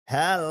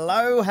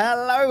Hello,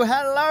 hello,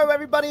 hello,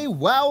 everybody.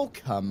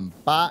 Welcome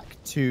back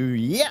to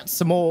yet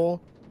some more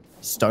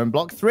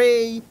StoneBlock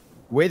 3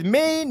 with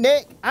me,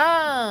 Nick,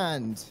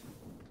 and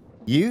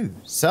you,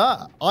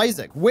 sir,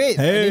 Isaac, with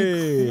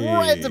an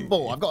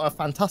incredible, I've got a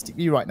fantastic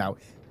view right now,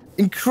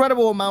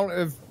 incredible amount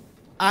of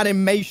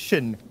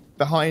animation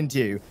behind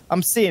you.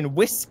 I'm seeing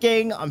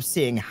whisking, I'm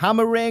seeing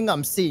hammering,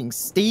 I'm seeing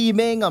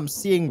steaming, I'm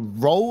seeing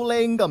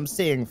rolling, I'm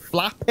seeing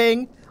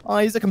flapping,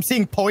 Isaac, I'm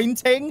seeing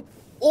pointing.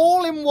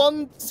 All in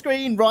one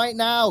screen right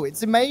now.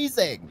 It's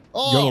amazing.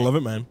 Oh, you're gonna love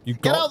it, man. You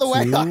get out of the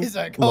way,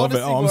 Isaac. Love it.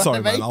 Oh, I'm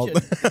sorry, man.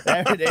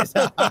 There it is.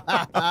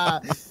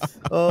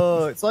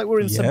 Oh, it's like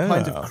we're in some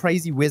kind of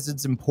crazy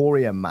wizard's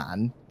emporium,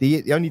 man.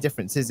 The only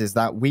difference is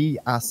that we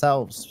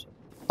ourselves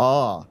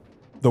are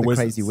the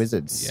crazy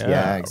wizards.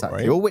 Yeah, exactly.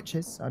 Right. Or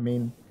witches. I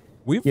mean,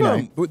 we've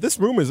this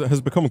room has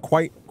become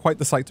quite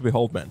the sight to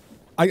behold, man.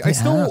 I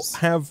still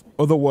have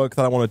other work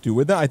that I want to do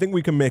with that. I think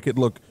we can make it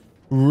look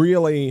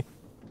really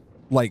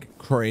like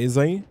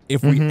crazy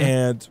if we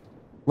add,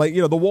 like,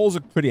 the walls are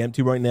pretty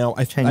empty right now.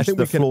 I think the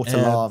we can floor to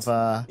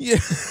lava. Yeah.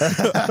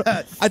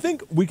 I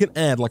think we can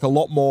add like a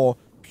lot more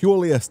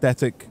purely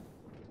aesthetic,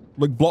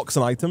 like, blocks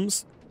and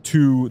items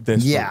to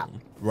this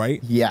room, right?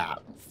 Yeah.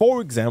 For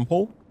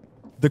example,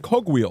 the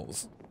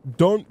cogwheels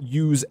don't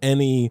use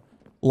any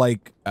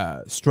like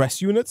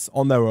stress units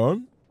on their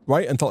own,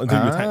 right? Until you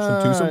attach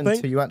them to something.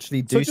 Until you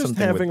actually do something just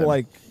having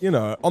with them.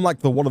 like, on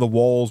like one of the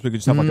walls, we could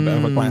just have like a bit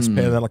of a glass pin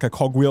and like a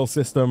cogwheel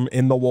system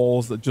in the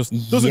walls that just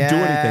doesn't do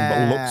anything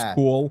but looks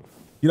cool.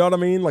 You know what I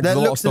mean? Like, that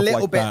there's looks a a lot of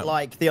little stuff bit like that.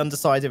 like the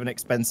underside of an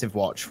expensive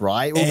watch,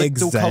 right? All the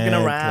cogging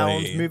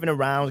around, moving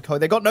around.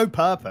 They got no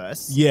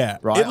purpose. Yeah.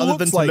 Right? Other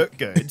than to look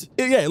good.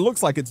 Yeah, it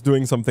looks like it's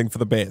doing something for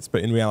the base,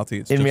 but in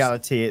reality,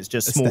 it's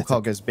just small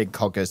coggers, big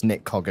coggers,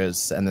 Nick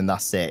coggers, and then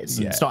that's it.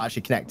 It's not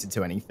actually connected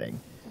to anything.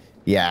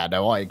 Yeah,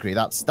 no, I agree.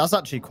 That's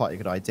actually quite a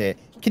good idea.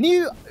 Can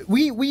you...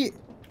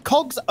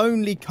 Cogs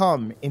only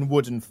come in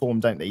wooden form,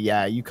 don't they?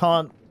 Yeah, you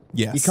can't...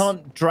 Yes. You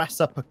can't dress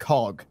up a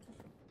cog.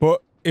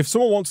 But if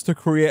someone wants to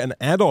create an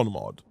add-on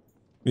mod,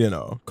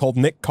 called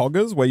Nick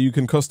Coggers, where you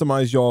can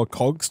customize your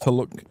cogs to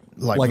look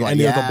like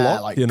any other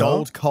block, like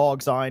gold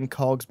cogs, iron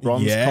cogs,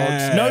 bronze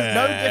cogs. No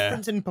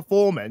difference in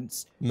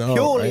performance. No,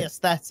 purely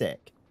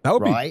aesthetic. That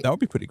would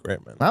be pretty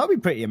great, man. That would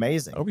be pretty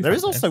amazing. There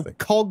is also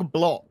cog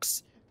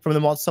blocks from the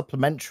mod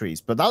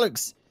supplementaries, but that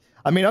looks...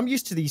 I mean, I'm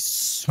used to these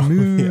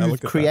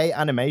smooth create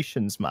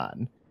animations,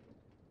 man.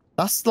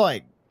 That's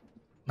like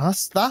 20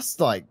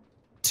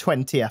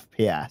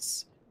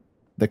 FPS.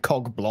 The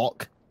cog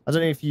block. I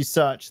don't know if you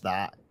search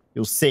that,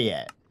 you'll see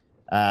it.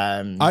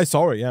 I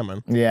saw it, yeah,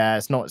 man. Yeah,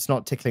 it's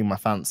not tickling my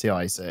fancy,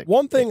 Isaac.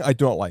 One thing I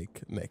don't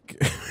like,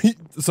 Nick.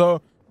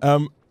 So,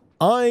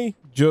 I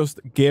just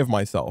gave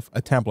myself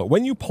a tablet.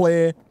 When you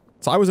play,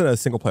 so I was in a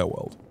single player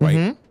world,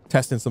 right?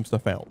 Testing some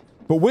stuff out.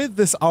 But with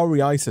this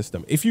REI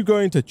system, if you go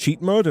into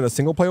cheat mode in a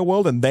single player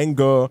world and then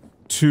go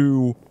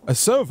to a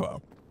server,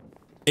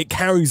 it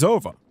carries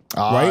over.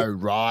 Oh,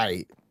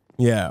 right.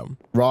 Yeah.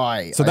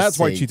 Right. So that's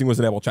why cheating was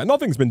enabled. Chat.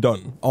 Nothing's been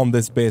done on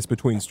this base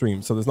between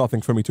streams, so there's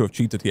nothing for me to have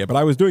cheated here. But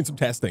I was doing some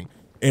testing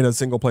in a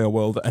single player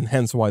world, and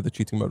hence why the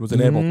cheating mode was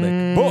enabled,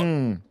 Nick.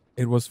 But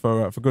it was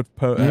for good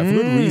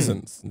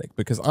reasons, Nick,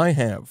 because I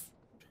have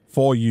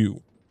for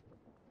you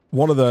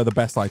one of the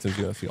best items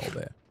you're gonna see all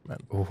day, man.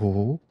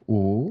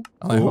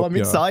 I'm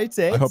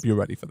excited. I hope you're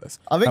ready for this.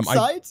 I'm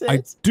excited.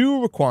 I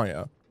do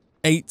require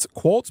 8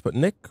 quartz, but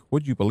Nick,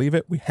 would you believe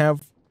it? We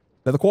have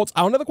nether quartz.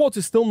 Our nether quartz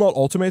is still not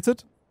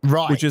automated.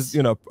 Right. Which is,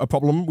 a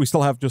problem. We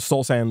still have just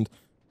soul sand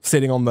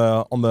sitting on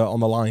the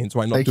lines,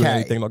 right? Not doing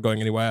anything, not going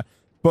anywhere.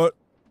 But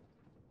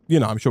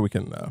I'm sure we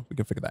can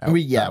figure that out.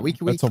 We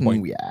can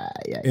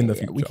in the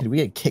future. We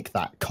can kick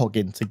that cog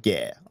into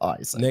gear,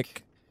 Isaac.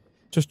 Nick,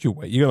 just you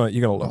wait. You're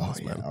gonna love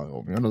this, man.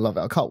 I'm gonna love it.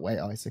 I can't wait,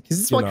 Isaac.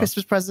 Is this my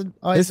Christmas present,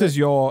 Isaac? This is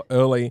your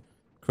early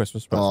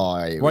Christmas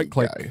present.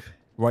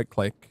 Right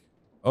click.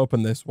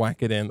 Open this,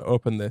 whack it in.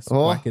 Open this,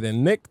 whack it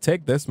in. Nick,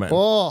 take this, man.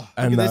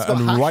 And it's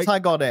got a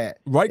hashtag on it.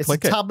 Right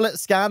click it. It's a tablet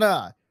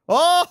scanner.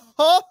 My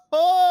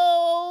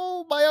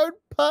own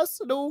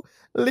personal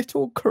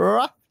little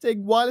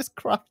wireless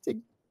crafting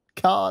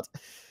card.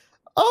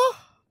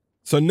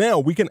 So now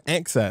we can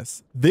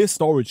access this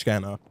storage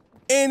scanner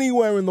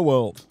anywhere in the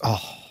world.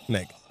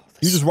 Nick,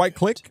 you just right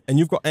click and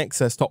you've got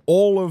access to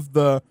all of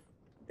the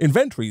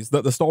inventories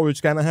that the storage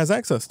scanner has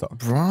access to.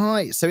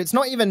 Right. So it's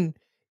not even...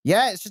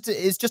 Yeah,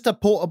 it's just a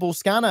portable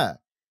scanner.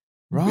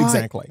 Right.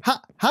 Exactly.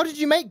 How did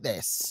you make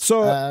this?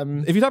 So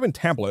if you type in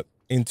tablet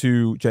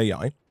into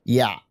JEI,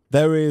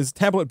 there is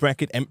tablet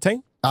bracket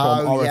empty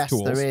from RF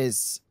Tools. There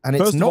is. And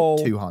it's not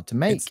too hard to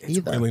make either.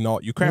 It's really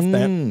not. You craft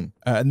that.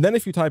 And then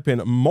if you type in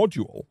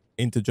module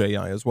into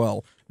JEI as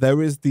well,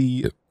 there is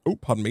the... Oh,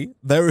 pardon me.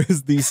 There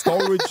is the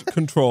storage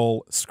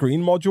control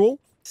screen module,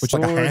 which is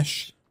like a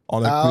hash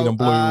on a green and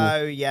blue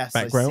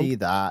background. I see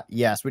that.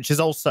 Yes, which is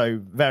also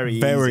very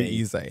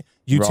easy.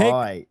 You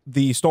take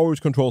the storage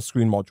control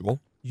screen module,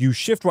 you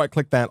shift right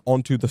click that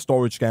onto the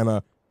storage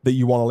scanner that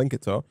you want to link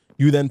it to.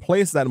 You then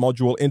place that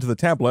module into the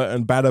tablet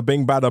and bada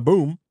bing, bada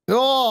boom.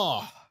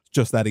 Oh,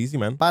 just that easy,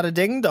 man. Bada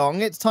ding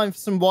dong, it's time for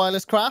some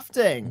wireless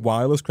crafting.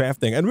 Wireless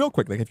crafting. And real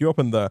quick, like if you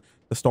open the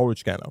storage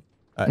scanner,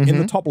 in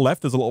the top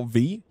left, there's a little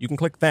V. You can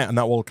click that, and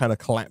that will kind of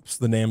collapse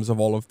the names of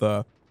all of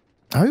the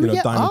diamond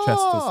chests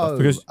and stuff.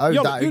 Because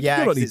you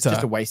don't need it's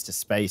just a waste of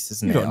space,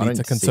 isn't it? You don't need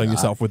to concern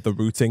yourself with the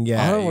routing.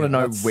 Yeah, I don't want to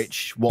know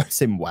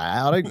what's in where.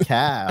 I don't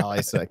care,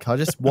 Isaac. I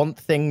just want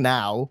thing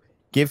now.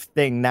 Give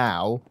thing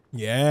now.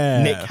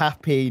 Yeah. Nick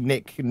happy,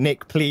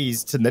 Nick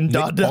pleased, and then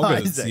done.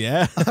 Isaac.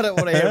 Yeah. I don't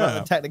want to hear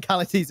about the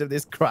technicalities of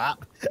this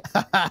crap.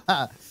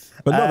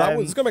 But no,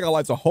 it's going to make our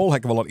lives a whole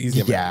heck of a lot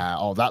easier.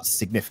 Yeah, that's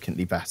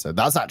significantly better.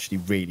 That's actually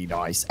really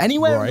nice.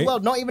 Anywhere in the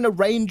world, not even a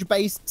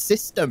range-based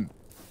system.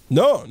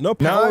 No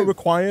power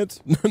required,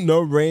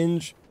 no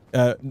range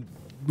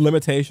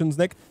limitations,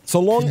 Nick. So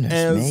long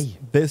as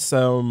this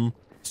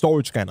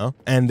storage scanner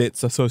and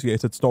its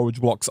associated storage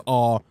blocks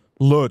are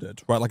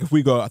loaded, right? Like if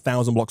we go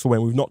 1,000 blocks away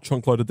and we've not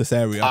chunk loaded this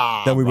area,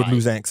 then we would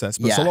lose access.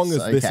 But so long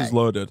as this is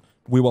loaded,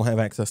 we will have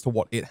access to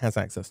what it has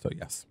access to,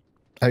 yes.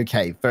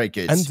 Okay, very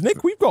good. And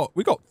Nick, we got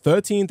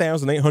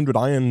 13,800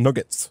 iron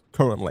nuggets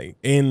currently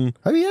in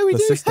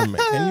the system.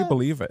 Can you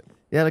believe it?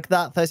 Yeah, look at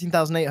that.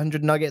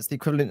 13,800 nuggets, the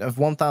equivalent of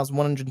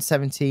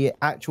 1,170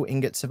 actual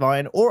ingots of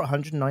iron or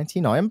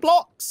 119 iron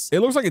blocks. It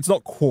looks like it's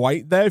not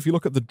quite there. If you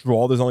look at the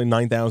drawer, there's only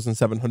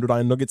 9,700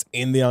 iron nuggets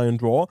in the iron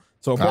drawer.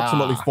 So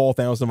approximately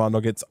 4,000 of our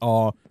nuggets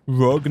are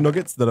rogue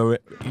nuggets that are,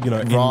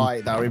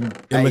 they're in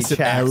illicit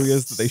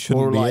areas that they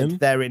shouldn't be in.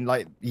 They're in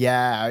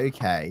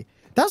okay.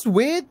 That's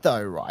weird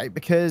though, right?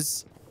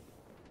 Because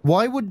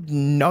why would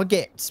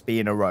nuggets be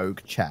in a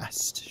rogue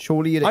chest?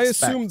 Surely you'd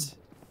expect... I assumed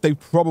they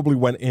probably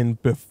went in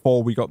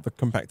before we got the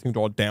compacting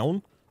drawer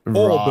down,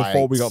 or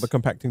before we got the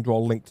compacting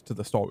drawer linked to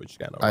the storage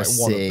scanner. Right? I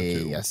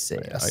see.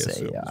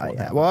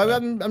 Yeah.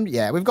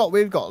 Well,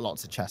 we've got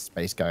lots of chest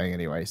space going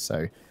anyway,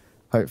 so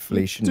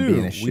hopefully shouldn't be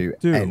an issue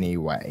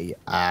anyway.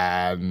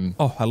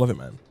 Oh, I love it,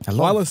 man.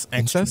 Wireless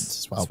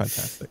access as well. It's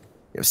fantastic.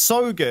 It's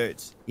so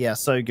good. Yeah,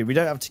 so good. We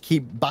don't have to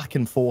keep back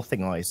and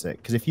forthing, Isaac,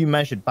 because if you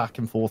measured back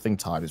and forthing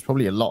time, it's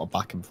probably a lot of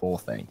back and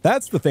forthing.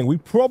 That's the thing. We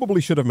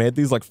probably should have made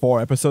these like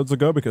 4 episodes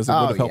ago because it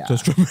would have helped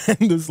us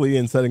tremendously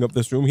in setting up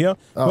this room here.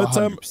 But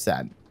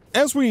 100%.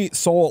 As we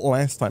saw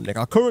last time, Nick,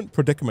 our current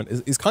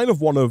predicament is kind of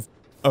one of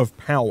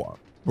power,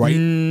 right?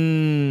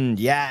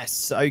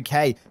 Yes.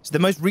 Okay. So the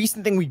most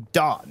recent thing we've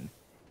done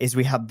is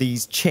we had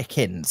these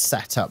chickens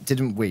set up,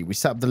 didn't we? We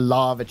set up the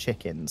lava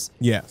chickens.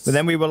 Yes. But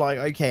then we were like,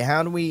 okay,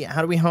 how do we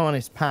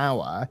harness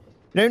power?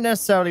 You don't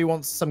necessarily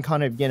want some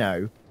kind of,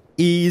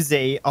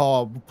 easy,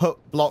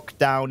 put block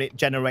down, it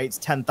generates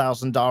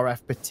 10,000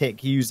 RF per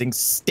tick using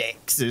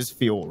sticks as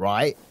fuel,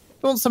 right?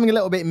 We want something a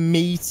little bit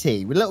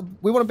meaty. We want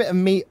a bit of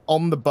meat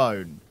on the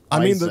bone. I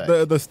mean,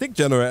 the stick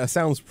generator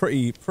sounds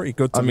pretty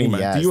good to me,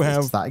 man. Yeah, do you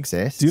have that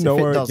exists? Do you know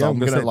where it does? I'm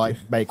gonna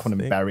make one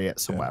and bury it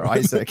somewhere,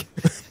 Isaac.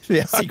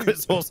 The secret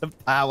source of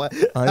power.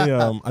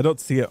 I don't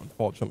see it,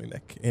 unfortunately,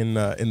 Nick, in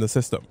the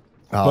system.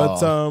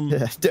 But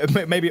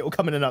maybe it will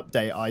come in an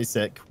update,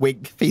 Isaac.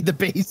 Wink, feed the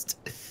beast.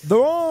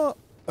 There are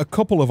a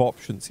couple of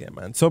options here,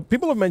 man. So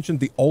people have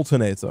mentioned the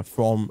alternator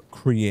from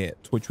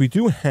Create, which we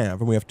do have,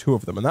 and we have 2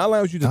 of them, and that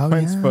allows you to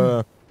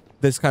transfer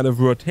this kind of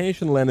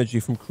rotational energy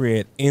from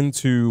Create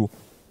into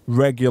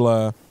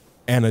regular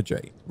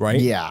energy, right?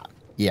 Yeah.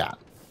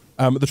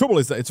 The trouble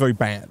is that it's very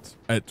bad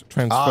at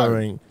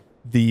transferring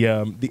the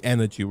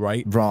energy,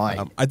 right? Right.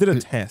 I did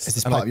a test. Is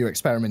this part of your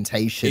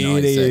experimentation,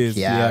 It Isaac? is,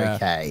 yeah,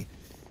 okay.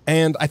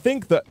 And I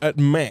think that at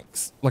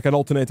max, like an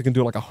alternator can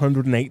do like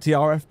 180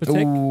 RF per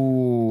tick.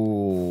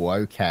 Ooh,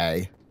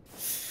 okay.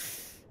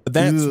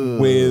 That's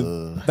with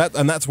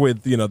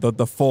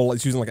the full.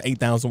 It's using like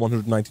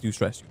 8,192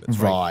 stress units.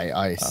 Right,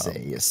 I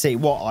see. See,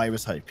 what I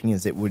was hoping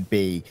is it would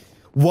be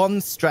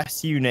 1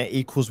 stress unit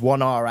equals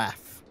 1 RF,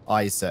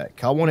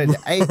 Isaac. I wanted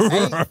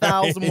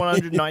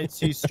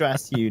 8,192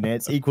 stress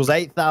units equals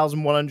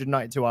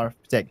 8,192 RF per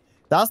tick.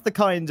 That's the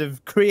kind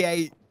of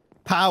Create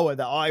power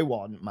that I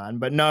want, man.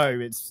 But no,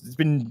 it's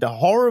been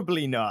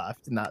horribly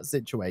nerfed in that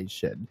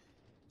situation.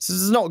 So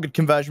this is not a good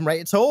conversion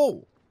rate at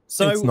all.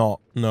 So it's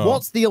not. No.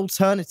 What's the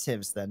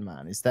alternatives then,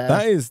 man? Is there?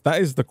 That is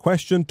the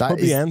question to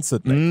be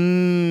answered,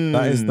 Nick.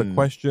 That is the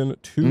question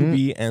to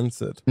be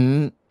answered.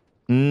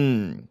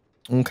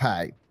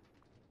 Okay.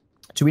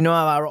 Do we know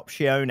our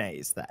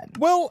opciones then?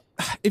 Well,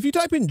 if you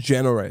type in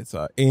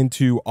generator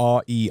into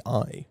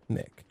REI,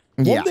 Nick,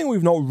 one thing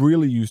we've not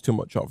really used too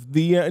much of,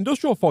 the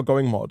Industrial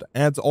Foregoing mod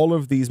adds all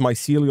of these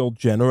mycelial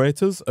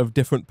generators of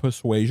different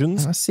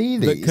persuasions. I see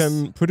these. That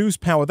can produce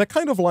power. They're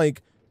kind of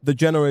like the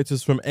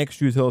generators from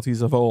X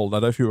utilities of old. I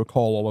don't know if you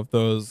recall all of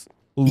those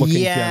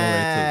looking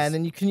generators. And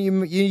then you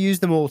use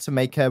them all to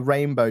make a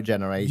rainbow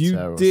generator.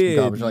 You did,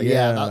 some garbage.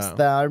 That's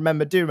there. I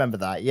remember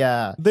that.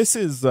 Yeah. This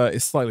is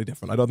slightly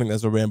different. I don't think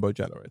there's a rainbow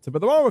generator,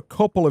 but there are a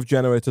couple of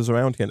generators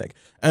around here, Nick.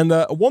 And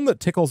one that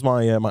tickles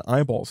my my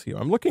eyeballs here.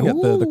 I'm looking at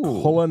the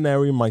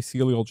culinary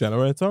mycelial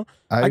generator. Okay.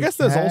 I guess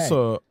there's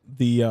also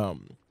the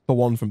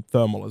one from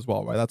thermal as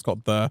well, right? That's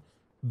got the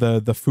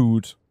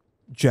food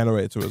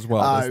generator as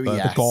well.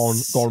 The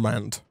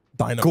gourmand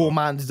dynamo.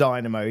 Gourmand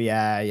dynamo,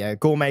 yeah.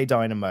 Gourmet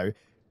dynamo.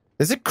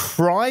 There's a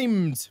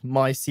crimed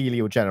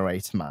mycelial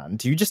generator, man.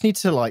 Do you just need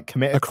to like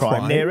commit a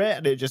crime near it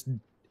and it just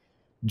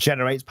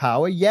generates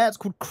power? Yeah, it's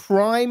called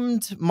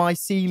crimed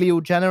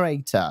mycelial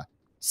generator.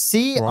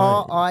 CRIMED.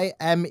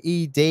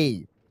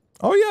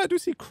 Oh yeah, I do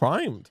see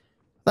crimed.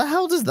 The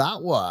hell does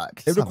that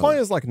work? It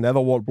requires like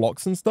nether wart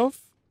blocks and stuff.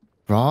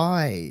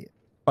 Right.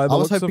 I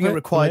was hoping it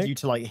required you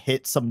to like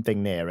hit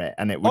something near it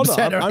and it would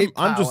generate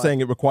power. I'm just saying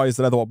it requires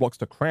the nether wart blocks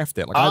to craft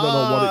it. Like I don't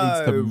know what it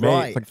needs to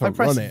make. Like, if I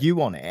press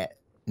U on it,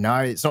 no,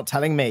 it's not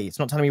telling me. It's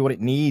not telling me what it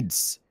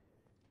needs.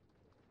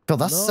 God,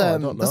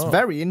 that's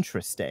very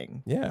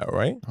interesting. Yeah,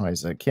 right.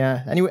 Isaac,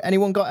 yeah.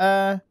 Anyone got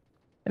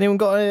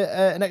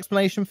an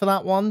explanation for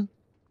that one?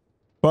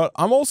 But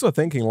I'm also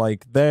thinking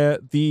like the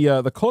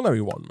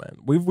culinary one, man.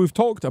 We've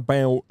talked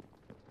about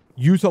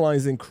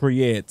utilizing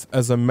create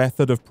as a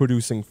method of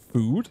producing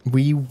food.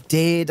 We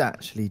did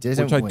actually, didn't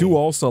we? Which I do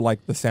also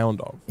like the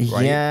sound of,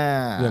 right?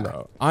 Yeah. You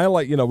know, I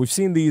like, you know, we've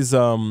seen these,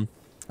 are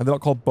they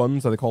not called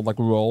buns? Are they called like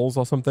rolls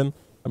or something?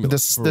 I mean, the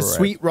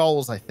sweet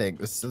rolls, I think.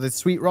 The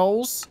sweet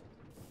rolls?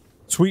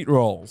 Sweet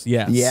rolls,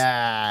 yes.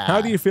 Yeah. How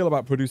do you feel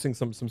about producing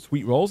some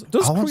sweet rolls?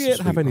 Does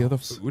create have any other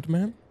food,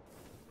 man?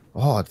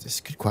 Oh, that's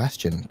a good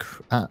question.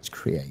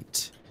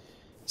 Create.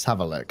 Let's have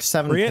a look.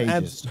 7 create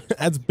pages.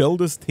 adds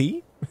builder's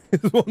tea?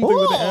 Is one thing that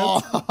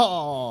it adds.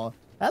 Oh,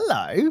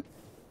 hello.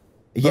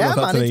 Yeah,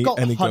 man, it's got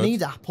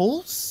honeyed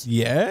apples.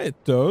 Yeah,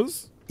 it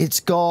does.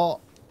 It's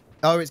got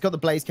the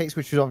blaze cakes,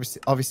 which we've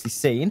obviously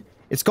seen.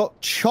 It's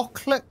got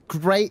chocolate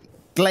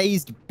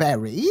glazed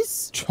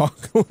berries.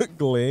 Chocolate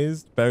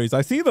glazed berries.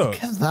 I see those.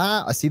 Look at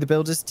that. I see the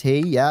builder's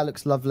tea. Yeah, it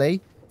looks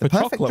lovely. The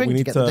perfect drink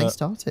to get the day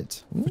started.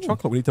 For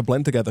chocolate, we need to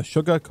blend together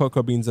sugar,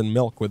 cocoa beans, and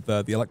milk with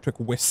the electric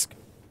whisk.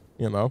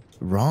 You know?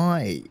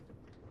 Right.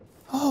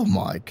 Oh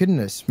my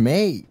goodness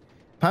me.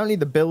 Apparently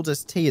the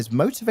builder's tea is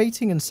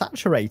motivating and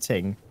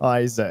saturating,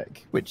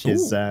 Isaac, which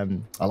is, I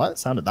like the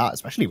sound of that,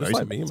 especially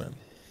motivating. Like me, man.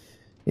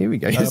 Here we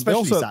go,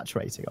 especially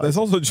saturating. There's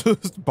also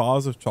just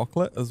bars of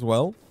chocolate as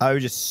well. Oh,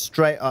 just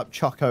straight up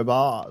choco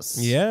bars.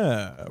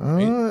 Yeah.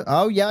 Right.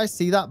 Oh, yeah, I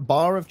see that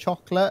bar of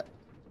chocolate.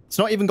 It's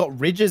not even got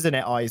ridges in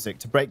it, Isaac,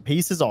 to break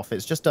pieces off.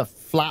 It's just a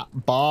flat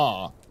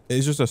bar.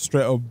 It's just a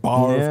straight up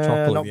bar of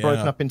chocolate. Not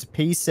broken up into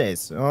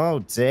pieces. Oh,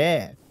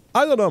 dear.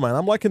 I don't know, man.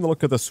 I'm liking the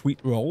look of the sweet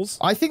rolls.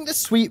 I think the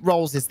sweet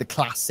rolls is the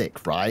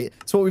classic, right?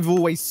 It's what we've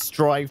always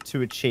strived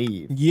to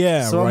achieve.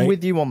 Yeah, so right. I'm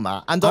with you on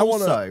that. And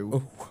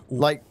also,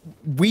 like,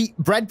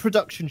 bread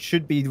production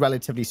should be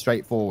relatively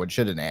straightforward,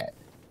 shouldn't it?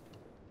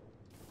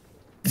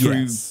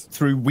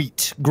 Through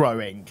wheat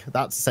growing.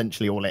 That's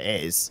essentially all it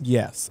is.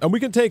 Yes. And we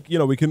can take, you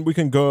know, we can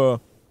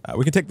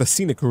take the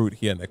scenic route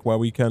here, Nick, where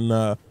we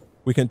can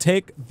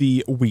take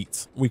the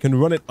wheat. We can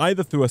run it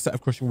either through a set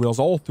of crushing wheels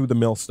or through the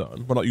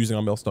millstone. We're not using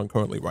our millstone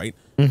currently, right?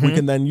 Mm-hmm. We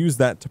can then use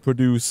that to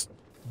produce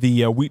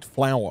the wheat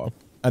flour.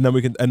 And then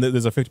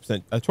there's a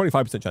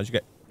 25% chance you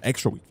get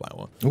extra wheat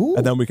flour. Ooh.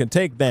 And then we can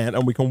take that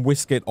and we can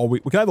whisk it, or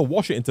we can either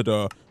wash it into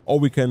dough, or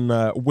we can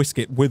whisk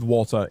it with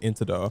water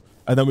into dough.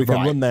 And then we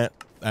can run that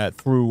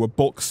through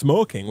bulk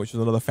smoking, which is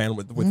another fan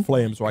with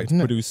flames, right? To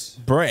produce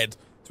bread.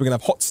 So we can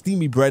have hot,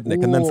 steamy bread,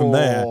 Nick. And then from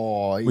there,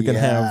 we can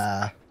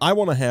have... I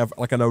want to have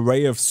like an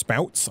array of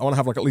spouts. I want to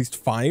have like at least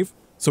 5,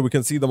 so we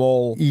can see them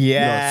all, you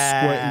know,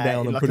 squirting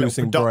down and like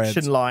producing a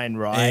production line,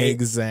 right?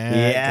 Exactly.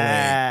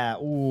 Yeah.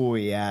 Oh,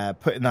 yeah.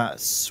 Putting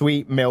that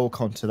sweet milk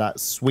onto that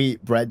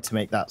sweet bread to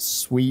make that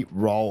sweet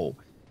roll.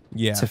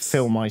 Yeah. To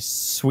fill my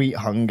sweet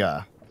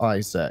hunger,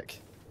 Isaac.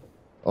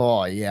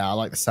 Oh yeah, I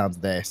like the sound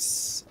of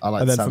this. I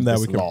like. And the then sound from of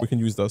there this we can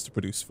use those to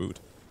produce food.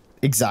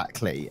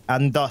 Exactly,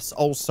 and thus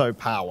also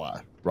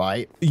power,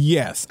 right?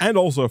 Yes, and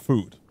also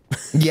food.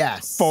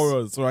 Yes. For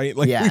us, right?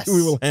 Like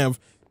we will have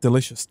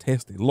delicious,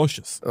 tasty,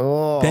 luscious,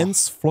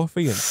 dense,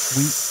 fluffy, and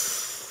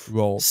sweet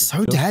rolls.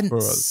 So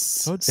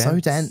dense.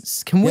 So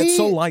dense. Can we? It's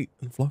so light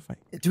and fluffy.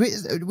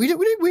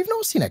 We've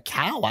not seen a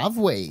cow, have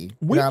we?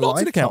 We've not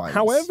seen a cow.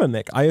 However,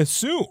 Nick, I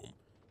assume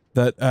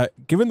that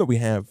given that we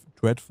have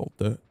dreadful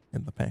dirt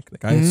in the pack,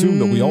 Nick, I assume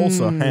that we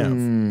also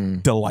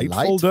have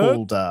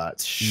delightful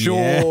dirt.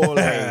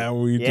 Surely. Yeah,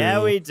 we do.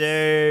 Yeah, we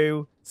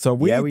do. So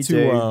we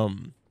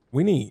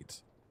need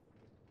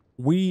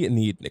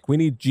Nick. We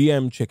need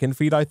GM chicken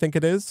feed, I think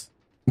it is.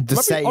 The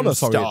same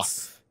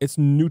stuff. It's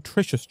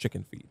nutritious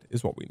chicken feed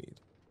is what we need.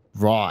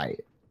 Right.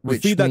 We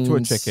feed that to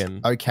a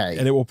chicken. Okay.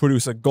 And it will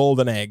produce a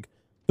golden egg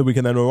that we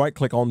can then right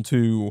click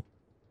onto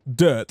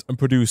dirt and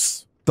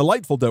produce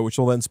delightful dirt, which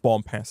will then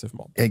spawn passive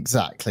mob.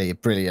 Exactly.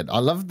 Brilliant. I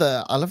love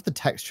the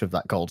texture of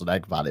that golden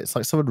egg, man. It's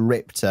like someone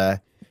ripped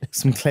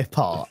some clip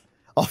art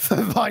off of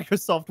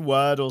Microsoft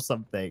Word or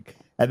something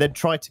and then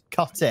tried to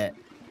cut it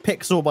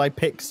pixel by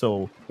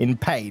pixel in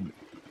paint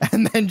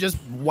and then just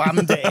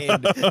whammed it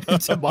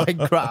into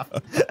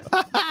Minecraft.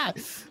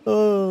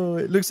 Oh,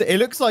 it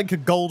looks like a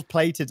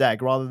gold-plated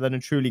egg rather than a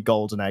truly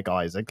golden egg,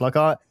 Isaac. Like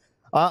I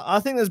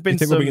think there's been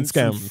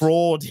some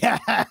fraud. Yeah,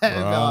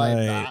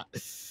 right.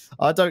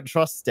 I don't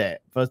trust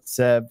it, but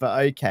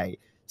okay.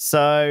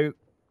 So,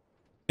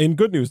 in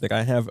good news, Nick,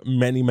 I have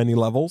many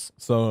levels.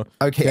 So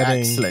okay,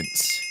 excellent.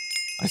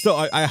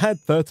 I had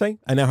 30.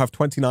 I now have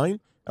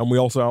 29. And we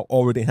also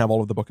already have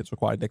all of the buckets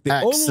required, Nick.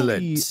 The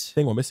only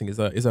thing we're missing is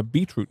a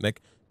beetroot,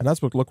 Nick. And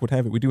as luck would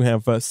have it, we do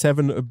have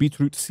 7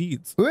 beetroot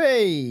seeds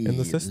in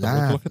the system.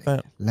 Lovely, look at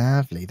that.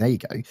 Lovely. There you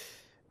go.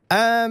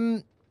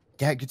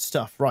 Yeah, good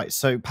stuff. Right.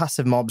 So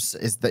passive mobs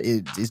is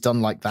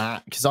done like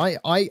that. Because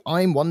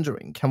I'm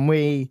wondering, can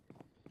we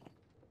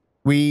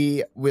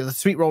with a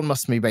sweet roll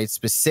must be made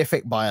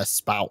specific by a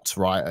spout,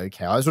 right?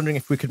 Okay. I was wondering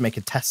if we could make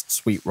a test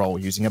sweet roll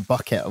using a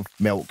bucket of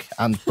milk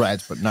and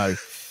bread, but no.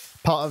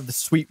 Part of the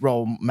sweet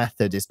roll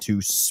method is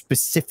to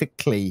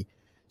specifically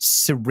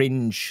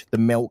syringe the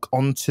milk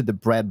onto the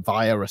bread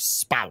via a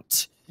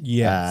spout.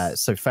 Yeah.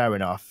 So fair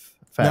enough.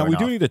 Now, we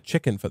do need a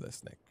chicken for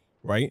this, Nick,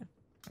 right?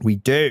 We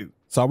do.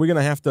 So are we going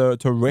to have to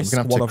risk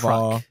one of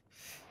our...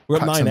 We've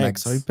got 9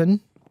 eggs. Open?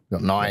 We've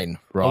got 9,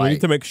 right. And we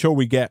need to make sure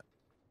we get...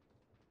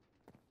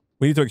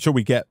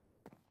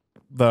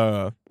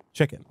 the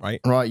chicken, right?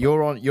 Right,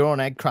 you're on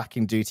egg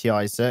cracking duty,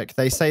 Isaac.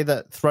 They say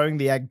that throwing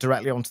the egg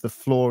directly onto the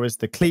floor is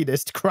the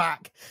cleanest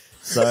crack.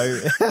 So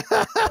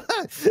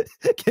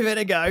give it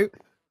a go.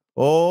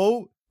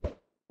 Oh.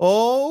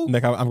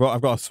 Nick, I've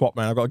got a swap,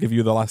 man. I've got to give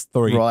you the last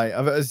 3. Right,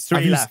 there's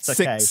 3 left. 6.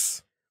 Okay.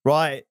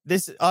 Right,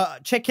 this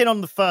chicken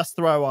on the first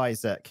throw,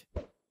 Isaac.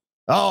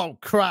 Oh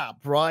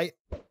crap! Right.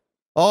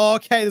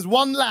 Okay, there's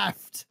 1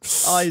 left.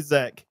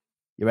 Isaac,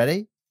 you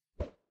ready?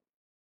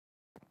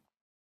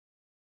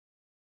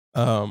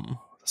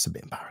 That's a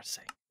bit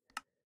embarrassing.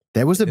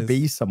 There was a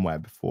bee somewhere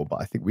before,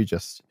 but I think we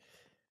just,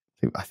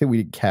 I think we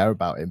didn't care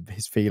about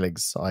his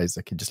feelings,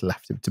 Isaac, and just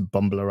left him to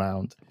bumble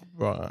around.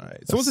 Right.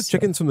 So was the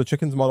chickens from the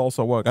chickens mod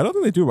also work? I don't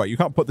think they do, right? You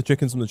can't put the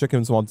chickens from the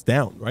chickens mods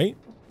down, right?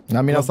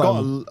 I mean,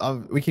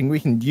 we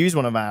can use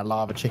one of our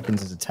lava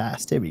chickens as a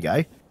test. Here we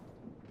go.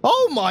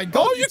 Oh my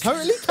god, you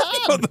totally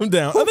can put them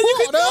down. And then you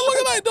can, look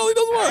at that, it totally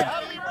does work.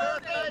 Happy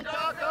birthday,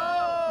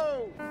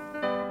 Taco!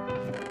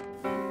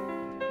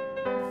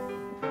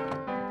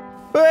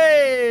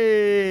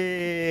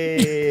 Hey!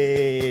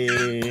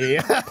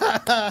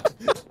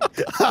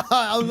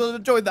 I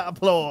enjoyed that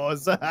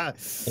applause.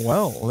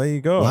 Well, there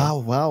you go.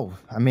 Wow.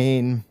 I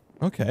mean...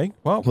 Okay.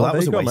 Well that there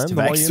was you a go, waste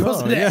man. of eggs,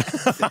 wasn't it?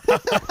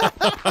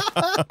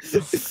 Yeah.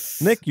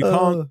 Nick, you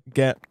can't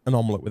get an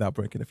omelette without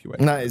breaking a few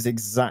eggs. That is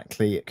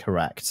exactly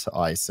correct,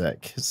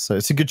 Isaac. So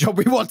it's a good job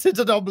we wanted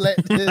an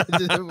omelette,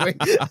 didn't we?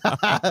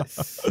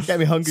 Get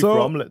me hungry for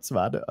omelettes,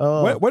 man.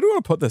 Oh. Where do you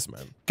want to put this,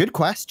 man? Good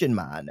question,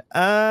 man.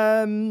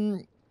 Are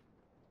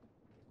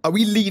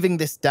we leaving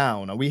this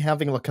down? Are we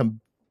having like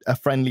a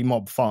friendly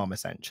mob farm,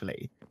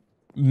 essentially?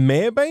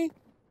 Maybe.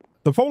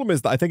 The problem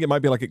is that I think it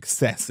might be like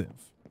excessive.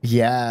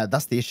 Yeah,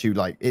 that's the issue.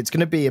 Like, it's going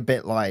to be a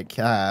bit like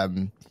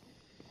was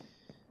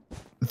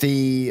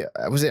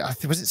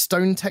it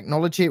stone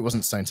technology? It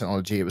wasn't stone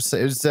technology. It was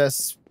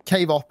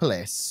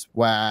Caveopolis,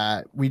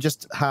 where we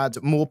just had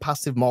more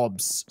passive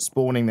mobs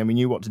spawning than we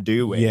knew what to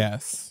do with.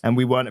 Yes, and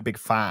we weren't a big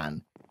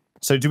fan.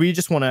 So, do we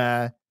just want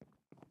to?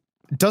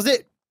 Does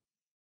it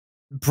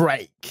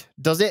break?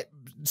 Does it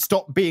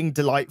stop being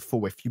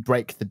delightful if you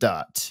break the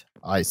dirt,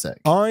 Isaac?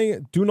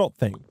 I do not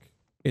think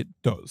it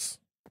does.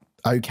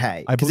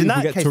 Okay, because in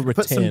that case, we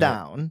put some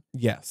down.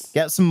 Yes.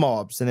 Get some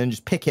mobs and then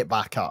just pick it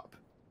back up.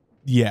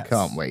 Yes.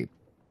 Can't we?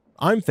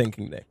 I'm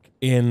thinking, Nick,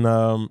 in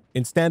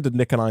standard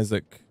Nick and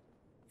Isaac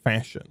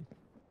fashion,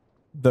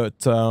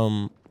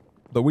 that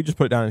we just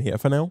put it down in here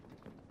for now.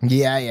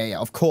 Yeah.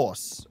 Of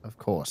course.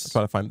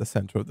 Try to find the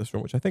center of this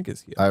room, which I think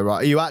is here. Oh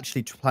right. Are you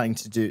actually planning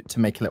to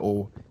make a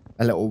little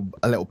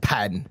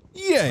pen?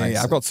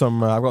 Yeah. I've got some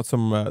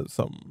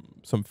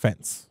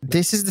fence.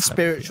 This is the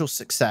spiritual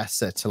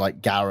successor to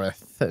like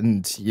Gareth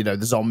and the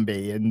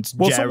zombie and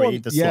Jerry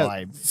the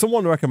slime.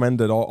 Someone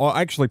recommended or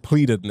actually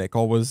pleaded, Nick,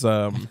 or was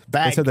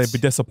they said they'd be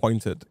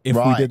disappointed if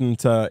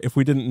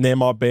we didn't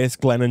name our base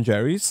Glenn and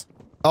Jerry's.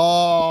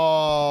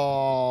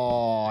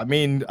 Oh, I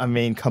mean,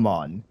 come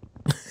on.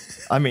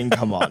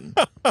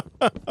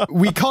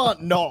 We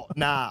can't not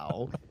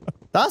now.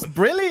 That's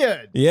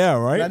brilliant. Yeah,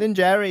 right. Glenn and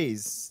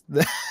Jerry's.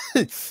 Do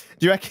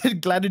you reckon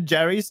Glenn and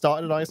Jerry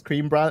started an ice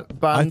cream brand?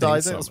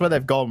 Isaac? So. That's where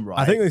they've gone, right?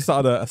 I think they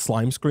started a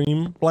slime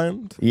scream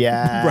blend.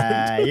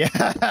 Yeah,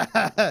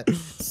 yeah.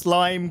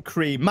 Slime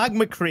cream,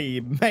 magma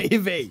cream,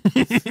 maybe.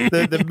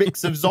 the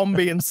mix of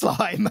zombie and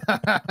slime.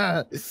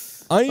 I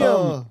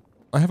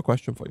have a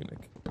question for you,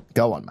 Nick.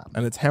 Go on, man.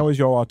 And it's, how is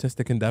your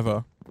artistic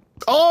endeavor?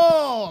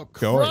 Oh,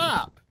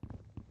 crap.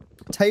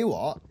 Tell you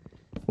what.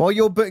 While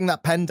you're putting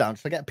that pen down,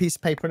 should I get a piece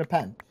of paper and a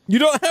pen? You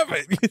don't have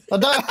it. I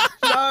don't.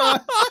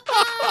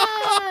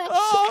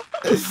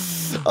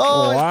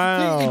 Oh, wow.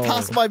 It's completely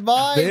passed my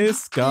mind.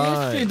 This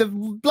guy. The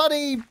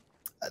bloody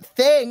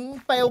thing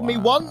failed me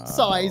once,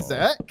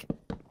 Isaac.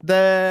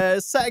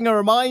 The setting a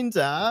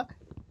reminder,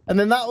 and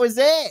then that was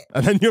it.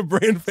 And then your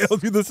brain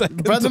failed you the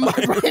second time. My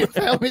brain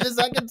failed me the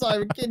second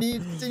time. He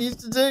continues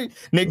to do.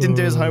 Nick didn't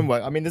do his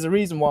homework. I mean, there's a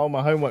reason why all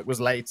my homework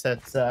was late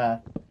at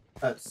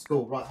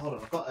school. Right, hold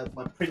on. I've got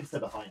my printer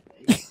behind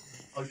me.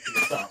 Open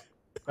this up.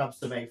 Grab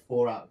some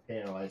A4 out of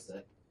here,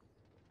 Isaac.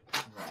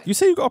 Right. You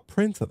say you got a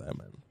printer there,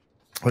 man?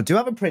 I do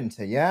have a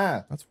printer,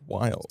 yeah. That's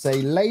wild. It's a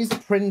laser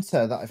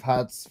printer that I've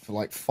had for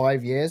like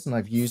 5 years and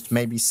I've used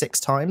maybe 6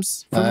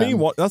 times. For me,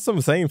 that's what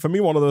I'm saying. For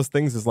me, one of those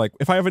things is like,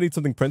 if I ever need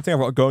something printing, I've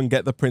got to go and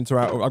get the printer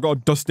out. I've got to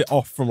dust it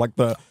off from like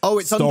the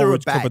it's under a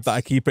storage bed. cupboard that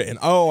I keep it in.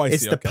 Oh, I see.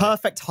 It's the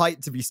perfect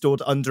height to be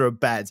stored under a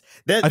bed.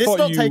 This thought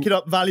not you- taking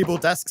up valuable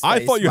desk space.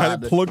 I thought you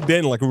had it plugged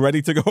in, like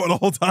ready to go at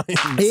all times.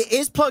 It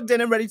is plugged in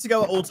and ready to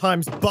go at all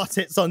times, but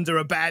it's under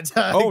a bed.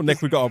 Oh,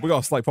 Nick, we got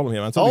a slight problem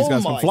here, man. Some of these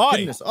guys can fly.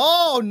 Goodness.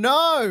 Oh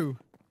no!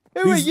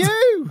 Who are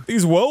you?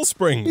 These whirl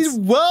springs. These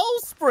whirl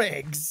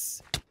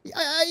sprigs.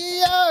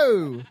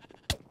 Yo!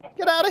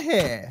 Get out of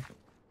here.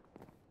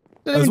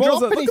 Didn't even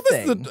drop anything. Look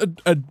at this,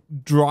 a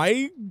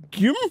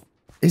drygum?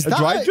 Is that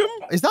drygum?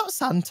 Is that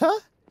Santa?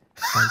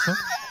 Santa?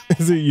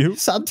 Is it you?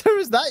 Santa,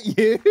 is that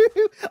you?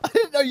 I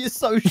didn't know you're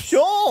so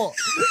short.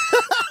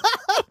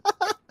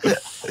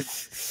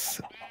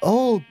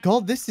 Oh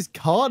God, this is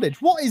carnage.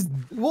 What's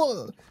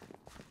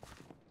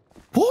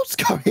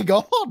going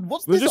on?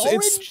 What's this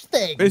orange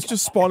thing? It's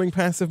just spawning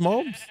passive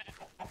mobs.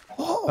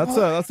 Oh,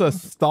 That's a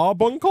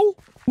starbunkle?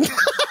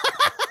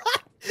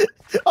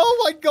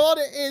 Oh my God,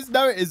 it is.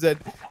 No, it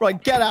isn't.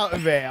 Right, get out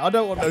of here. I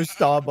don't want no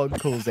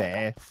starbunkles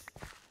here.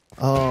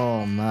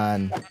 Oh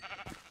man.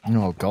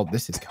 Oh God,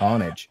 this is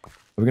carnage.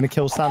 We're gonna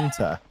kill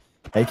Santa,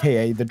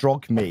 aka the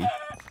Drog Me.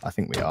 I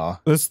think we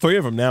are. There's 3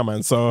 of them now,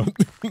 man. So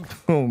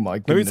oh my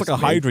goodness. maybe it's like a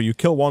Hydra. You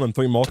kill one and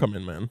 3 more come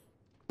in, man.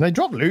 They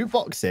drop loot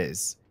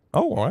boxes.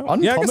 Oh, all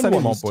right. Yeah, I guess any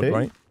mob would,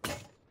 right?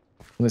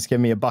 Let's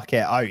give me a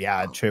bucket. Oh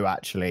yeah, true.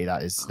 Actually,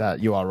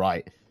 you are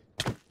right.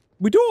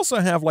 We do also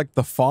have like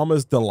the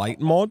Farmer's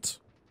Delight mod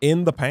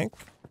in the pack,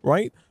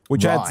 right?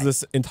 Which adds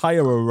this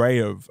entire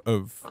array of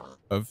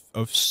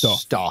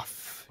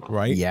stuff.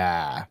 Right?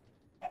 Yeah.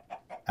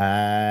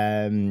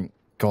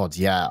 God,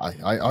 yeah.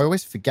 I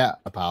always forget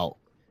about.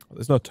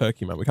 There's no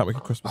turkey, man. We can't make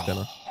a Christmas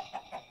dinner.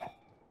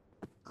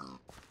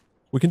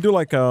 We can do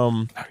like we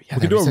can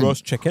do a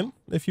roast chicken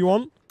if you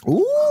want.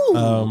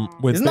 Ooh,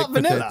 with isn't that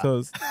vanilla?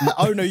 Potatoes.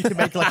 Oh no, you can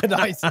make like a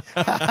nice.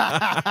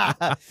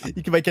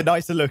 You can make a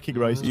nicer looking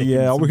roast chicken.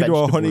 Yeah, we can do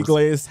a honey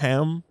glazed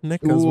ham,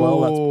 Nick, as well.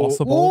 That's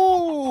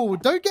possible. Ooh,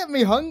 don't get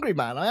me hungry,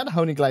 man. I had a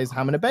honey glazed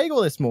ham and a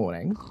bagel this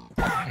morning.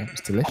 It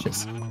was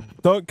delicious.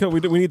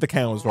 We need the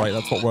cows, right?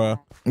 That's what we're.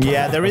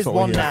 Yeah, there is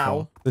one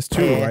now. There's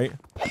 2, right?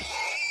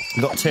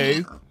 You got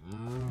 2.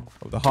 Oh,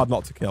 they're hard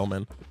not to kill,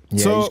 man.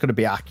 Yeah, you just got to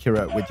be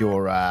accurate with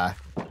your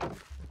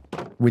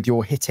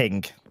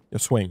hitting. Your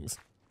swings.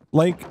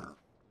 Like,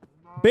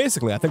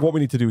 basically, I think what we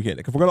need to do here,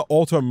 Nick, if we're going to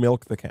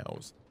auto-milk the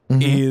cows,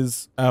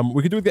 is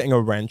we could do with getting a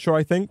rancher,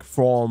 I think,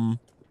 from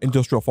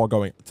Industrial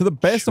Foregoing. To the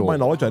best of my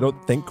knowledge, I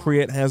don't think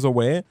Create has a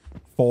way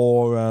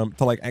for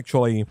to like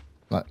actually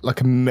like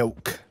a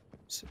milk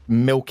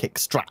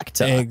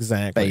extractor.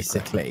 Exactly.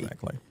 Basically.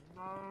 Exactly.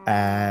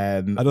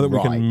 I don't think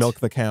we can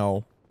milk the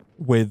cow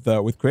with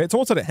Create.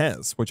 Someone said it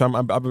has, which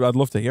I'd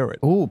love to hear it.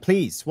 Oh,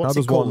 please. What's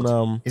it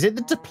called? Is it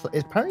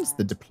apparently it's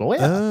the deployer?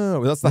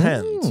 Oh, that's the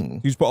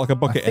hand. You just put like a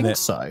bucket in it.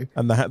 So.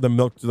 And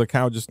the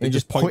cow just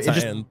points at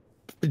it and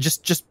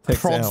just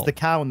prods the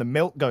cow and the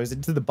milk goes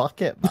into the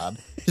bucket, man.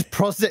 Just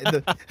prods it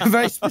in a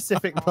very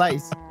specific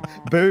place.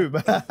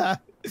 Boom.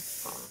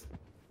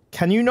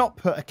 Can you not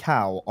put a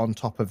cow on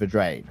top of a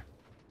drain?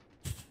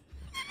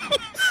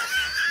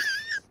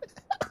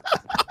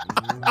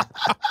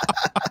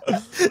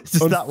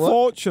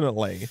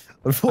 Unfortunately,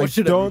 I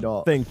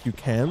don't think you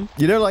can.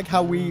 You know, like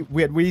how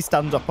we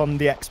stand up on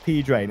the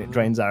XP drain, it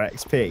drains our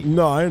XP.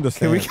 No, I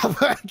understand. Can we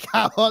put a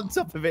cow on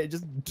top of it? It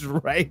just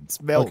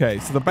drains milk. Okay,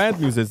 so the bad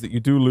news is that you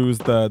do lose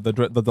the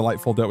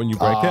delightful dirt when you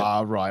break it.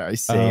 Ah, right, I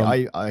see.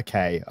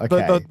 Okay.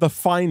 The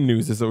fine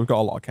news is that we've got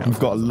a lot of cows. We've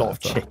got a lot of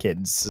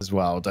chickens as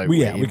well, don't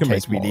we? Yeah, we can in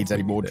case make we need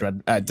any more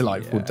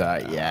delightful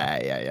dirt. Yeah.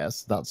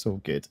 Yes, that's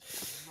all good.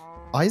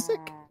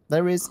 Isaac,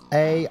 there is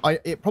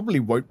it probably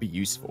won't be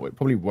useful. It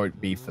probably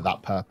won't be for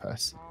that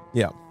purpose.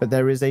 Yeah. But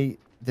there is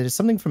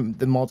something from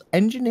the mod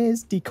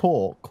Engineer's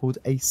Decor called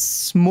a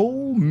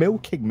small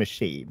milking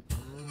machine.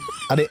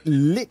 And it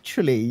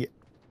literally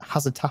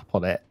has a tap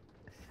on it.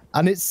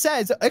 And it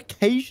says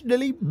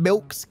occasionally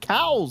milks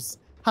cows.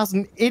 Has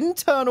an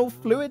internal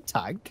fluid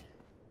tank.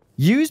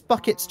 Use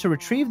buckets to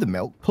retrieve the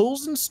milk.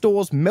 Pulls and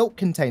stores milk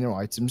container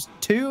items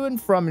to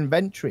and from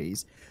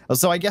inventories.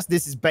 So I guess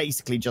this is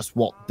basically just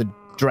what the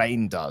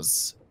drain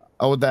does.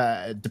 Or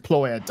the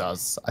deployer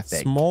does, I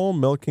think. Small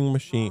milking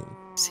machine.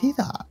 See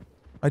that?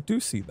 I do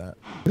see that.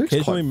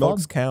 Occasionally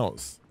milks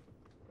cows.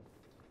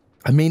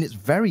 I mean, it's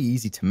very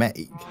easy to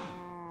make.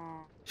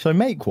 Should I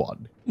make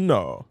one?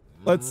 No.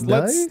 Let's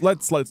not.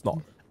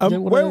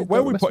 Where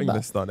are we putting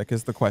this though, Nick,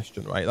 is the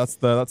question, right? That's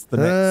the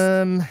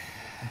next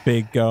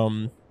big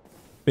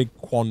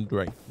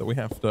quandary that we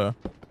have to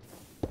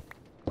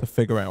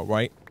figure out,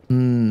 right? Where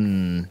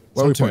are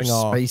we putting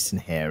our space in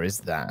here,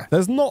 is there?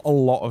 There's not a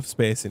lot of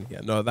space in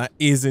here. No, that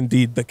is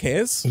indeed the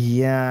case.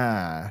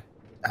 Yeah.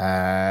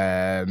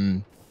 But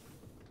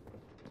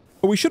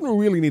we shouldn't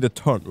really need a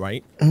ton,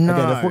 right? No.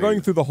 Again, if we're going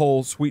through the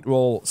whole sweet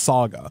roll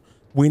saga,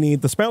 we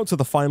need the spouts are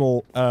the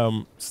final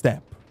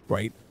step,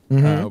 right?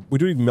 We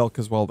do need milk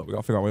as well, though. We got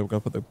to figure out where we're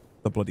going to put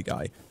the bloody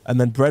guy.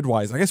 And then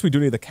bread-wise, I guess we do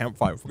need the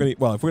campfire. If we're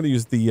going to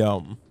use the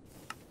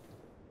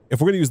if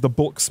we're going to use the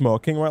bulk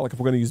smoking, right? Like if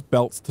we're going to use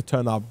belts to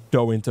turn our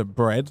dough into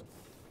bread,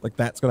 like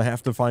that's going to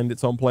have to find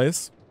its own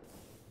place.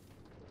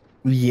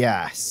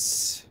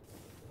 Yes.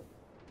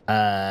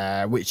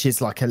 Which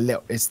is like a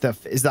little, is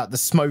that the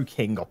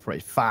smoking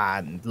operate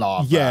fan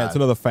lava? Yeah, it's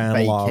another fan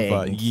baking.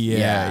 lava.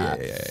 Yeah.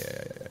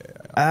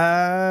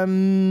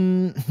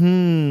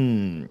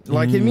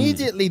 Like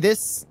immediately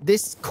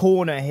this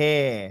corner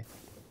here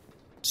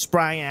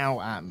sprang out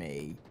at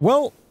me.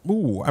 Well,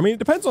 I mean, it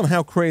depends on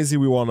how crazy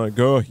we want to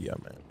go here,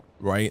 man.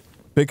 Right?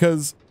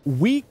 Because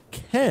we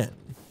can.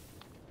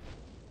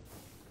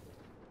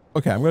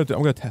 Okay, I'm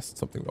gonna test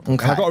something. Okay.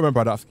 And I've got to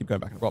remember I don't have to keep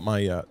going back. I've got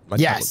my my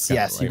yes, tablet,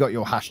 yes, right? you got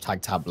your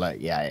hashtag tablet.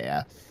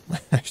 Yeah. My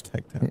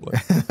hashtag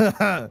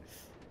tablet.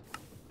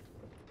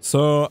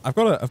 So I've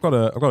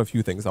got a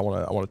few things I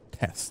want to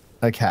test.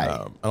 Okay.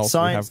 And also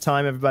science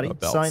time, everybody.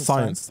 Science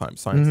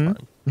time.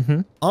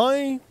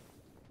 I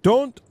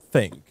don't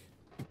think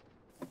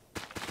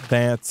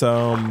that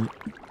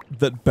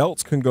that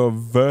belts can go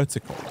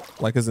vertical,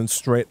 like as in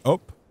straight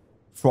up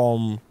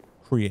from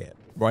create,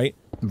 right?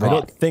 I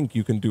don't think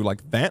you can do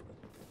like that. Do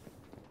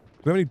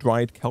we have any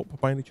dried kelp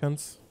by any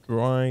chance?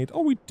 Dried?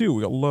 Oh, we do.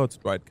 We got loads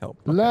of dried kelp.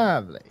 Okay.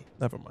 Lovely.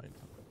 Never mind.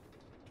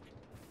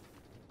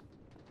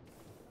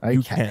 Okay.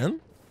 You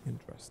can?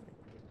 Interesting.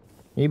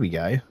 Here we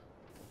go.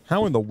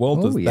 How in the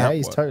world does that yeah, work?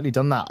 he's totally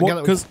done that. Well,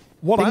 because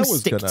what I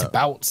was stick to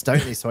belts,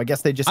 don't they? So I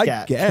guess they just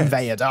get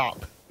conveyed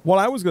up. What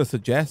I was going to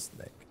suggest,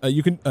 Nick,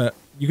 you can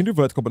do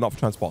vertical, but not for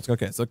transporting.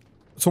 Okay, so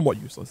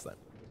somewhat useless then.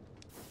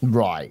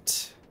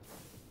 Right.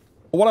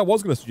 What I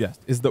was going to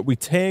suggest is that we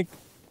take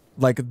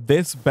like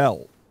this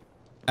belt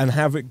and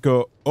have it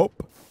go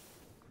up,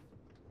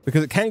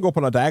 because it can go up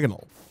on a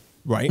diagonal,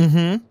 right?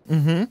 And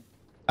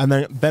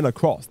then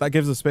across. That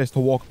gives us space to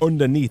walk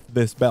underneath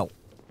this belt.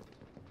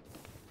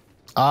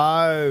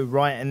 Oh,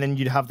 right. And then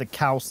you'd have the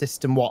cow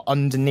system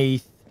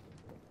underneath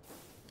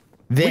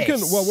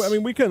this.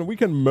 We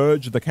can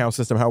merge the cow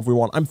system however we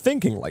want. I'm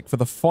thinking like for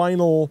the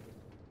final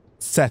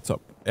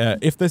setup,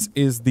 if this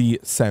is the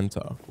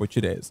center, which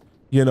it is,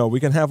 you know, we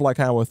can have like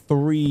our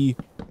 3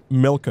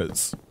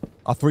 milkers,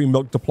 our 3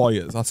 milk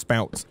deployers, our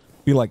spouts,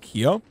 be like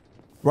here,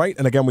 right?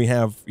 And again, we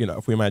have, you know,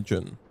 if we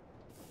imagine,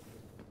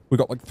 we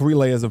got like 3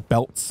 layers of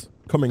belts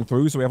coming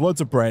through. So we have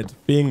loads of bread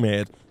being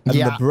made, and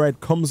then the bread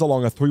comes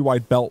along a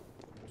 3-wide belt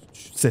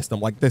system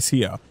like this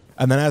here.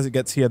 And then as it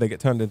gets here, they get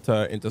turned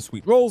into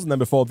sweet rolls, and then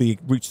before they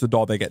reach the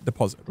door, they get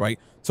deposited, right?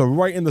 So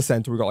right in the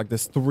center, we got like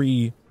this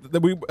 3.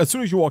 As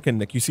soon as you walk in,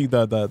 Nick, you see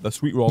the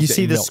sweet rolls. You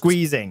see the milked.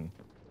 squeezing.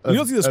 You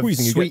don't see the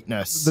squeezing.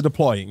 Sweetness. You get the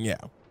deploying, yeah.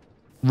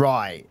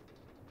 Right.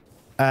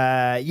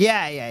 Yeah.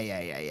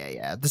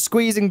 The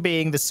squeezing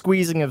being the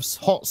squeezing of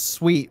hot,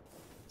 sweet,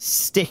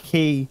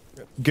 sticky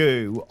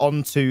goo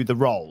onto the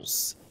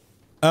rolls.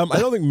 I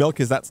don't think milk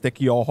is that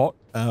sticky or hot.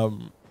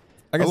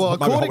 I guess well,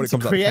 according to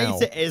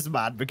Create, it is,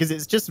 man, because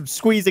it's just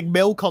squeezing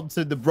milk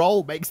onto the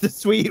roll makes the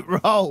sweet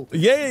roll.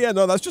 Yeah.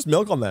 No, that's just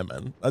milk on there,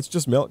 man. That's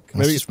just milk.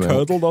 Maybe it's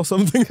curdled or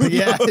something.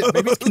 Yeah,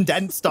 maybe it's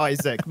condensed,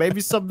 Isaac.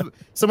 Maybe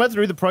somewhere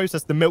through the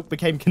process, the milk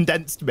became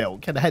condensed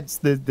milk, and hence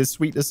the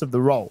sweetness of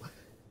the roll.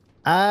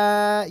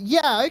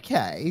 Yeah,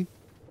 okay.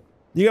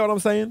 You get what I'm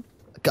saying?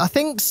 I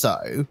think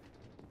so.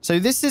 So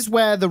this is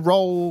where the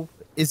roll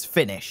is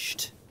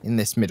finished in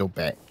this middle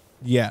bit.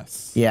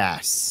 Yes.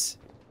 Yes.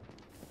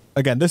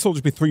 Again, this will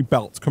just be 3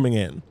 belts coming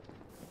in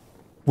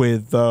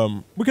with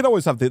we could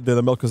always have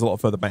the milkers a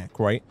lot further back,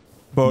 right?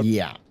 But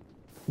yeah,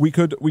 we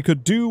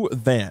could do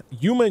that.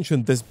 You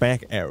mentioned this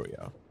back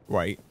area,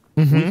 right?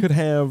 We could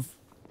have,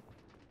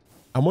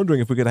 I'm wondering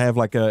if we could have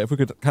like if we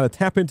could kind of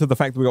tap into the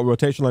fact that we got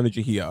rotational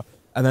energy here,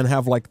 and then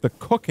have like the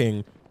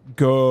cooking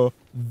go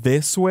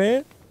this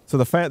way. So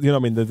the fan, you know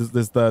what I mean?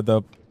 There's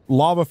the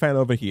lava fan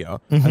over here,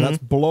 and that's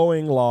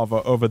blowing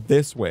lava over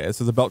this way.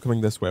 So there's a belt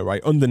coming this way,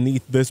 right?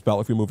 Underneath this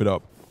belt, if we move it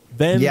up.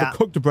 Then the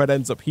cooked bread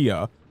ends up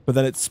here, but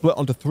then it's split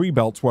onto 3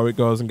 belts where it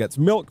goes and gets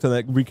milked, and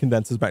then it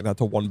recondenses back down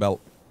to 1 belt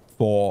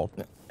for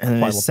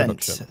final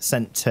production.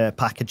 Sent to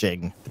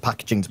packaging, the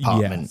packaging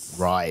department,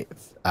 right?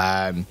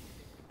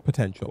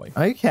 Potentially.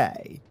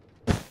 Okay.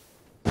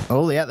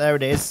 Oh, yeah, there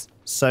it is.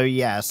 So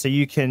yeah, so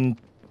you can,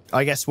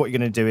 I guess what you're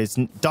going to do is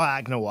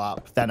diagonal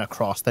up, then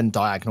across, then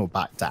diagonal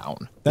back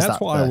down. That's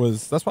what I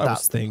was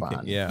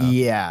thinking. Yeah.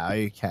 Yeah.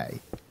 Okay.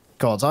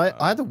 God,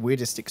 I had the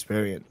weirdest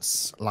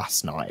experience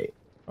last night.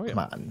 Oh, yeah.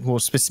 Man. Well,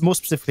 more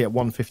specifically at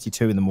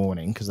 1:52 in the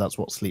morning, because that's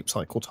what Sleep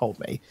Cycle told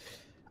me.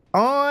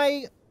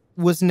 I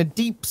was in a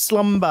deep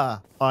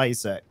slumber,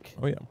 Isaac.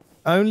 Oh, yeah.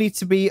 Only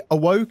to be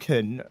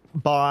awoken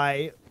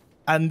by,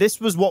 and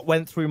this was what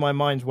went through my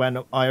mind when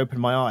I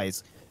opened my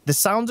eyes, the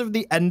sound of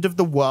the end of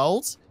the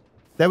world.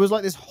 There was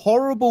like this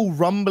horrible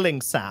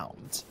rumbling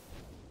sound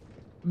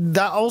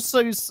that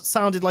also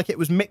sounded like it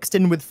was mixed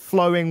in with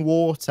flowing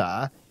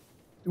water,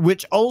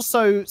 which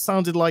also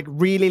sounded like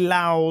really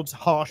loud,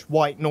 harsh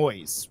white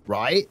noise,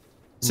 right?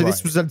 So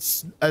this was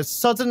a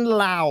sudden,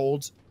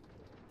 loud,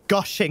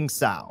 gushing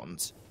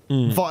sound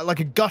like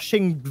a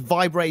gushing,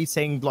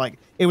 vibrating, like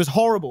it was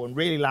horrible and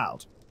really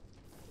loud.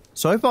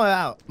 So I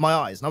opened my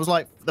eyes and I was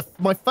like,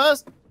 my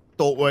first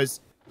thought was,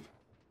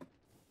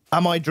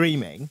 am I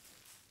dreaming?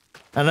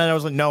 And then I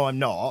was like, no, I'm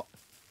not.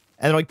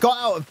 And then I got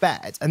out of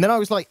bed and then I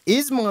was like,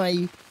 is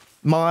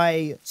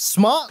my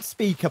smart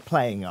speaker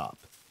playing up?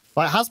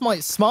 Like, has my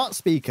smart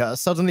speaker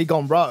suddenly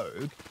gone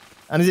rogue?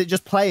 And is it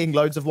just playing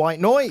loads of white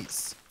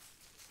noise?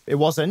 It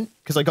wasn't,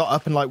 because I got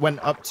up and like went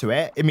up to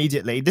it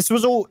immediately. This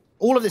was all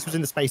of this was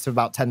in the space of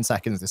about 10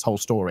 seconds, this whole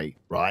story,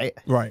 right?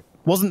 Right.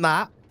 Wasn't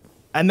that?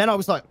 And then I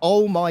was like,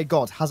 oh my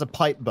God, has a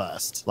pipe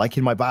burst, like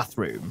in my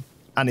bathroom?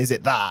 And is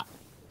it that?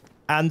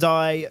 And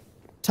I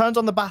turned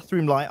on the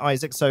bathroom light,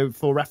 Isaac. So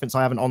for reference,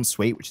 I have an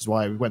ensuite, which is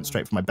why I went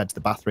straight from my bed to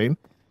the bathroom.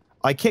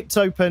 I kicked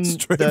open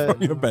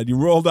from your bed. You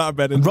rolled out of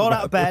bed. Rolled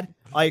out of bed.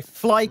 I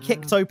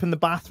kicked open the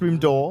bathroom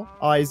door,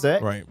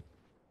 Isaac. Right.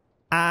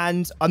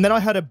 And then I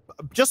heard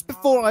just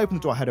before I opened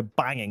the door, I heard a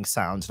banging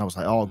sound. And I was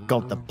like, oh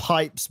God, the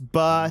pipes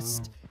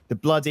burst. The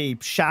bloody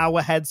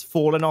shower head's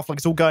fallen off. Like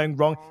it's all going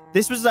wrong.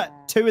 This was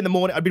at 2 in the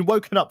morning. I'd been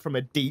woken up from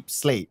a deep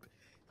sleep.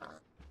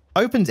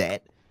 Opened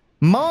it.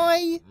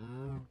 My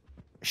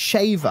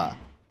shaver,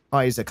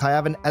 Isaac, I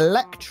have an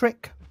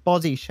electric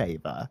body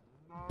shaver.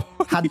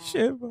 Had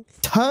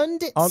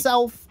turned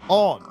itself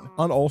on.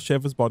 On all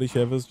shavers, body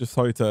shavers. Just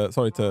sorry to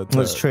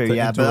That's true,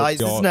 yeah. But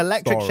it's an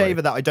electric story.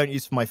 shaver that I don't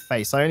use for my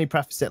face. I only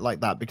preface it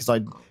like that because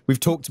we've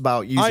talked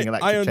about using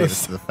electric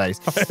shavers for the face.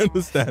 I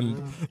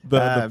understand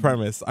the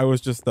premise. I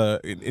was just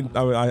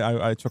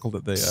I chuckled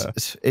at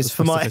the. It's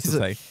for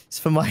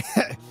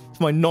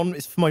my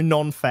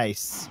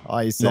non-face,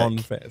 Isaac.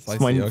 Non-face. I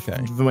see.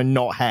 Okay. For my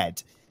not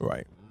head.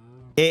 Right.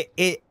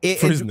 It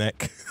for his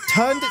neck.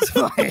 Turned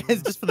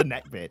it's just for the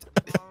neck bit.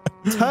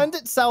 Turned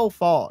itself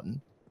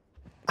on.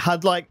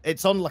 Had like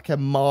it's on like a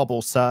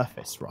marble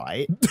surface,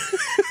 right?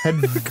 Had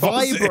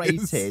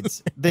vibrated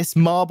this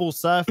marble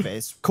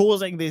surface,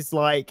 causing this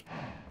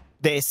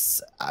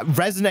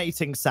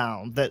resonating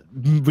sound that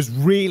was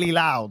really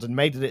loud and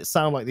made it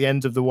sound like the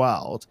end of the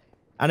world.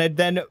 And it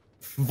then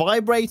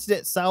vibrated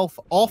itself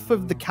off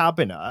of the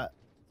cabinet,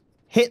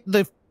 hit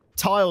the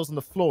tiles on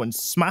the floor and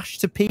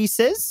smashed to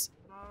pieces.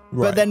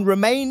 Right. But then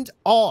remained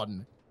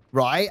on,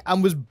 right?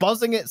 And was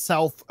buzzing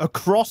itself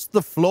across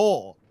the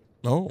floor.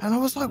 Oh. And I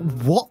was like,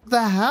 what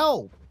the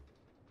hell?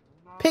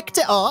 Picked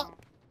it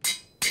up,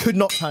 could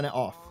not turn it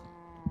off.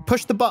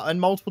 Pushed the button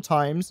multiple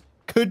times,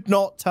 could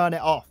not turn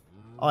it off,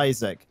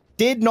 Isaac.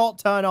 Did not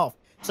turn off.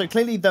 So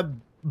clearly the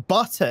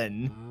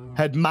button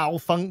had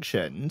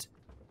malfunctioned,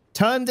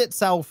 turned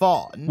itself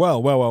on.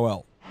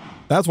 Well.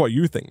 That's what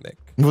you think, Nick.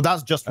 Well,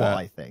 that's just what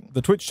I think.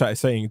 The Twitch chat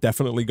is saying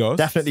definitely ghosts.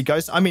 Definitely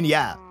ghosts. I mean,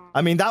 yeah.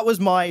 I mean, that was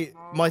my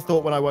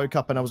thought when I woke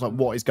up and I was like,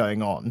 what is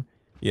going on?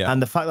 Yeah.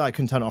 And the fact that I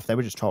couldn't turn it off, they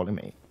were just trolling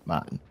me,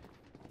 man.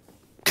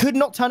 Could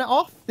not turn it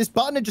off. This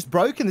button had just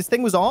broken. This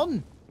thing was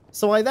on.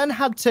 So I then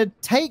had to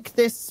take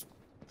this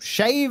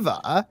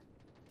shaver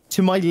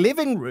to my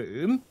living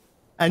room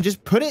and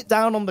just put it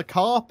down on the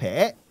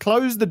carpet,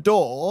 close the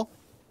door,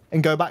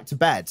 and go back to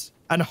bed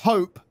and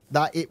hope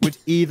that it would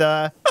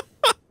either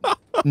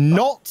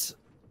not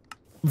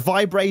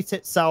vibrate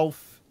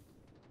itself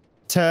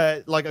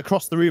to like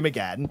across the room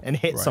again and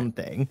hit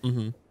something,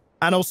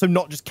 and also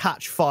not just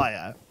catch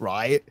fire,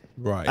 right?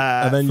 Right.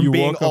 And then you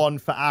being on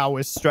for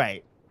hours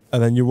straight.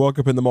 And then you woke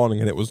up in the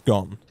morning and it was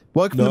gone.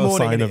 Woke up in the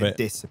morning and it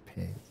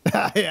disappeared.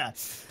 Yeah.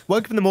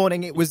 Woke up in the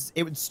morning,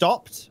 it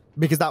stopped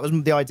because that was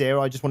the idea.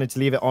 I just wanted to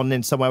leave it on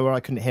in somewhere where I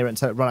couldn't hear it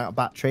until it ran out of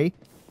battery.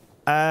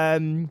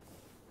 And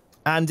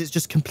it's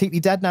just completely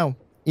dead now,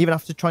 even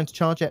after trying to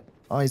charge it.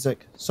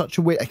 Isaac, such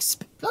a weird,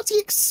 bloody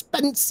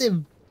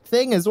expensive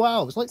thing as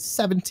well. It's like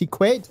 70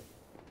 quid.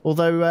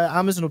 Although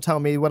Amazon will tell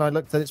me when I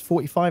looked that it's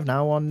 45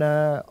 now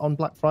on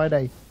Black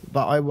Friday.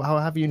 But how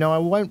have you know I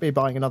won't be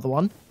buying another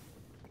one.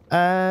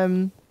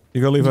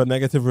 You gonna leave a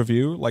negative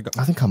review? Like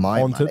I think I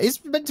might.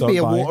 It's meant to be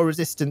a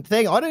water-resistant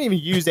thing. I don't even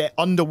use it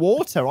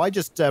underwater. I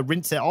just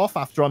rinse it off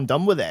after I'm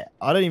done with it.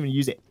 I don't even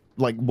use it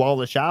like while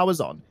the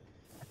shower's on.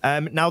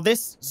 Now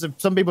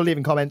some people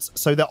leaving comments.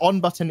 So the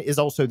on button is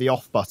also the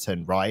off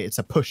button, right? It's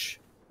a push.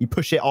 You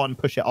push it on,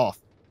 push it off.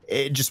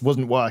 It just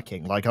wasn't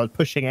working. Like I was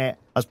pushing it.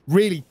 I was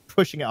really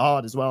pushing it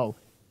hard as well.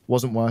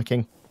 Wasn't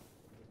working.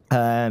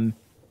 And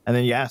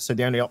then yeah, so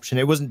the only option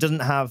doesn't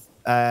have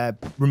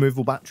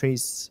removable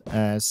batteries,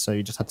 so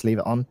you just had to leave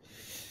it on.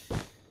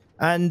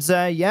 And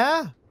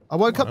yeah, I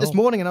woke up this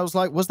morning and I was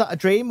like, was that a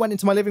dream? Went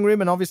into my living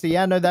room and obviously,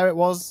 yeah, no, there it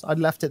was. I'd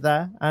left it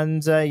there.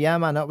 And yeah,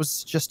 man, that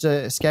was just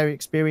a scary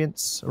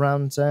experience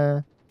around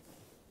the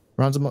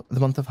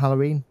month of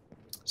Halloween.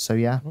 So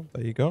yeah,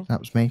 there you go. That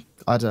was me.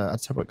 I had a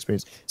terrible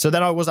experience. So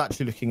then I was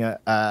actually looking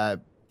at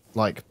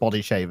like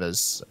body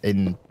shavers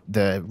in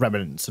the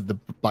remnants of the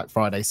Black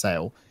Friday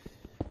sale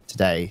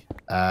today,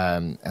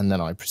 and then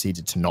I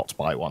proceeded to not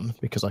buy one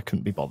because I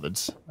couldn't be bothered,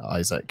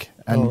 Isaac.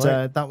 And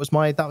that was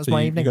my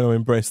evening. You're going to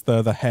embrace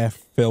the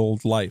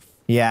hair-filled life.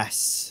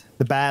 Yes,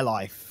 the bear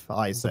life,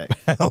 Isaac.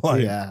 The bear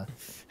life. Yeah,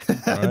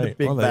 right. the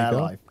big bear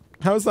life.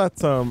 How's that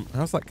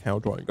cow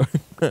drawing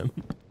going?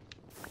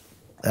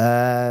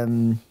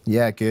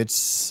 Yeah, good.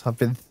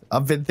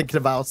 I've been thinking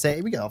about it.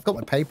 Here we go. I've got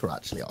my paper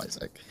actually,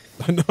 Isaac.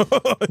 I know.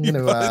 I'm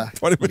gonna,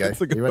 20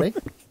 minutes ago. You ready?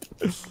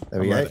 There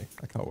we go. Ready.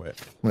 I can't wait.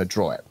 I'm gonna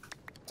draw it.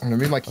 I'm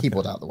gonna move my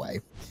keyboard out of the way.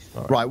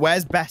 Right,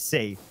 where's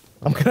Bessie?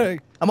 Am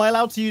I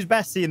allowed to use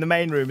Bessie in the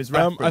main room as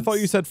reference? I thought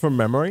you said from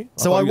memory.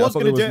 So I was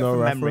going to do it no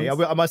from memory.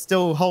 Am I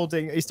still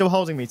holding? Are you still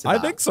holding me to that? I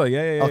think so.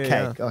 Yeah.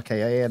 Okay.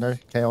 No.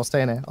 Okay, I'll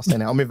stay in here.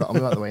 I'll move out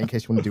of the way in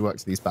case you want to do work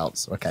to these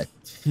belts. Okay.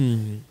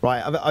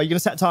 Right. Are you going to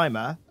set a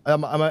timer?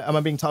 Am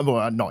I being timed? Well,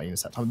 I'm not going to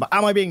set a timer, but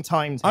am I being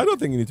timed? I don't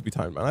think you need to be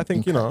timed, man. I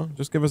think you know,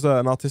 just give us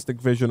an artistic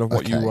vision of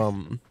what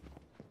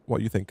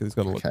you think is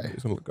going to look.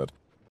 It's going to look good.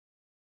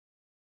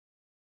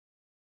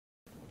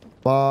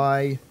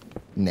 By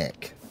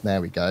Nick. There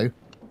we go.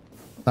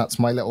 That's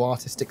my little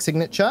artistic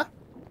signature.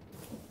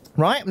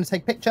 Right, I'm going to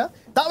take a picture.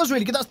 That was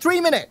really good. That's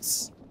 3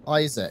 minutes,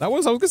 Isaac. I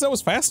was gonna say that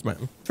was fast,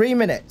 man. 3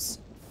 minutes.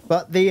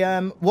 But the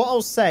what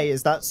I'll say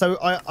is that, so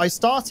I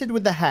started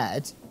with the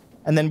head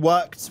and then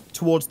worked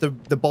towards the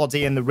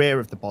body and the rear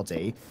of the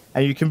body.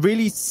 And you can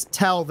really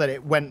tell that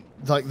it went,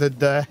 like,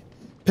 the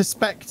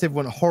perspective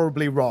went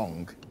horribly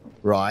wrong,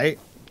 right?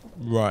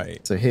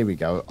 Right. So here we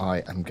go.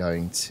 I am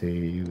going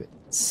to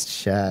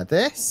share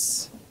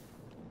this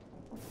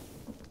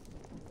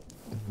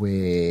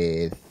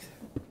with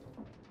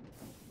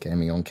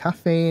Gaming on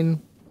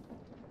Caffeine.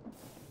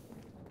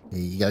 Here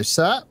you go,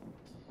 sir.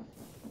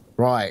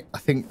 Right, I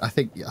think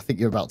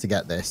you're about to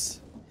get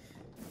this.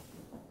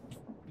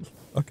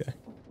 Okay.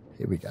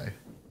 Here we go.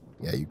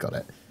 Yeah, you got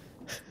it.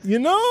 You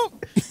know.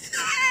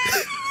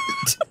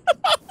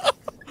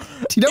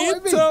 Do you know what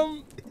I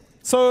mean?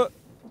 So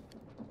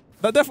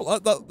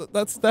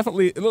that's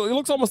definitely. It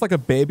looks almost like a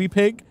baby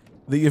pig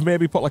that you've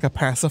maybe put like a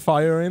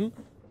pacifier in.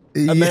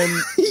 And then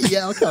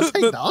yeah, okay,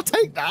 I'll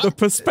take that. The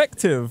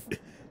perspective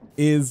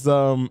is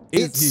here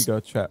you go,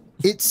 chat.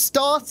 It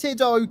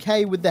started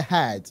okay with the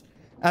head,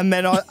 and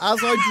then as I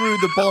drew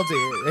the body,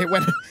 it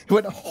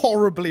went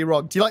horribly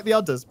wrong. Do you like the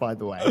udders, by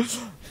the way?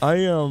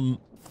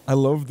 I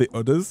love the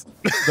udders.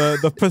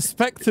 The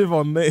perspective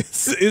on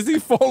this, is he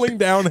falling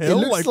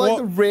downhill? It looks like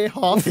the rear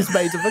half is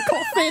made of a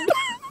coffin.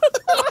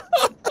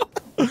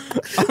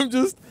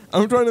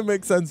 I'm trying to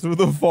make sense of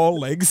the 4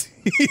 legs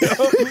here.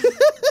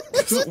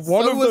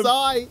 One so of them,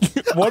 I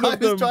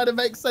was trying to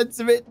make sense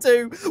of it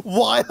too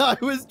while I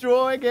was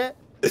drawing it.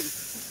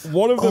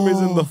 One of them is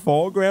in the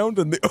foreground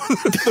and the other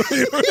 3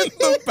 are in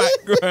the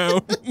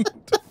background.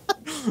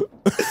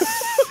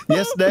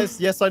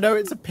 Yes, I know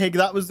it's a pig.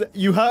 That was,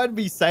 you heard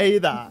me say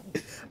that.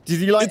 Do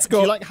you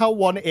like how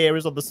one ear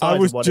is on the side? I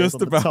was and one just ear is on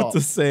the about top?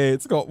 to say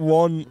it's got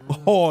one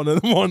horn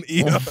and one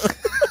ear.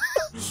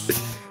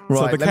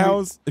 Right, so the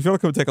cows, if you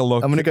want to come take a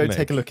look. I'm going to go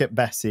take a look at our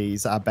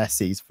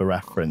Bessies for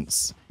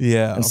reference.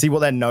 Yeah. And see what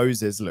their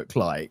noses look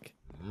like.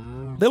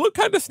 They look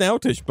kind of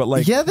snoutish, but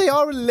like... Yeah, they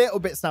are a little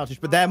bit snoutish,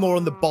 but they're more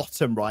on the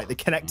bottom, right? They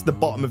connect to the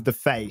bottom of the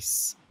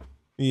face.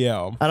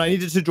 Yeah. And I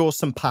needed to draw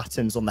some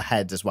patterns on the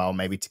head as well,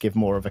 maybe to give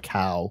more of a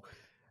cow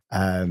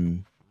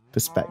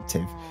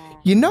perspective.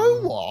 You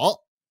know what?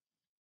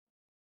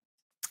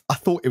 I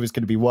thought it was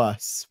going to be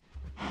worse.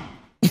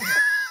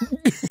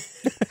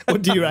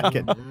 What do you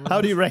reckon?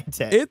 How do you rate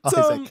it?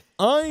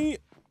 I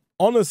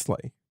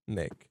honestly,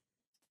 Nick,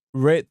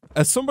 rate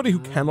as somebody who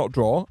cannot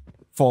draw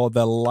for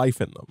their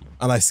life in them,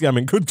 and I see I'm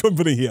in good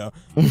company here.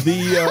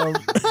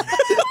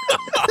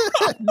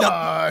 No,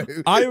 I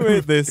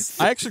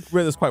actually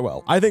rate this quite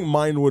well. I think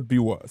mine would be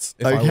worse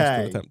if I was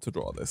to attempt to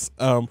draw this.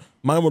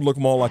 Mine would look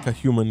more like a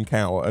human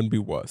cow and be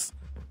worse.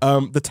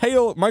 The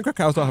tail, Minecraft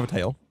cows don't have a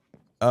tail.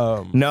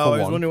 No, I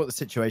was wondering what the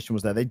situation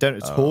was there. They don't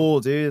at all,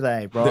 do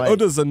they? Right. The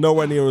udders are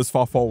nowhere near as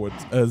far forward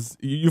as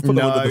you put them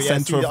at the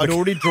center of the... I'd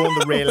already drawn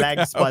the rear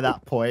legs by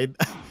that point,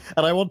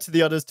 and I wanted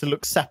the udders to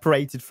look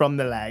separated from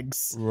the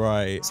legs.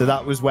 Right. So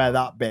that was where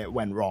that bit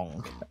went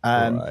wrong.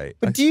 Right.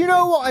 But do you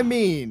know what I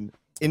mean?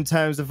 In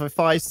terms of if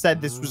I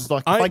said this was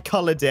like, if I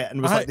coloured it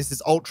and was like, this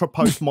is ultra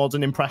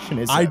postmodern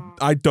impressionism.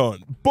 I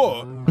don't,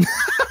 but...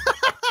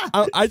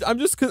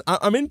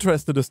 I'm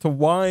interested as to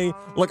why,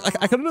 like,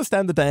 I can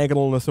understand the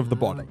diagonalness of the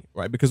body,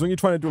 right? Because when you're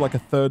trying to do like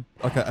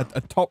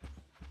a top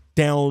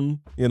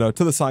down, you know,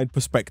 to the side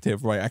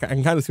perspective, right? I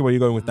can kind of see where you're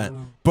going with that.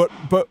 But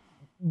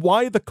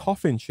why the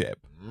coffin shape?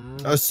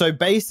 So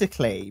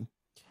basically,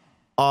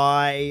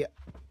 how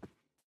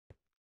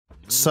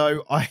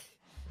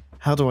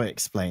do I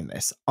explain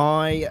this?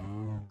 I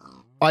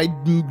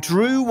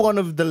drew one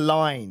of the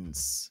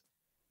lines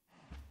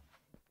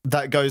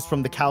that goes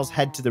from the cow's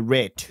head to the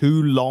rear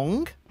too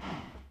long.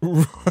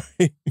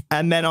 Right.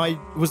 And then I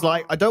was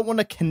like, I don't want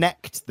to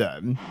connect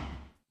them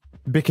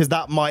because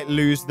that might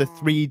lose the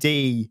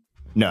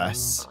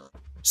 3D-ness.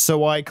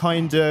 So I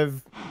kind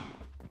of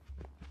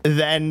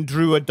then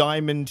drew a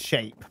diamond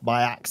shape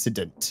by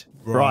accident.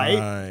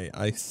 Right?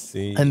 I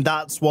see. And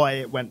that's why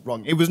it went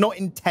wrong. It was not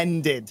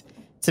intended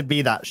to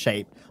be that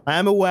shape. I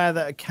am aware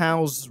that a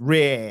cow's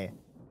rear,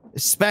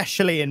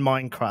 especially in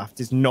Minecraft,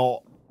 is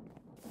not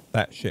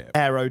that shape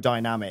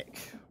aerodynamic,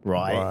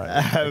 right?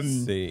 I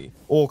see.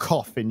 Or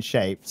coffin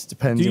shaped,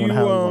 depending on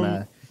how you want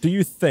to. Do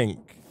you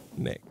think,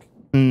 Nick,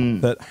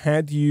 that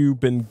had you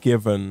been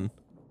given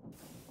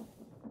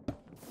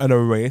an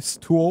erase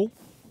tool,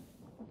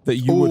 that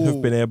you would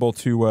have been able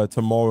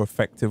to more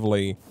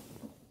effectively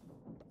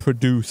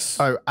produce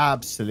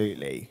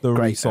absolutely the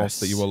greatness. resource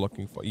that you were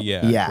looking for.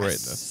 Yeah,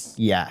 greatness.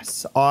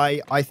 Yes.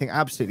 I think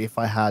absolutely if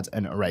I had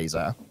an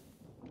eraser,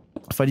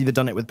 if I'd either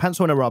done it with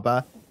pencil and a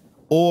rubber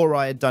or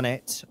I had done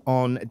it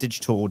on a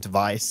digital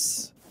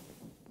device,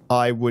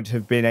 I would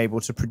have been able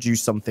to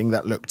produce something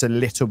that looked a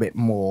little bit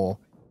more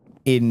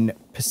in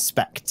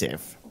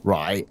perspective,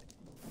 right?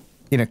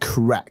 In a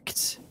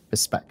correct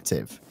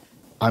perspective.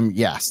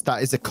 Yes,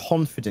 that is a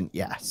confident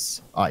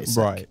yes,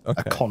 Isaac. Right,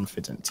 okay. A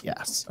confident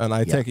yes. And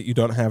I take it you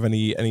don't have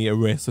any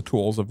eraser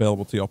tools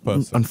available to your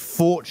person.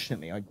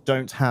 Unfortunately, I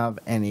don't have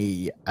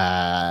any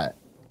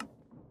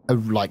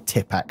like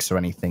Tipp-Ex or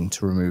anything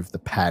to remove the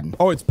pen.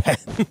 Oh, it's pen.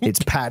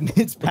 It's pen.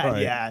 It's pen.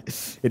 Right. Yeah,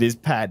 it is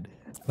pen.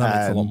 That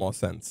makes a lot more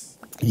sense.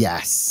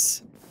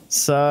 Yes.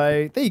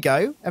 So there you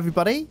go,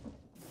 everybody.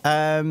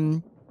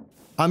 I'm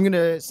going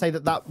to say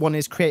that one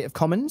is Creative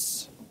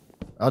Commons.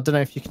 I don't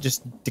know if you can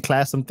just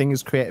declare something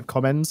as Creative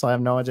Commons. I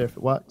have no idea if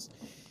it works.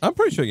 I'm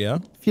pretty sure, yeah.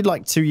 If you'd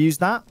like to use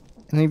that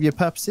in any of your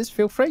purposes,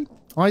 feel free.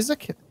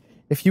 Isaac,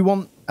 if you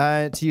want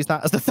to use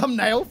that as the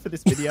thumbnail for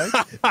this video,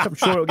 I'm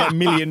sure it'll get a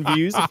million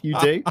views if you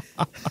do.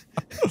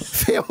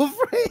 Feel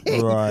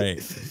free.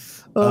 Right.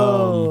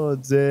 Oh,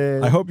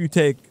 dear. I hope you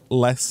take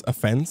less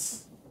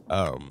offense,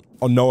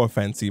 or no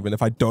offense even,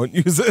 if I don't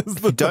use it as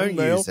the thumbnail.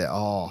 Don't use it.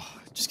 Oh,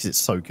 just because it's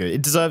so good.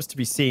 It deserves to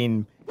be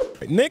seen.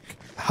 Nick,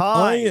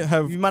 Hi. I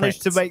have you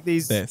managed to make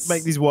these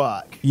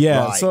work.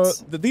 Yeah, right. so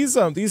these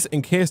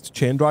encased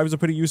chain drivers are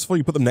pretty useful.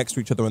 You put them next to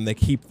each other and they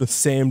keep the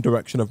same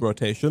direction of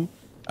rotation.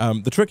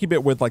 The tricky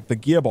bit with like the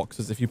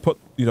gearboxes, if you put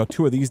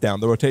two of these down,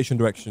 the rotation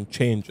direction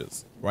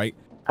changes, right?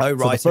 Oh,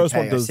 right. So the first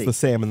one does the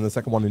same and the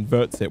second one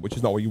inverts it, which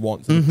is not what you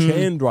want. So the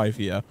chain drive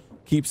here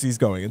keeps these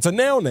going. And so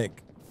now,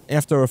 Nick,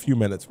 after a few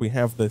minutes, we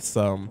have this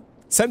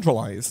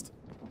centralized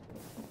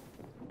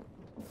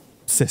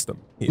system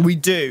here. We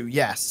do,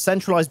 yes.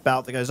 Centralized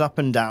belt that goes up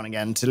and down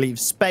again to leave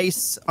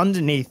space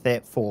underneath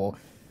it for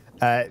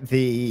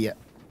the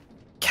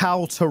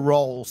cow to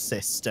roll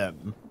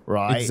system,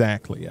 right?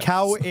 Exactly, yes.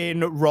 Cow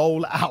in,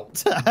 roll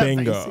out,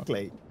 Bingo.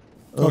 basically.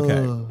 Okay,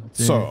 Oh,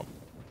 so...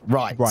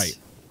 Right.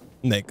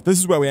 Nick, this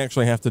is where we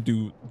actually have to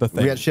do the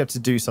thing. We actually have to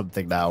do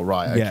something now,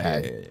 right?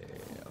 Okay.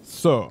 Yeah.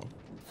 So,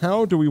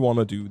 how do we want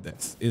to do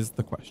this is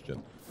the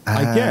question.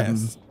 I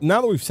guess,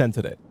 now that we've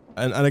centered it,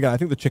 and again, I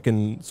think the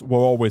chickens were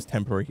always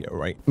temporary here,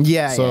 right?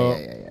 Yeah, so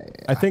yeah.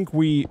 I think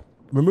we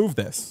remove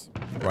this,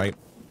 right?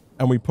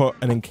 And we put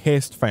an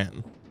encased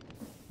fan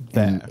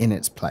there. In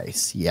its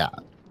place, yeah.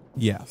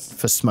 Yes.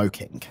 For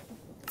smoking.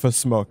 For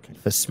smoking.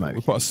 For smoking.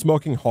 We put a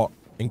smoking hot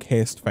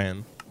encased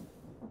fan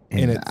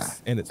in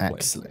its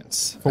place.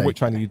 Excellent. For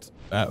which I need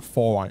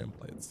 4 iron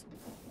plates.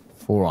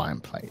 4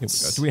 iron Here we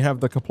plates. go. Do we have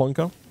the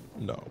kaplunka?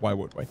 No. Why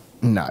would we?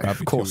 No, That'd of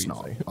be course too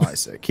not, easy.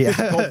 Isaac. Yeah. It's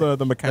called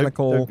the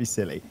mechanical Don't be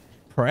silly.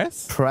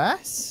 press.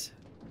 Press?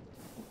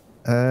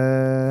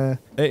 It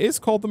is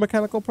called the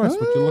mechanical press.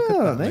 Would you look at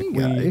that? There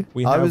Nick?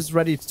 you go. I was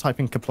ready to type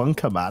in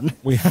kaplunka, man.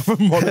 We have a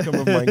modicum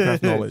of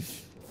Minecraft knowledge.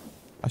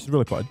 I should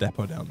really put a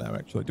depot down there,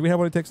 actually. Do we have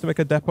what it takes to make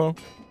a depot?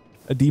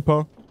 A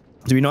depot?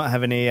 Do we not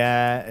have any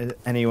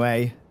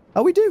way?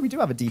 Oh, we do. We do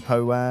have a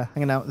depot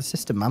hanging out at the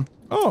system, man.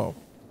 Oh.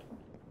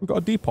 We've got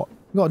a depot.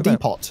 We've got a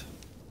depot.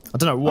 I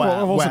don't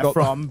know where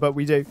from, but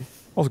we do.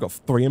 I've also got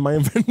 3 in my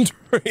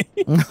inventory.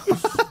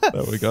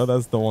 There we go.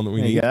 That's the one that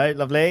we need. There you go.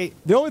 Lovely.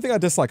 The only thing I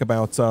dislike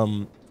about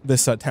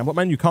this template,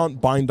 man, you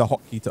can't bind a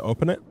hotkey to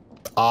open it.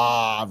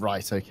 Ah,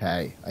 right.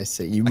 Okay. I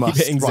see. You must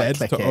hitting Z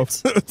right-click to,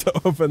 it.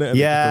 to open it.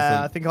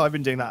 Yeah, I think I've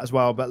been doing that as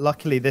well. But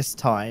luckily this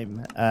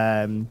time,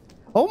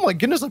 oh my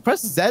goodness, I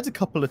pressed Z a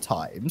couple of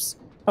times,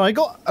 and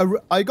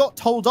I got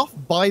told off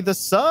by the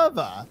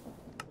server.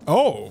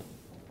 Oh.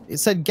 It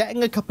said,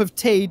 "Getting a cup of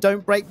tea,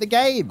 don't break the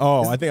game."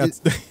 Oh, I think that's...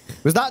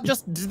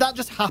 Did that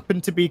just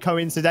happen to be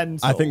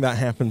coincidental? I think that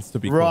happens to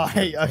be right.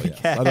 coincidental, Okay.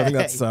 yes. I don't think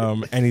that's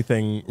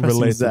anything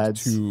related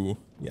to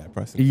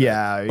pressing.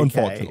 Yeah. Okay.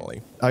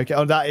 Unfortunately. Okay.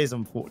 Oh, that is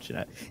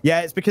unfortunate.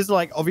 Yeah, it's because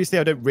like obviously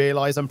I don't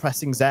realize I'm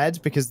pressing Z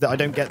because I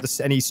don't get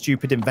any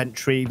stupid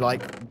inventory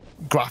like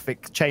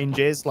graphic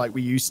changes like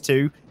we used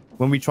to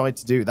when we tried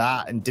to do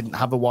that and didn't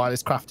have a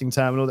wireless crafting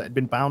terminal that had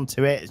been bound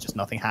to it. It's just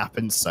nothing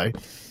happens. So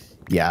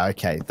yeah.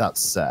 Okay.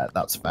 That's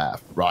fair.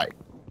 Right.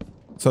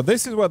 So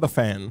this is where the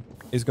fan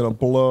is going to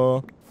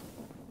blow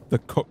the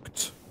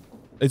cooked.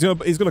 He's going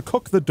to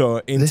cook the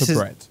dough into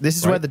bread. This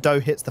is where the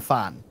dough hits the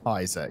fan,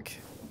 Isaac.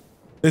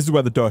 This is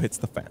where the dough hits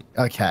the fan.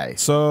 Okay.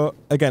 So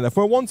again, if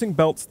we're wanting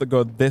belts that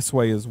go this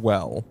way as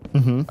well,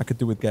 I could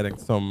do with getting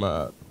some.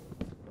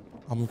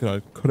 I'm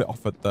going to cut it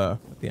off at the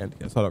end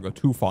here, so I don't go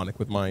too far, Nick,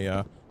 with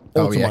my.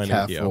 Oh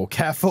yeah,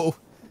 careful.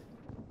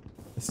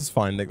 This is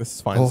fine, Nick. This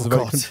is fine. Oh, this is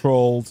very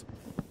controlled.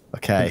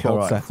 Okay. All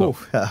right.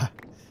 Setup.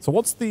 So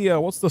what's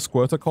the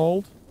squirter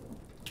called?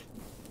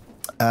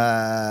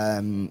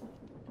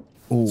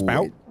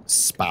 Spout?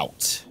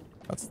 Spout.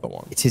 That's the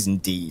one. It is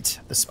indeed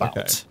the spout.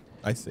 Okay,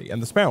 I see.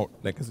 And the spout,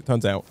 Nick, as it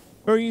turns out,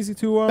 Very easy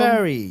to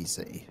Very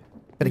easy.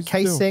 Bit of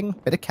casing,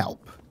 bit of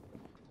kelp.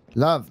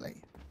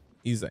 Lovely.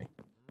 easy.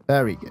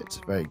 Very good.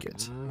 Very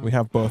good. We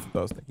have both of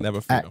those things.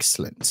 Never fear.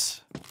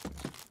 Excellent.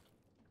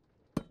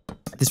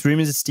 This room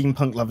is a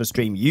steampunk lover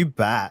stream. You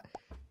bet.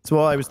 That's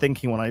what I was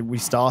thinking when we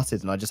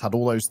started, and I just had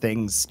all those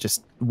things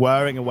just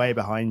whirring away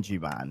behind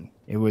you, man.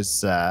 It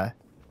was, it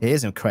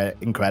is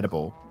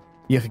incredible.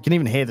 You can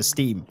even hear the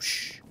steam.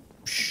 Shh,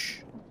 shh.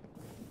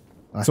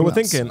 So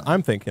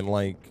I'm thinking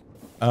like,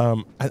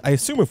 I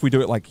assume if we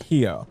do it like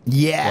here.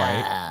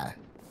 Yeah. Right,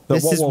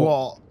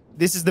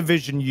 this is the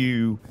vision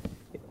you,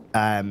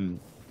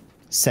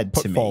 said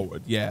put to me.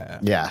 forward. Yeah.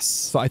 Yes.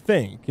 So I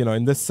think,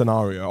 in this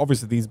scenario,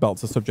 obviously these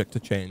belts are subject to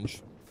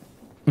change.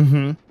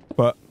 Mm-hmm.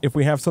 But if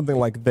we have something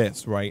like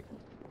this, right,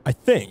 I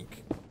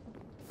think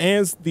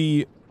as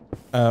the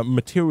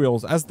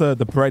materials, as the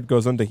bread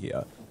goes under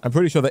here, I'm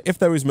pretty sure that if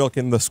there is milk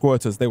in the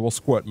squirters, they will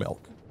squirt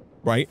milk,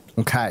 right?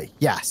 Okay.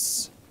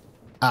 Yes.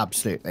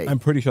 Absolutely. I'm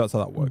pretty sure that's how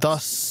that works.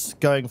 Thus,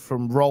 going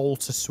from roll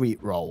to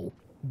sweet roll.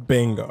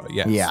 Bingo,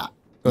 yes. Yeah.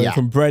 Going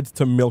from bread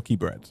to milky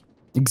bread.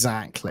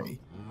 Exactly.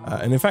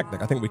 And in fact,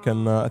 Nick, I think we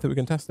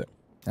can test it.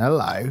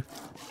 Hello.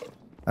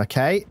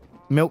 Okay.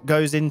 Milk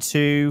goes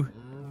into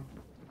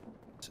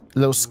a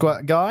little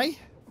squirt guy.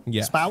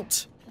 Yes.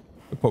 Spout.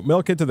 We put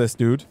milk into this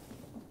dude.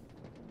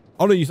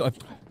 Oh no,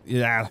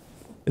 yeah.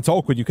 It's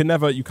awkward. You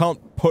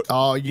can't put.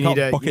 Oh, you need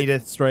a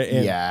straight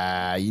in.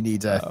 Yeah, you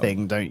need a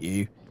thing, don't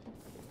you?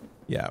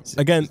 Yeah.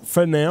 Again,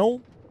 for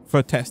now,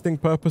 for testing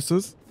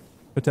purposes,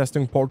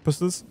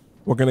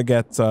 we're gonna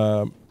get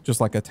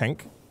just like a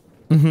tank.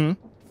 Mm-hmm.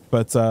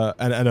 But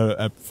and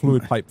a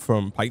fluid pipe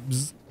from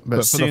pipes. But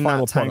for soon the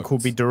final that tank product, will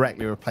be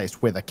directly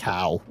replaced with a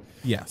cow.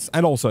 Yes,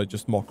 and also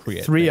just more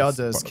creative. 3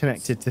 others products.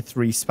 connected to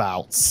 3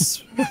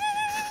 spouts.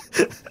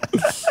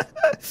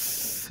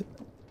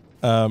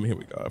 Here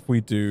we go. If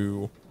we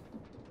do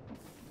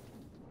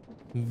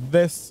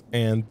this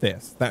and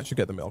this, that should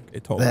get the milk.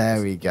 It totally There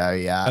is. we go,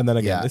 yeah. And then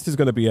again, yeah. this is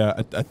going to be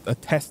a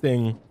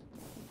testing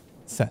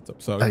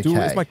setup. So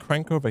is my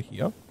crank over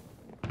here?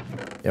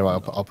 Yeah,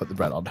 well, I'll put the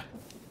bread on.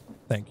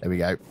 Thank you. There we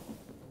go.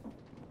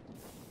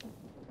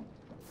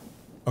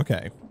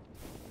 Okay.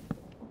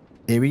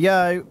 Here we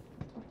go.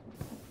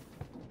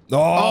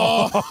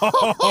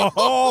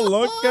 Oh,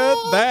 look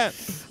at that.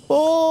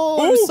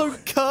 Oh, it was so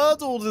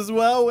curdled as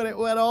well when it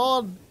went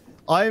on.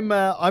 I'm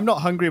not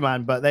hungry,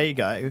 man, but there you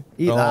go.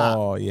 Eat that.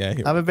 Oh, yeah.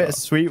 Have a bit of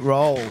sweet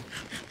roll.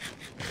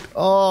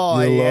 Oh,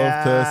 You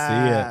yeah. love to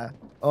see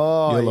it.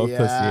 Oh, You love yeah.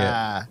 to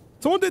see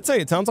it. Someone did say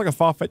it sounds like a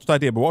far-fetched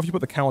idea, but what if you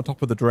put the cow on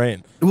top of the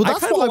drain? Well, that's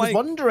kinda what I was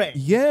wondering.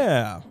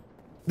 Yeah.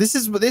 This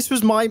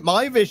was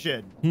my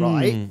vision,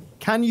 right?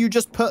 Can you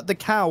just put the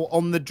cow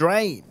on the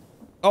drain?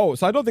 Oh,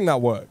 so I don't think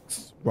that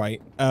works, right?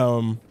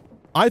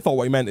 I thought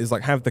what you meant is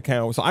like have the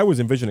cow. So I was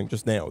envisioning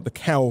just now the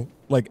cow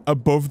like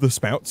above the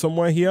spout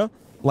somewhere here.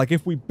 Like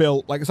if we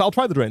built so I'll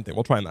try the drain thing.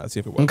 We'll try that and see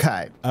if it works.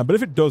 Okay. But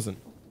if it doesn't,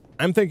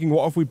 I'm thinking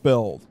what if we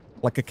build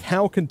like a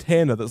cow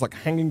container that's like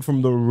hanging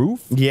from the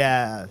roof?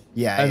 Yeah.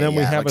 And then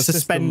we have like a system-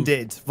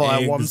 suspended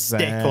via one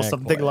stick or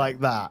something Exactly. like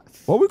that.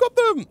 Well, we've got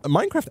the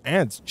Minecraft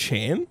adds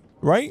chain,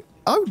 right?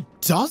 Oh,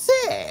 does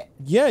it?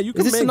 Yeah, you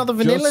can Is this make another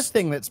vanilla just-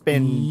 thing that's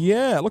been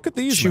Yeah, look at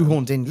these. Man.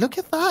 shoehorned in? Look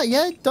at that.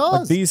 Yeah, it does.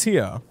 Like these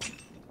here.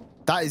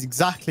 That is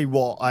exactly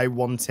what I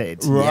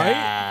wanted. Right?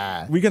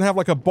 Yeah. We can have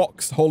like a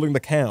box holding the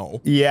cow.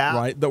 Yeah.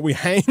 Right? That we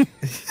hang from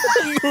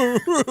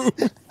the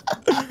roof.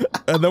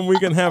 And then we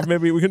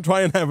can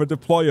try and have a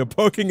deployer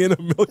poking in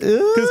a milk.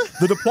 Because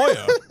the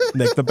deployer,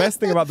 Nick, the best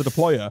thing about the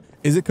deployer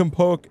is it can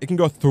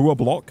go through a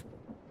block.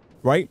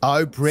 Right?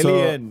 Oh,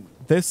 brilliant.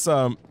 So this,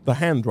 the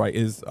hand, right,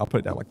 is, I'll put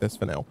it down like this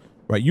for now.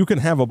 Right? You can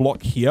have a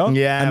block here.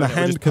 Yeah, And the and it'll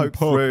hand just can poke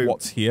poke through.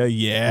 what's here.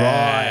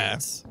 Yeah.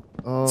 Right.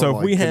 Oh, So if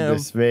my we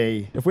goodness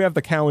me. If we have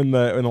the cow in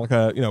like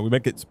a, we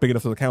make it big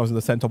enough so the cow's in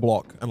the center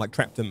block and like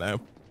trapped in there,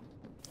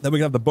 then we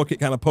can have the bucket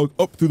kind of poke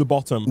up through the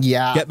bottom.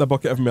 Yeah. Get the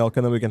bucket of milk,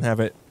 and then we can have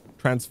it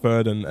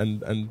transferred and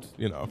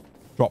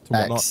dropped and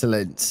whatnot.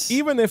 Excellent.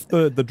 Even if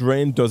the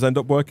drain does end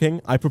up working,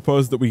 I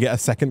propose that we get a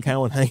second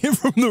cow and hang it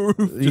from the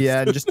roof.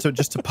 Yeah, just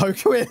to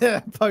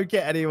poke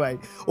it anyway.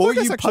 Or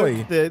guess you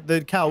actually- poke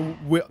the cow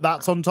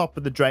that's on top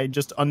of the drain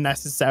just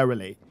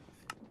unnecessarily.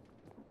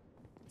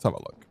 Let's have a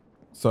look.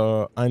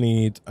 So I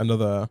need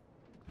another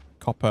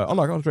copper. Oh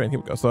no, I got a drain. Here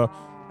we go. So,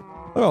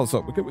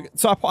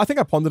 I think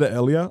I pondered it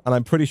earlier, and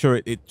I'm pretty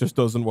sure it just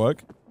doesn't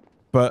work.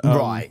 But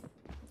Right.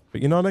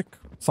 But Nick,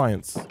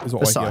 science is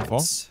what we're here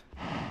for.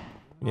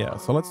 Yeah.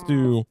 So let's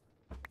do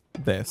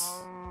this.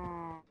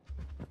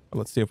 And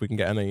let's see if we can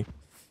get any.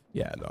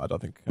 Yeah. No, I don't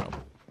think.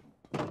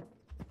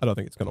 I don't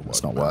think it's gonna work.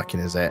 It's not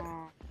working, is it?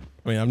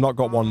 I mean, I've not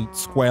got one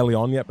squarely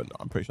on yet, but no,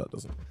 I'm pretty sure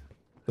that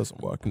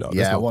doesn't work. No.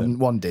 Yeah, there's nothing.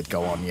 one did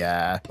go on.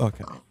 Yeah.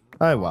 Okay.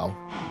 Oh well.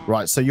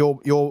 Right. So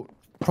your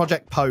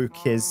Project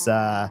Poke is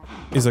a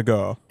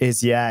go.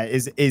 is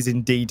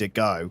indeed a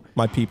go.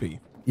 My PP.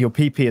 Your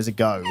PP is a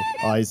go,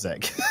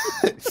 Isaac.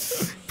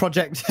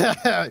 Project.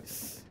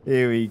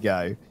 Here we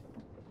go.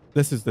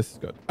 This is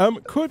good.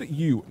 Could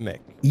you,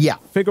 Nick, Yeah.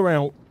 figure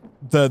out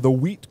the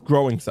wheat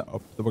growing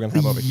setup that we're gonna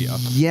have over here.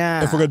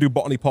 Yeah. If we're gonna do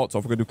botany pots or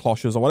if we're gonna do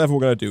cloches or whatever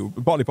we're gonna do,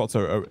 botany pots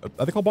are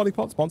they called botany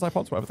pots, bonsai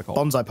pots, whatever they're called.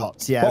 Bonsai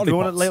pots, yeah. Botany We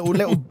want a pots.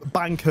 little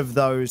bank of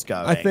those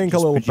going. I think a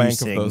little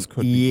bank of those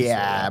could be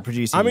yeah, useful.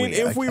 producing. I mean, wheat,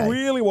 if we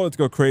really wanted to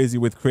go crazy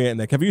with creating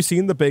it, have you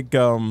seen the big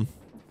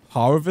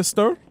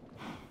harvester?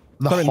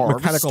 the harvester?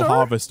 Mechanical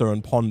harvester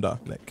and ponder,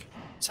 Nick.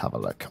 Let's have a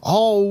look.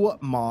 Oh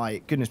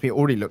my goodness me! It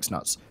already looks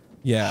nuts.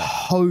 Yeah.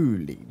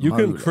 Holy. You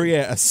moly. can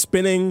create a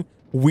spinning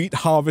wheat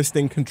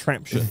harvesting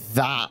contraption.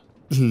 That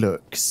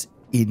looks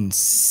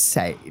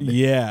insane.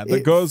 Yeah,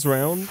 that goes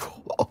around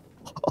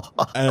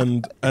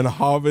and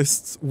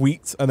harvests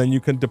wheat, and then you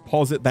can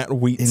deposit that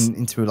wheat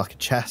into like a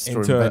chest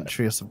or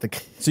inventory or something.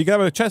 So you can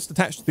have a chest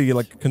attached to the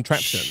like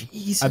contraption,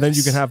 Jesus. and then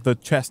you can have the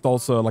chest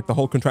also, like the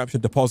whole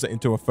contraption, deposit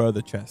into a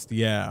further chest.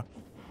 Yeah,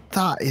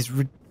 That is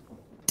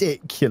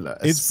ridiculous.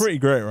 it's pretty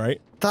great, right?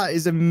 That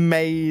is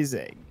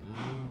amazing.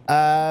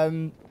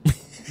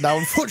 Now,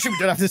 unfortunately, we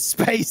don't have the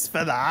space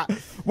for that.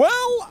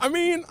 Well, I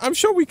mean, I'm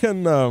sure we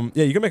can.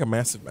 Yeah, you can make a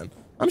massive man.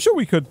 I'm sure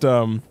we could.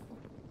 I'm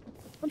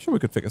sure we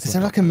could figure something. Is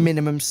there like a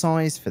minimum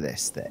size for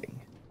this thing?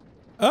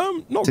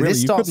 Not So really.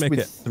 this You starts could make with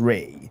it.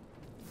 3.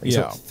 It's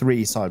Yeah. got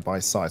 3 side by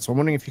side. So I'm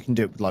wondering if you can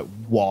do it with like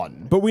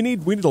 1. But we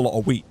need a lot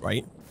of wheat,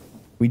 right?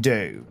 We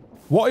do.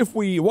 What if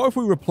we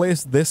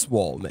replace this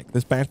wall, Nick,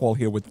 this back wall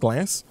here with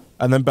glass,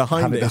 and then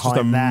behind Have it it it's just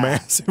a behind there.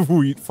 massive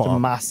wheat The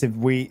farm? massive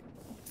wheat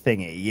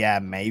thingy. Yeah,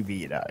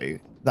 maybe,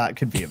 that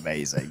could be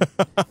amazing.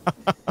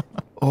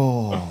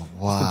 Oh,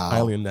 wow.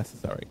 Highly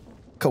unnecessary.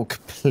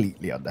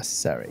 Completely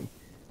unnecessary.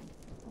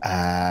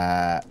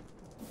 God,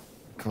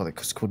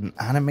 it's called an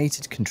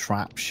animated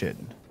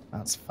contraption.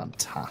 That's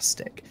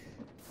fantastic.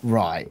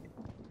 Right.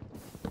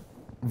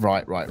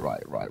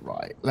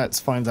 Let's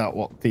find out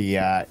what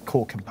the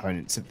core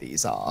components of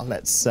these are.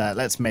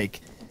 Let's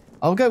make.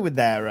 I'll go with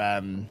their.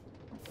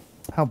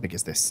 How big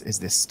is this? Is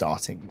this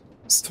starting?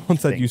 Someone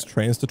said use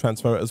trains to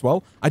transfer it as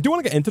well. I do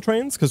want to get into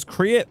trains because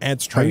create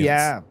adds trains.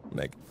 yeah.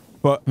 Nick.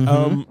 But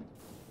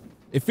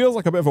it feels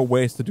like a bit of a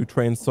waste to do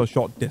trains so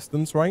short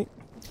distance, right?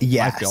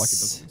 Yes. I feel like it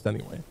does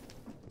anyway.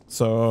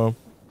 So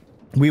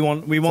we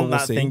want we'll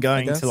that see, thing I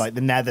going guess. to like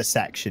the nether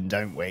section,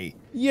 don't we?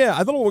 yeah, I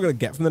don't know what we're gonna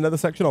get from the nether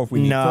section, or if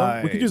we need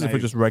to. We could use it for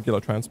just regular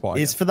transport.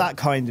 I It's guess. for that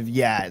kind of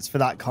it's for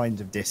that kind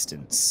of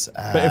distance.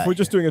 But if we're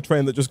just doing a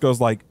train that just goes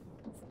like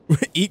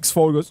eeks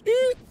forward, goes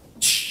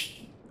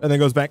and then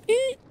goes back.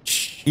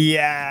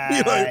 yeah,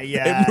 You know,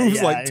 it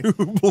moves like 2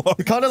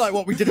 blocks. kind of like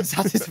what we did in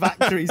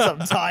Satisfactory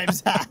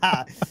sometimes.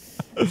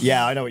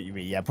 Yeah, I know what you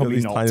mean. Yeah, probably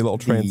These not tiny little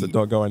trains that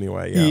don't go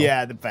anywhere. Yeah.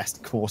 Yeah, the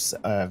best course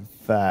of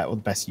or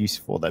the best use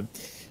for them.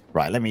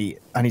 Right, I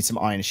need some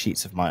iron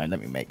sheets of my own. Let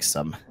me make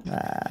some.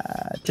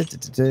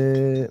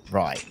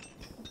 Right.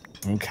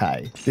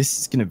 Okay. This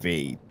is gonna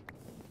be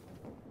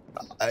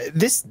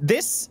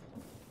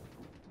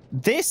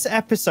this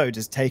episode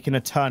has taken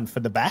a turn for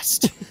the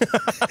best.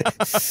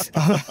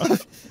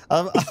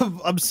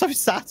 I'm so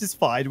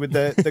satisfied with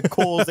the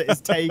course it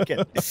has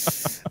taken.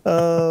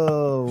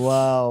 Oh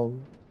wow.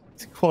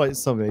 It's quite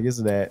something,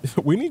 isn't it?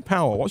 We need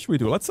power. What should we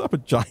do? Let's set up a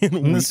giant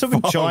wheat There's some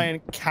farm.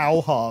 giant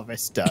cow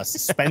harvester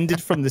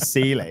suspended from the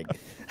ceiling.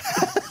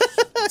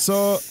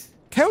 So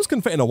cows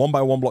can fit in a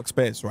 1x1 block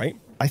space, right?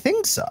 I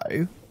think so.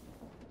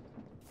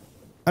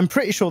 I'm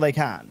pretty sure they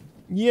can.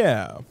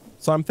 Yeah.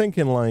 So I'm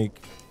thinking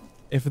like,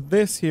 if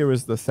this here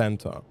is the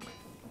center,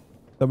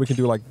 then we can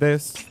do like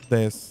this,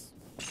 this,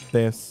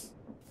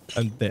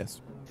 and this.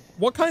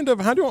 What kind of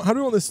how do you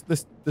want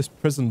this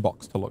prison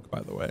box to look,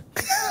 by the way?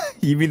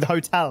 You mean the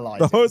hotel line?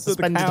 The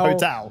Suspended cow,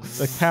 hotel.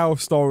 The cow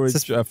storage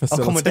facility.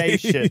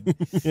 Accommodation.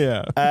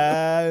 Yeah.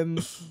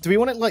 Do we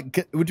want it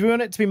do we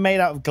want it to be made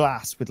out of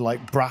glass with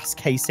like brass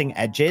casing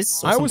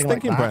edges? Or I was something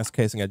thinking like that? brass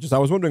casing edges. I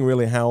was wondering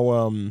really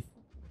how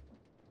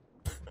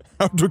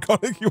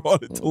draconic you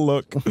want it to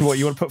look. What,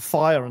 you want to put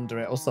fire under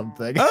it or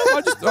something?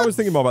 I was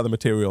thinking more about the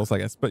materials, I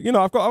guess. But you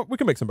know, we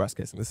can make some brass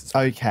casing. This is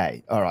fine.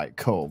 Okay. All right.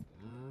 Cool.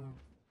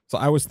 So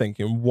I was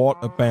thinking, what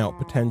about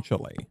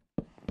potentially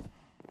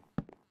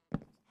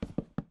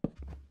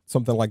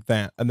something like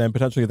that, and then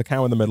potentially the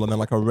cow in the middle, and then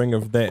like a ring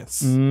of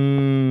this,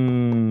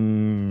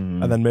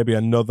 and then maybe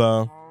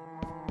another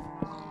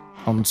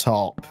on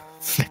top.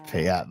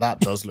 Flippy, yeah,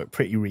 that does look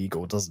pretty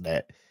regal, doesn't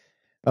it?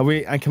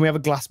 And can we have a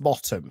glass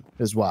bottom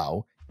as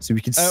well, so we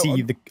can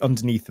see the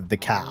underneath of the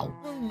cow?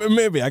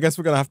 Maybe. I guess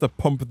we're gonna have to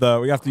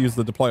we have to use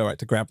the deployer, right,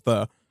 to grab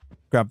the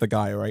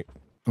guy, right?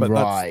 But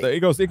right. There he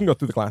goes. He can go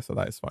through the glass, so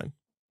that is fine.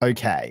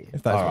 Okay.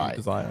 If that's all what right. you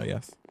desire,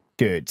 yes.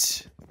 Good.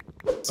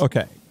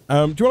 Okay. Do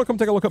you want to come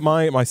take a look at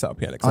my setup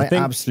here, Nick? I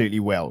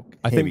absolutely will.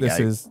 I think this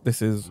is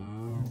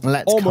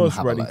Let's almost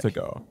come have ready a look. to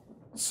go.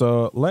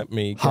 So let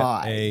me get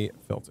a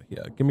filter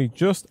here. Give me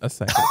just a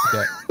second to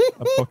get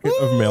a bucket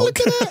of milk.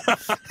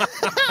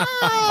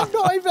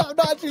 I've not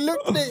actually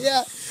looked at it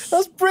yet.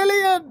 That's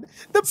brilliant.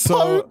 The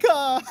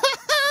poker.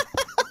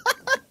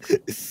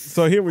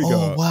 So here we go.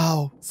 Oh,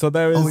 wow. So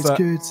there is, it's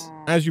good.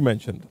 as you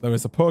mentioned, there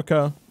is a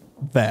poker,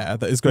 there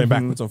that is going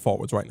backwards and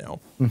forwards right now.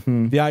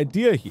 The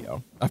idea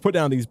here, I've put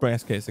down these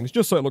brass casings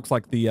just so it looks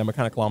like the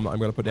mechanical arm that I'm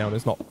going to put down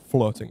is not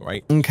floating,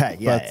 right? Okay,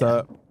 yeah.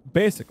 But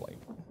basically,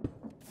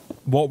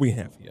 what we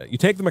have here, you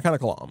take the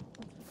mechanical arm,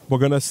 we're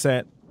going to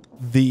set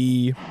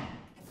the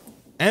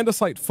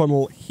andesite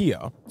funnel here.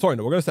 Sorry,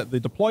 no, we're going to set the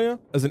deployer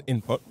as an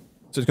input.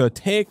 So it's going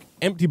to take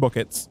empty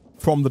buckets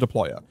from the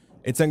deployer.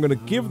 It's then going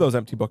to give those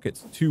empty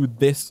buckets to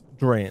this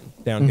drain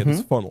down here,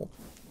 this funnel.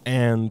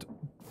 And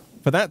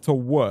for that to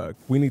work,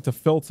 we need a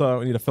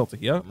filter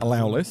here,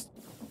 allow list.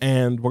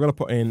 And we're going to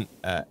put in,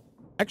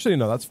 actually,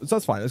 no,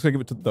 that's fine. It's going to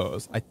give it to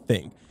those, I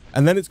think.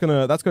 And then that's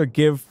going to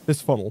give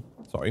this funnel,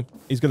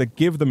 is going to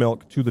give the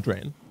milk to the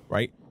drain,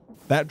 right?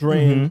 That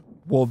drain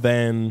will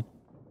then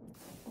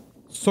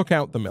suck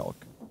out the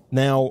milk.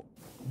 Now,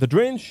 the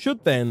drain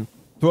should then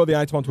throw the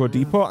item onto a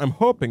depot. I'm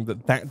hoping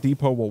that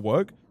depot will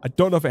work. I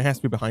don't know if it has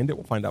to be behind it.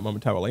 We'll find out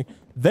momentarily.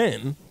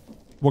 Then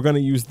we're going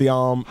to use the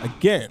arm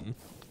again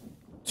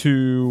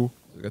to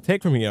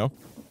take from here,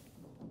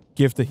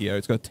 give to here.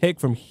 It's going to take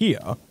from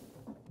here,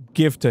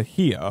 give to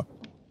here.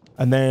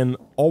 And then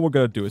all we're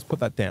going to do is put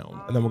that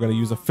down. And then we're going to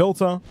use a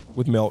filter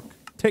with milk.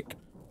 Tick.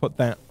 Put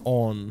that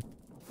on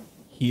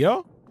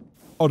here.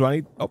 Oh,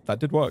 that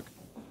did work.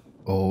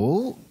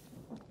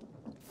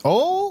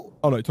 Oh,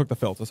 no, it took the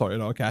filter. Sorry,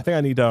 no, okay. I think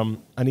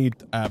I need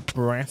a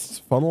brass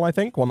funnel, I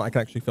think. One that I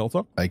can actually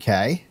filter.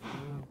 Okay.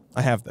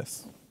 I have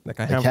this. Like,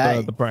 I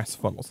have the brass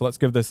funnel. So let's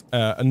give this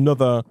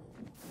another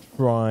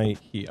try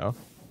here.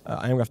 I'm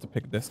going to have to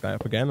pick this guy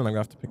up again, and I'm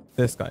going to have to pick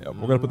this guy up.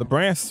 We're going to put the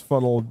brass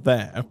funnel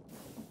there,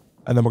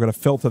 and then we're going to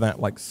filter that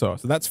like so.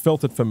 So that's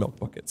filtered for milk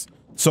buckets.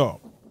 So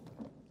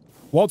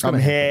what's going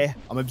to happen here.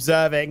 I'm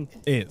observing.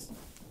 Is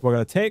we're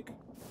going to take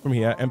from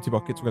here, empty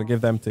buckets. We're going to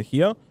give them to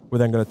here. We're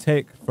then going to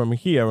take from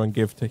here and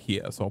give to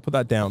here. So I'll put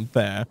that down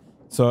there.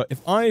 So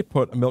if I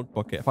put a milk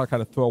bucket, if I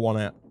kind of throw one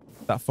at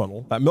that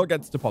funnel, that milk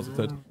gets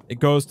deposited. It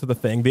goes to the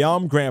thing. The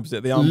arm grabs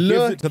it. The arm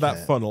gives it to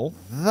that funnel.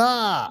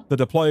 The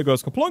deployer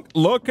goes kaplunk.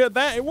 Look at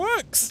that. It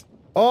works.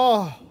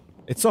 Oh.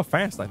 It's so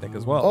fast, I think,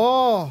 as well.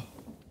 Oh.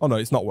 Oh, no,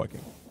 it's not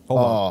working. Hold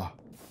on.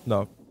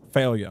 No.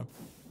 Failure.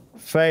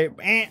 Try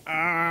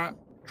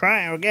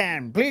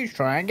again. Please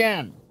try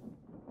again.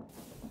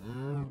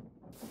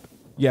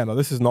 Yeah, no,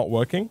 this is not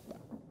working.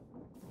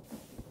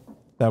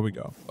 There we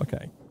go.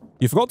 Okay.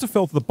 You forgot to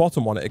filter the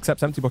bottom one. It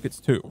accepts empty buckets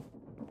too.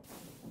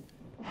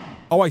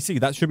 Oh, I see.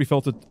 That should be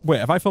filtered. Wait,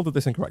 have I filtered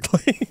this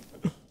incorrectly?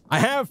 I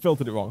have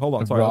filtered it wrong. Hold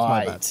on. Sorry,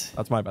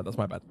 that's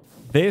my bad.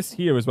 This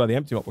here is where the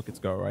empty milk buckets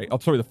go, right? Oh,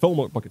 sorry, the full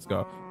milk buckets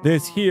go.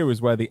 This here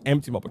is where the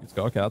empty milk buckets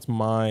go. Okay,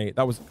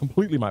 that was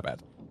completely my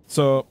bad.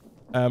 So,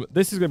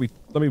 this is going to be...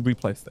 Let me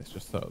replace this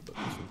just so that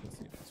you can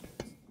see this.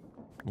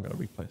 I'm going to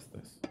replace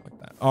this like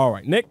that. All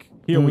right, Nick,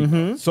 here we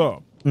go.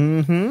 So,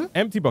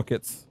 empty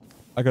buckets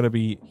are going to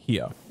be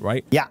here,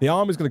 right? Yeah. The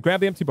arm is going to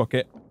grab the empty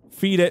bucket,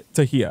 feed it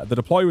to here. The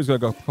deployer is going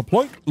to go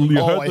kaplunk.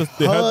 You heard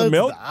the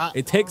milk. That.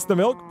 It takes the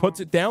milk, puts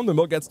it down. The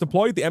milk gets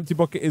deployed. The empty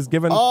bucket is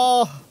given.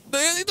 Oh.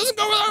 It doesn't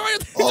go that way.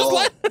 It just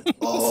lands.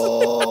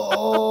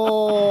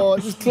 Oh,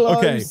 it's close.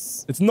 Okay,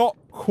 it's not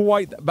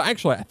quite, but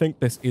actually, I think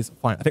this is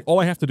fine. I think all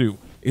I have to do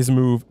is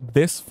move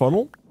this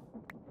funnel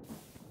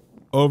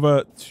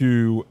over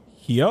to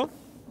here,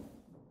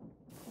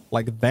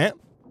 like that,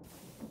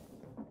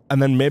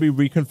 and then maybe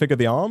reconfigure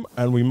the arm,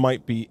 and we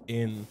might be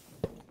in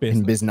business.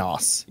 In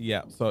business.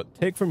 Yeah, so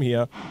take from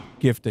here,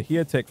 give to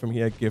here, take from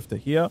here, give to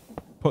here,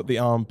 put the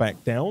arm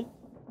back down.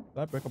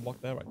 Did I break a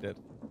block there? I did.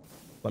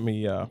 Let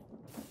me,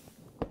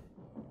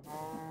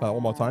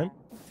 one more time.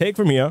 Take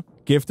from here,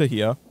 give to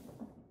here.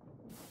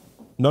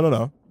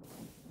 No.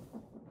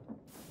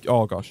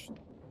 Oh, gosh.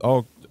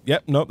 Oh,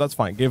 yep, no, that's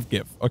fine. Give.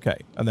 Okay,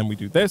 and then we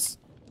do this,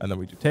 and then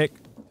we do take,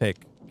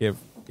 give.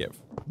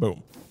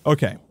 Boom.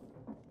 Okay.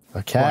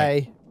 Okay.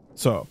 Right.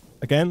 So,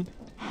 again,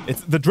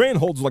 the drain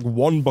holds like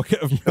one bucket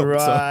of milk,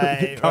 so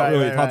it's hard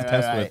to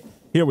test with.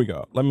 Here we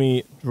go. Let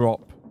me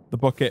drop the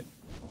bucket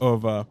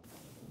over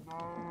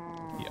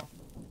here.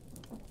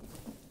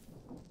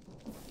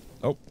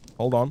 Oh,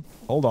 hold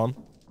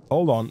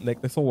on,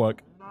 Nick, this will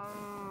work.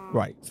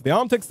 Right, so the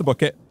arm takes the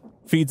bucket,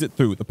 feeds it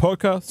through. The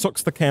poker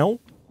sucks the cow.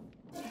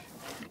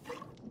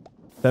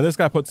 Then this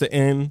guy puts it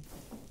in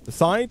the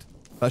side.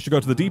 That should go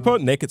to the depot.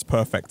 Nick, it's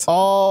perfect.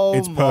 Oh,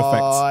 it's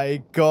perfect.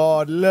 My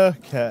God,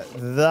 look at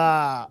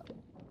that.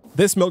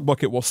 This milk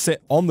bucket will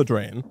sit on the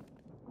drain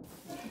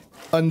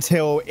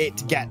until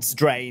it gets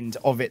drained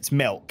of its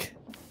milk.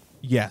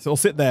 Yes, it'll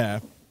sit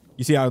there.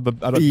 You see how I don't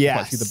quite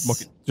see the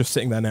bucket just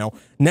sitting there now.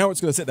 Now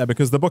it's going to sit there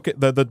because the bucket,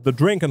 the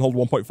drain can hold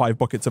 1.5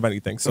 buckets of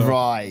anything. So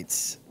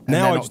right.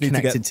 Now I just need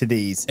to get to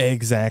these.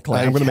 Exactly.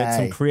 Okay. I'm going to make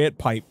some create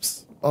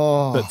pipes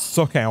that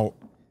suck out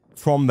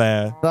from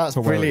there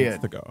to where it needs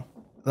to go.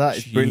 That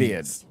is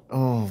brilliant.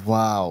 Oh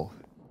wow.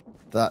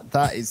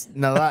 That is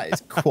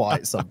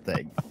quite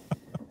something.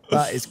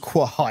 That is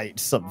quite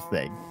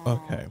something.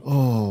 Okay.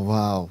 Oh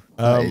wow.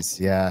 That is,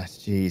 yeah,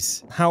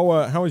 jeez.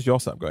 How is your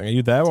setup going? Are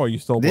you there or are you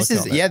still working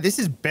on it? This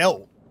is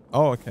built.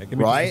 Oh, okay. Give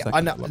me right.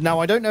 Now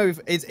I don't know if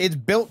it's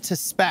built to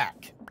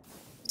spec.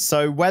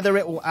 So whether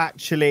it will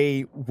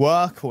actually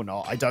work or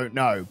not, I don't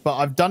know. But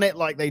I've done it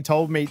like they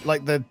told me,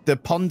 like the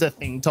ponder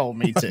thing told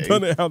me to. I've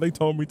done it how they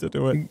told me to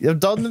do it.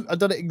 I've done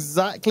it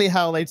exactly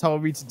how they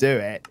told me to do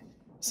it.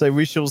 So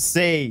we shall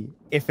see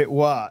if it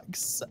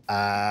works.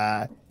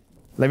 Let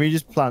me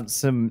just plant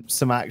some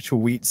actual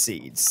wheat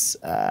seeds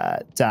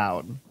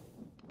down.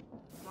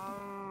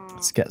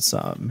 Let's get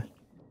some.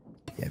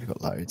 Yeah, we've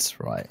got loads.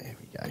 Right, here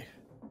we go.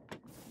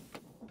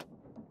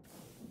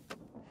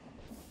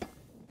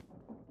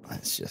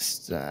 Let's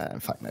just,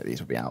 in fact, no, these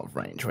will be out of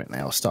range, won't they?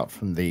 I'll start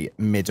from the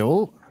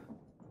middle.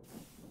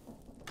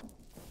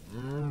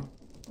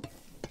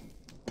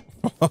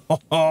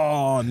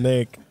 Oh,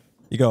 Nick.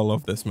 You gotta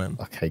love this, man.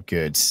 Okay,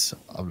 good.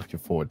 I'm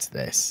looking forward to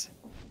this.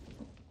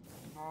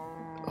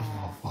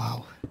 Oh,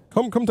 wow.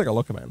 Come take a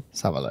look, man.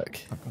 Let's have a look.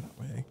 I'll go that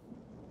way.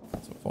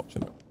 That's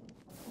unfortunate.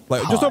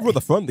 Like, just over at the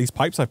front, these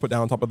pipes I put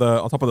down on top of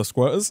the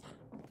squirters.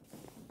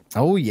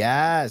 Oh,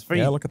 yeah. It's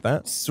very... Yeah, look at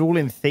that. It's all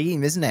in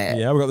theme, isn't it?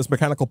 Yeah, we've got this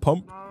mechanical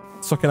pump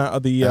sucking out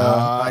of the,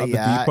 out of the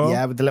depot.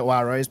 Yeah, with the little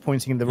arrows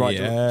pointing in the right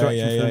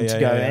direction for them to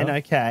go in.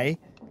 Okay.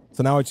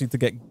 So now I just need to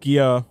get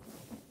gear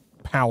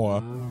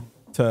power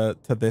to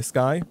this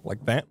guy,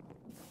 like that.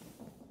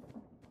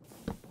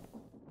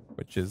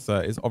 Which is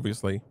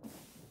obviously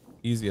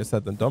easier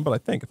said than done, but I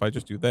think if I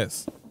just do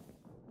this,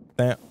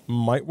 that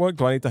might work.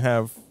 Do I need to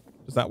have...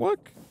 Does that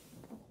work?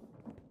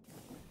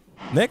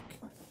 Nick?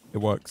 It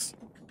works.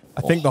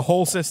 I think the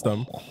whole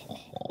system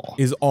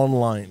is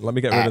online. Let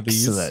me get rid of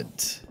these.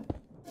 Excellent.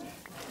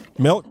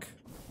 Milk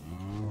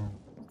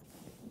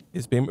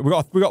is being... We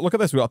got. Look at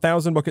this. We got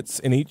 1,000 buckets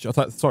in each.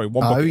 Sorry, 1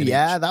 bucket. Oh, in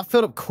yeah. each. That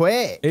filled up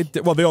quick.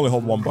 Well, they only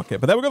hold 1 bucket,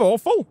 but then we got it all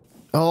full.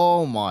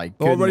 Oh, my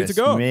goodness. All ready to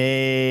go.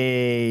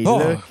 Me. Oh,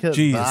 look at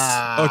jeez.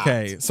 that.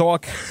 Okay, so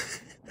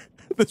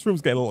this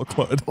room's getting a little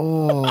cluttered.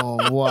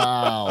 Oh,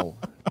 wow.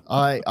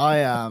 I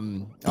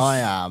am.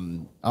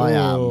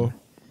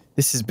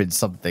 This has been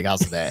something,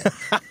 hasn't it?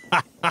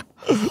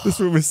 This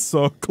room is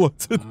so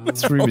cluttered.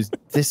 This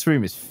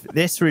room is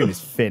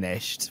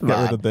finished. Get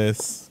rid of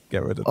this.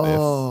 Get rid of this.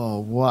 Oh,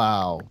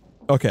 wow.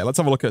 Okay, let's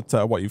have a look at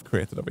what you've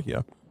created over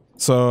here.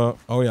 So,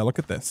 oh yeah, look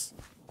at this.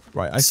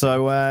 Right.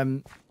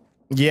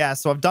 Yeah,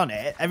 so I've done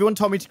it. Everyone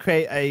told me to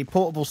create a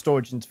portable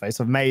storage interface.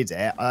 I've made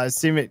it. I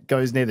assume it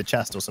goes near the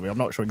chest or something. I'm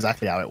not sure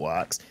exactly how it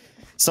works.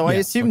 So I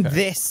assume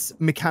this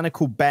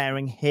mechanical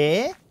bearing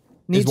here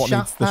needs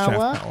shaft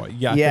power.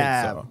 Yeah, I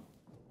think so.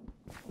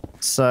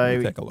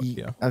 So take a look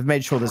here. I've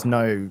made sure there's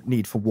no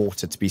need for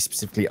water to be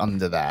specifically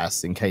under there,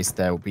 so in case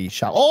there will be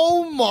shaft.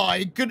 Oh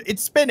my good!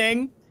 It's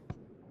spinning.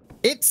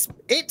 It's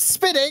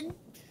spinning.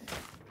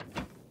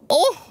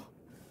 Oh.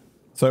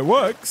 So it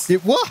works.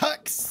 It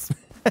works.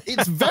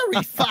 It's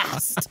very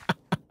fast.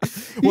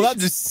 Well,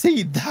 that's just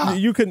see that.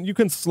 You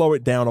can slow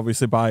it down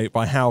obviously by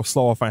how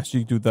slow or fast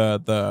you do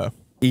the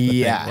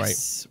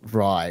yes, thing,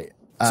 right.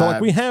 So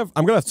like we have,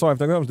 I'm gonna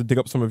have to dig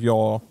up some of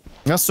your.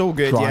 That's all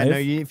good. drive. Yeah, no.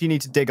 If you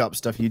need to dig up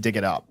stuff, you dig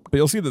it up. But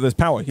you'll see that there's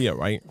power here,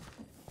 right?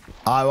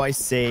 Oh, I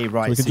see.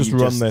 Right. So we can just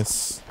run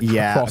this.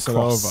 Across and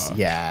over.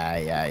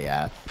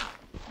 Yeah.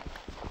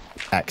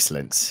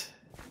 Excellent.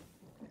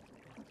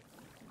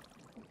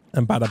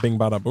 And bada bing,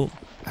 bada boom.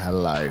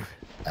 Hello.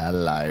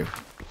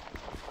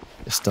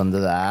 Just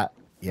under that.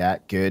 Yeah,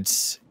 good.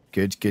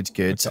 Okay,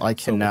 I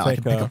can now. I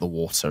can pick up the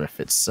water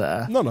if it's.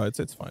 No,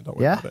 it's fine. Don't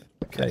worry about it.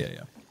 Okay.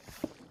 Yeah.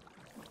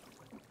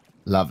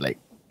 Lovely.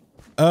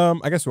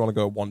 I guess we want to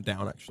go 1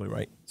 down actually,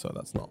 right? So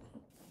that's not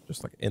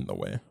just like in the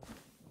way.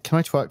 Can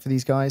I twerk for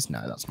these guys?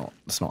 No, that's not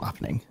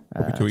happening.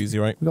 It'll be too easy,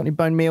 right? We got any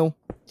bone meal?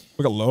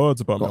 We got loads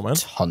of bone meal, man.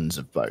 Tons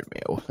of bone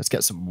meal. Let's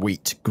get some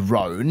wheat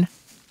grown.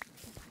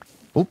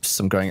 Oops,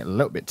 I'm growing it a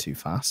little bit too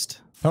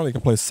fast. Apparently you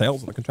can place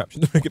sails on the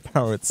contraption to make it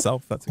power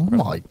itself. That's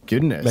incredible. Oh my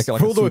goodness. Make it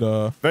like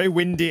a very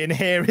windy in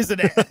here,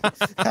 isn't it?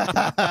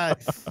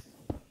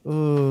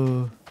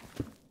 Ooh.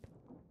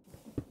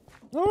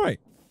 All right.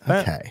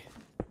 Okay.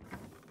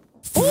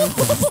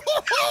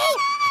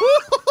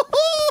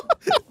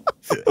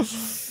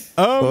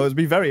 Well, it'd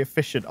be very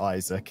efficient,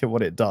 Isaac, at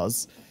what it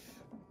does.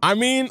 I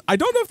mean, I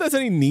don't know if there's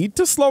any need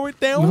to slow it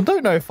down. I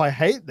don't know if I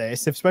hate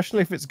this,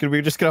 especially if it's going to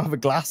be just going to have a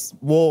glass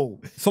wall.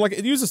 So, like,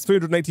 it uses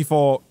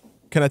 384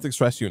 kinetic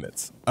stress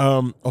units.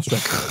 Or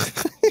stress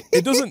units.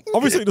 It doesn't,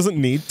 obviously, it doesn't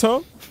need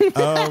to.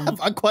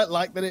 I quite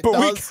like that it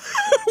does.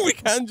 We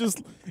can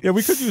just,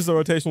 we could use the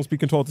rotational speed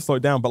control to slow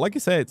it down. But like you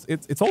say,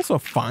 it's also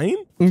fine.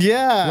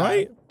 Yeah.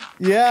 Right?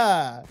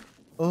 Yeah.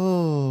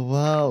 Oh,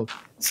 wow.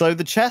 So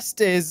the chest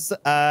does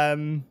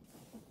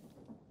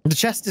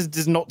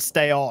not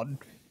stay on.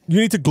 You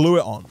need to glue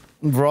it on.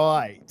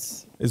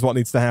 Right. Is what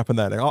needs to happen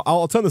there.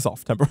 I'll turn this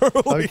off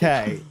temporarily.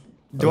 Okay.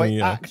 Do I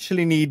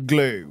actually need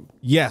glue?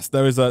 Yes,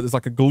 there's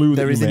like a glue.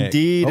 There is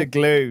indeed a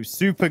glue,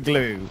 super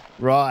glue.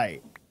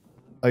 Right.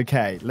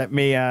 Okay. Let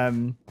me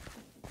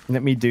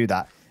do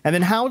that. And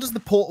then how does the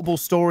portable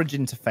storage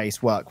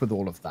interface work with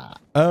all of that?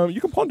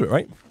 You can ponder it,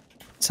 right?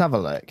 Let's have a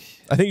look.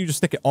 I think you just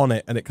stick it on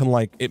it, and it can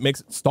it makes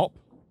it stop.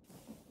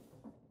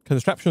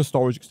 Contraption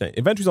storage extent.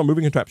 Inventories on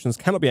moving contraptions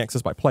cannot be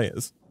accessed by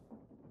players.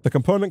 The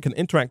component can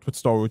interact with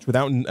storage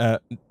without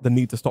the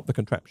need to stop the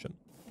contraption.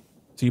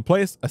 So you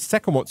place a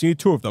second one. So you need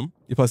 2 of them.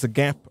 You place a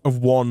gap of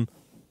 1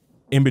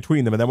 in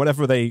between them, and then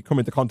whenever they come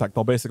into contact,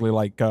 they'll basically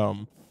like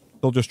they'll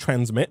just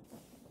transmit.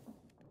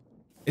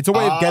 It's a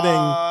way of getting.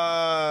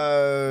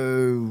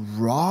 Oh,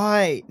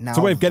 right. Now it's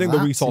a way of getting the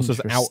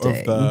resources out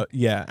of the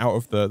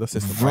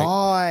system.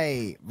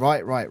 Right.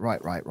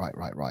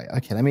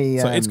 Okay, let me.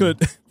 So it's gonna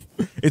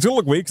it's gonna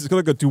look weird because it's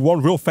gonna go do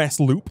one real fast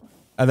loop,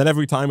 and then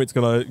every time it's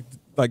gonna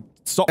like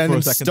stop for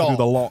a second to do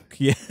the lock.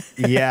 Yeah.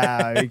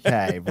 Yeah.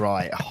 Okay.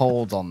 Right.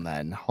 Hold on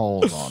then.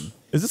 Hold on.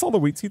 Is this all the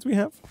wheat seeds we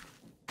have?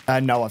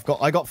 No,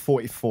 I got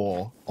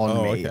 44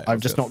 on me. Okay.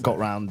 I've just not got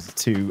round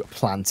to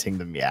planting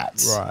them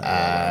yet.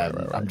 Right.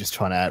 I'm just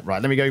trying to.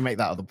 Right. Let me go make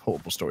that other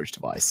portable storage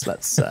device.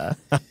 Let's.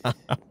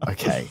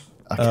 Okay.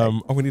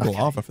 We need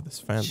lava for this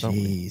fan, don't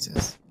we?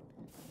 Jesus.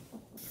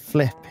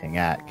 Flipping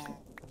heck.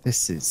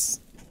 This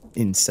is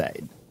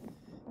insane.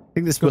 I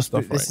think this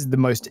is the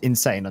most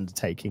insane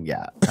undertaking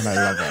yet, and I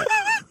love it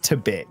to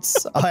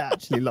bits. I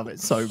actually love it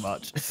so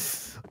much.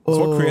 That's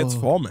what creates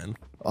for, man.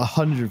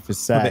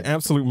 100%. The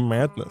absolute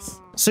madness.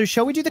 So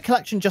shall we do the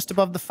collection just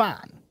above the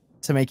fan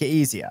to make it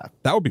easier?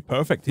 That would be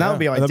perfect. Yeah. That would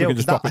be ideal.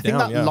 Because I think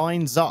that yeah.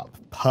 lines up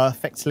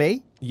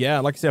perfectly.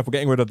 Yeah, like I said, if we're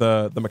getting rid of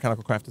the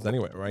mechanical crafters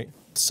anyway, right?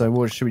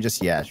 So should we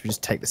just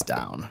take this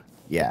down?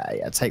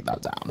 Yeah, take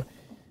that down.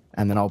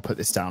 And then I'll put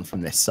this down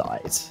from this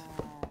side.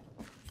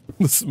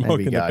 The smoke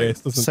in the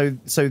base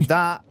doesn't... So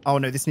that... Oh,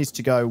 no, this needs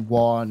to go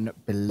 1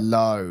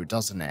 below,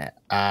 doesn't it?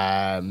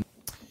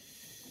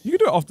 You can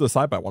do it off to the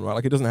side by 1, right?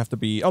 Like, it doesn't have to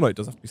be... Oh, no, it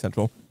does have to be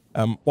central.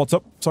 What's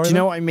up? Sorry. Do you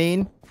know what I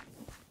mean?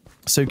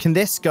 So can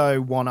this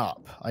go 1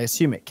 up? I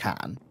assume it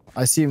can.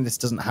 I assume this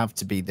doesn't have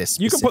to be this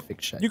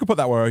specific shape. You can put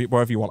that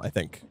wherever you want, I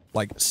think.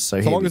 Like, so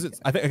long as it's...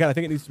 I think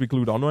it needs to be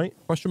glued on, right?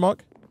 Question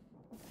mark?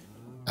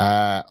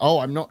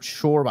 I'm not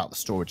sure about the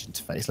storage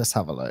interface. Let's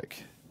have a look.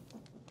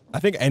 I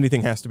think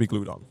anything has to be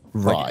glued on.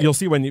 Right. Like, you'll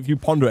see if you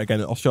ponder it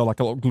again, it'll show like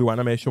a little glue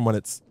animation when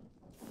it's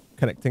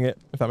connecting it,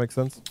 if that makes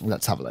sense.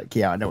 Let's have a look.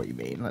 Yeah, I know what you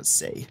mean. Let's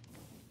see.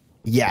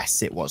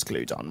 Yes, it was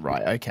glued on.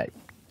 Right, okay.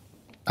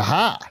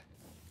 Aha!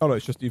 Oh, no,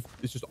 it's just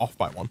off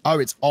by 1. Oh,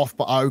 it's off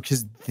by... Oh,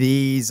 because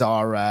these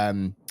are...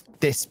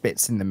 this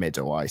bit's in the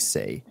middle, I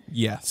see.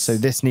 Yes. So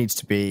this needs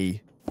to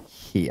be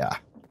here.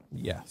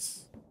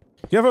 Yes.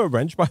 Do you have a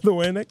wrench, by the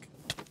way, Nick?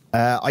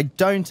 I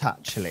don't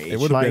actually. It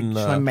would have been...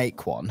 Should I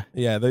make one?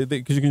 Yeah,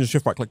 because you can just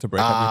shift right click to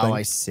break everything. Oh,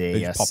 I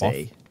see. I see. Off.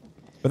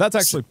 But that's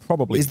actually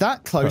probably... Is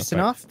that close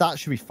enough? That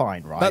should be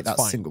fine, right?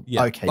 That's fine. Single.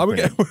 Yeah. Okay,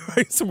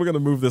 so we're going to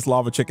move this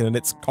lava chicken and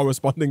its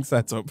corresponding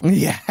setup.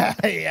 Yeah.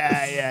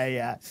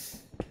 Yeah,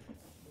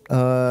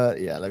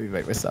 let me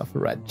make myself a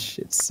wrench.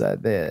 It's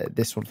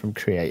this one from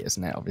Create,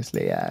 isn't it?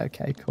 Obviously. Yeah,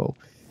 okay, cool.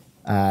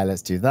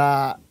 Let's do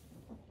that.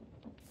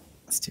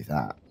 Let's do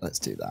that.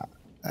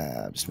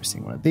 I'm just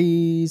missing one of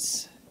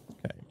these.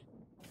 Okay.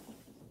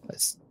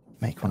 Let's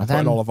make one of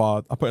them. I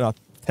put in our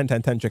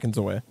 10-10-10 chickens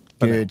away.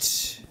 Good.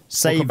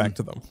 We'll come back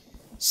to them.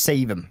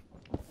 Save them.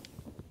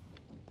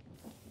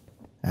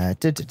 All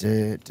right.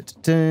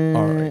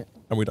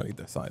 And we don't need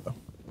this either.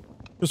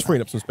 Just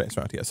freeing up some space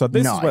around here. So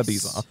this is where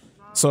these are.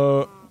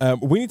 So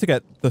we need to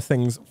get the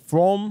things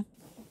from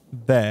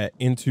there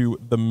into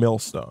the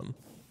millstone.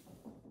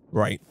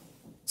 Right.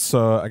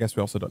 So I guess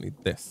we also don't need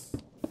this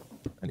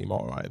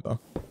anymore either.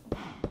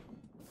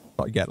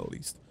 Not yet, at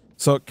least.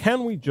 So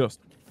can we just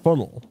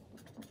funnel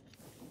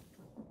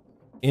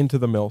into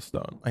the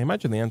millstone? I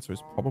imagine the answer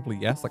is probably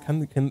yes. Like,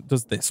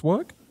 does this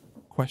work?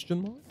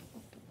 Question mark.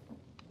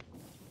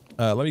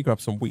 Let me grab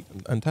some wheat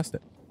and test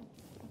it.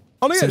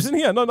 Oh no, yeah, it's in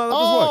here. No, that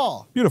does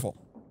work. Beautiful.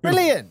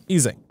 Brilliant.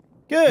 Easy.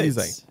 Good.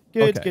 Easy.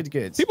 Good. Okay.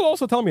 Good. People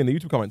also tell me in the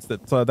YouTube comments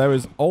that there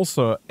is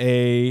also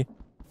a...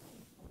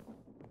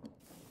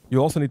 You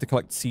also need to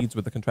collect seeds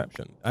with the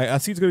contraption. Are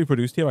seeds going to be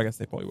produced here? I guess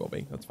they probably will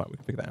be. That's fine. We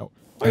can figure that out.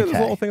 Oh, yeah, there's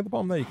a little thing at the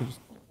bottom there. You can just...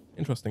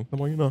 Interesting. The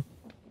more you know.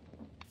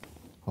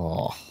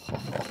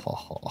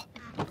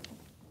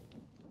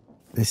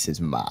 This is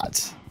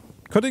mad.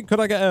 Could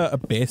I get a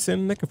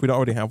basin, Nick, if we don't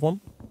already have one?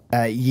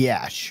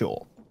 Yeah,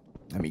 sure.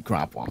 Let me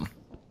grab one.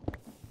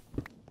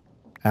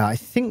 I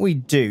think we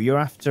do. You're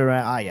after...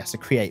 yes, a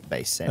create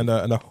basin. And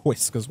a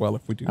whisk as well,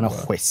 if we do... And a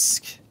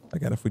whisk.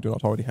 Again, if we do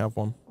not already have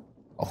one.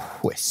 A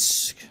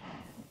whisk.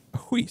 A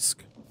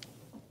whisk?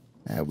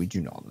 We do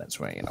not. Let's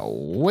write in a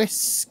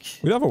whisk.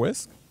 We have a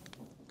whisk?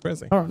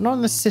 Crazy. Oh, not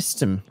in the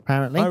system,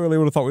 apparently. I really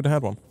would have thought we'd have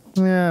had one.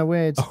 Yeah,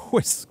 weird. A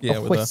whisk. Yeah,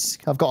 a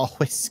whisk. I've got a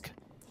whisk.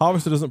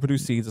 Harvester doesn't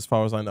produce seeds as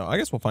far as I know. I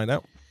guess we'll find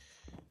out.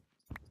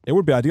 It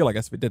would be ideal, I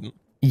guess, if it didn't.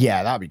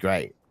 Yeah, that'd be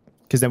great.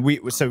 Because then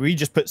we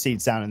just put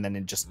seeds down and then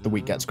the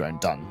wheat gets grown,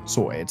 done,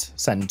 sorted.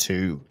 Send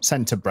to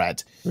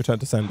bread. Return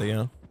to sender,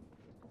 yeah.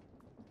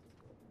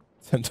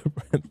 Send to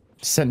bread.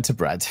 Send to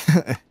bread.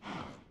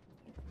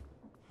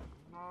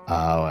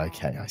 Oh,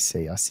 okay. I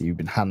see. You've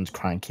been hand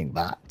cranking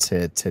that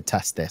to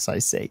test this. I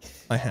see.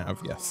 I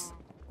have, yes.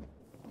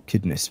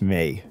 Goodness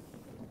me.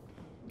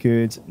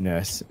 This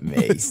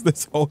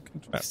whole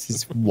contraption. This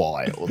is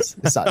wild.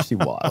 It's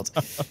actually wild.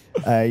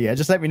 Yeah,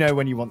 just let me know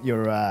when you want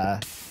your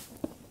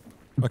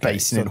Okay,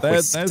 basin so and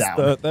whisk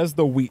down. there's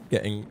the wheat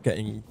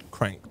getting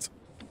cranked.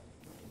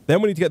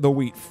 Then we need to get the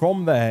wheat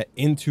from there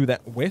into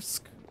that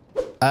whisk.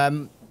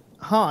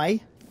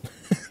 Hi.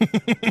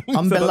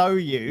 I'm below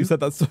you. You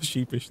said that so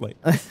sheepishly.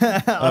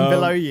 I'm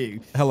below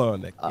you. Hello,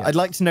 Nick. Yes. I'd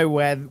like to know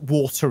where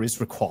water is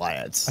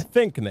required. I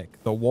think,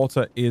 Nick, the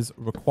water is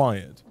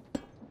required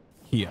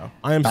here.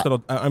 I'm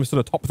stood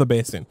atop the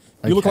basin.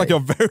 You look like you're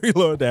very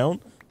low down.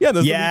 Yeah,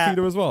 there's the meat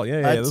feeder as well.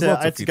 Yeah. There's lots I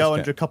of had to go feeders,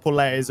 under a couple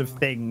layers of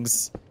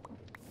things.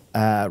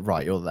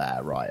 Right, you're there.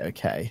 Right,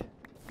 okay.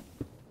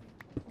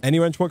 Any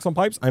wrench works on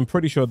pipes? I'm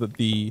pretty sure that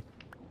the...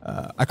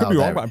 I could be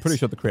wrong, but I'm pretty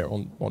sure the creator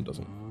one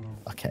doesn't.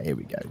 Okay, here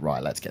we go.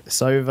 Right, let's get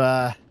this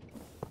over.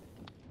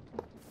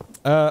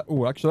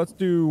 Oh, actually, let's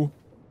do...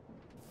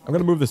 I'm going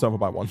to move this over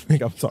by one.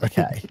 I'm sorry.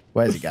 Okay,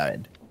 where's it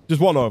going?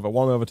 Just one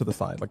over to the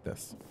side, like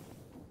this.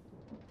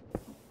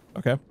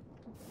 Okay.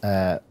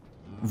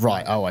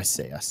 Right, oh, I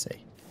see.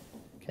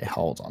 Okay,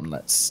 hold on.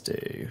 Let's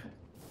do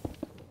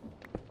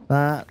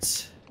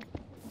that.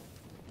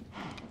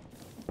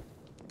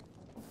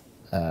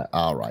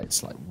 All right,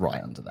 it's like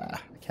right under there.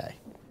 Okay.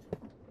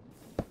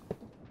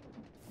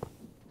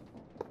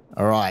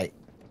 All right.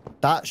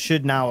 That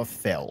should now have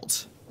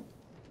filled.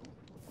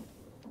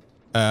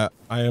 I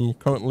am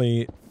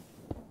currently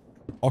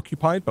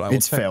occupied, but I will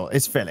It's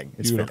filling.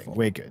 It's Beautiful. filling.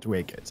 We're good.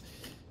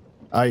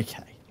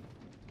 Okay.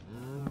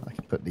 I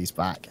can put these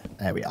back.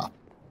 There we are.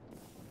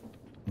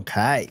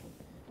 Okay.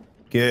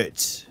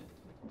 Good.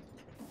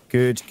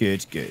 Good.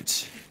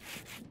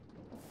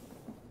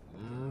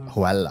 Oh,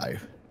 hello.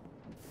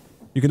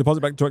 You can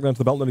deposit back directly onto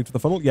the belt, no need to the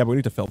funnel. Yeah, but we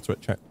need to filter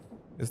it, check.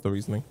 Is the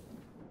reasoning.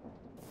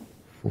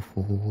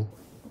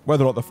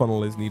 Whether or not the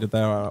funnel is needed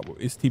there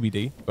is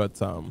TBD, but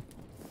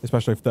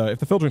especially if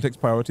the filtering takes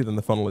priority, then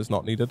the funnel is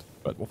not needed,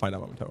 but we'll find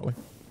out momentarily.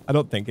 I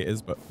don't think it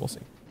is, but we'll see.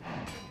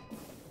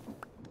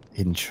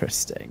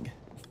 Interesting.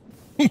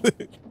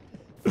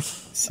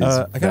 This is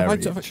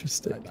very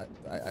interesting.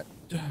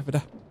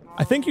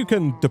 I think you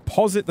can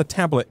deposit the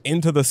tablet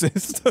into the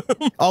system.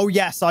 Oh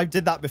yes, I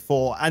did that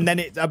before, and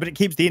then but it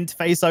keeps the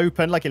interface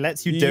open, like it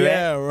lets you do it.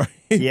 Yeah, right.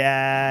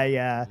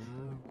 Yeah.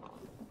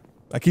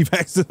 I keep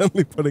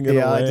accidentally putting it away.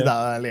 Yeah, I did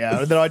that earlier.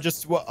 And then I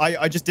just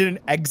didn't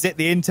exit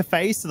the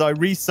interface, so I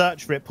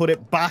researched for it, put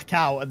it back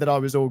out, and then I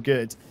was all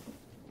good.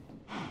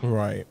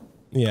 Right.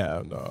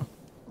 Yeah, no.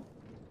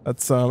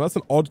 That's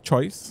an odd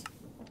choice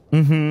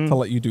to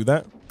let you do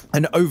that.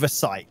 An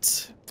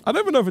oversight. I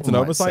don't even know if it's an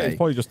oversight. It's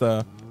probably just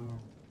a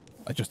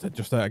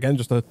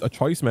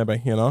choice,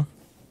 maybe, you know?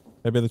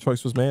 Maybe the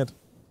choice was made.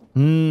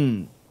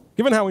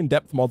 Given how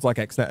in-depth mods like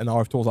XNet and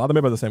RF Tools are, they're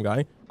made by the same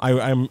guy.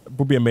 I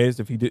would be amazed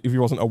if he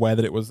wasn't aware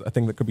that it was a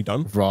thing that could be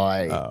done.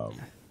 Right.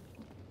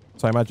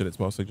 So I imagine it's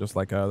mostly just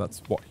like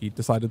that's what he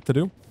decided to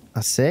do.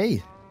 I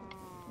see.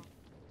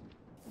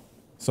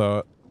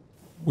 So,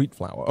 wheat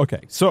flour.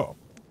 Okay, so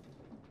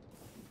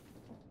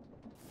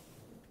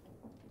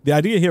the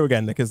idea here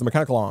again, Nick, is the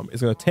mechanical arm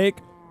is going to take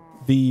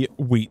the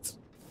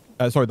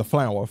the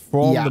flour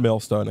from the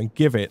millstone and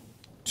give it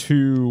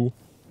to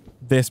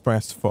this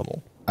brass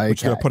funnel. Okay. Which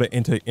is going to put it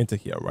into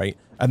here, right?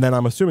 And then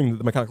I'm assuming that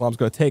the mechanical arm is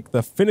going to take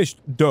the finished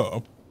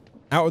dough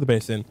out of the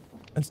basin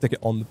and stick it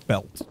on the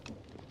belt,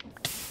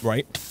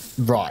 right?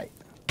 Right.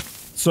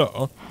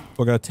 So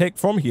we're going to take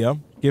from here,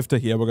 give to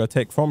here. We're going to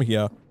take from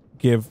here,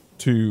 give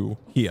to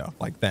here,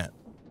 like that.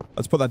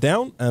 Let's put that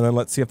down, and then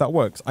let's see if that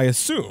works. I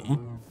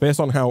assume, based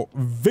on how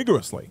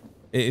vigorously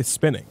it is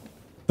spinning,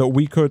 that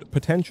we could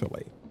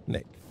potentially,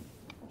 Nick,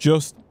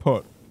 just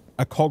put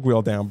a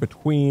cogwheel down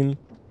between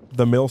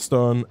the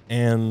millstone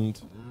and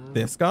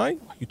this guy.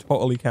 You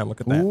totally can.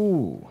 Look at that.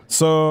 Ooh.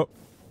 So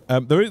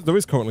there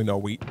is currently no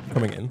wheat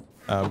coming in.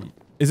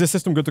 Is this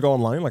system good to go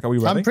online? Like, are we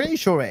ready? I'm pretty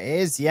sure it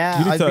is.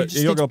 Yeah. We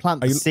just need to plant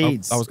the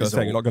seeds. I was going to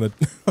say you're not going to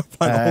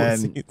plant all the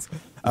seeds.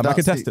 I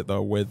can test it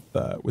though with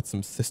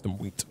some system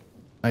wheat.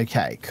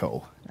 Okay,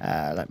 cool.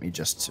 Let me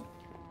just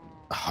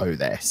hoe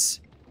this.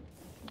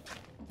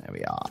 There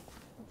we are.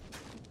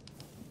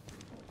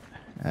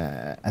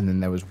 And then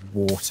there was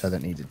water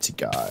that needed to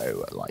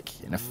go,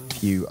 like, in a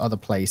few other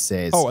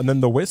places. Oh, and then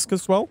the whisk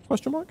as well?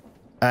 Question mark?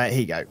 Here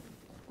you go.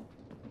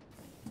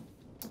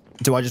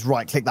 Do I just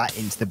right-click that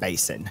into the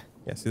basin?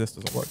 Yeah, see, this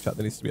doesn't work, chat.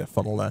 There needs to be a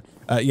funnel there.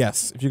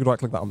 Yes, if you could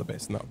right-click that on the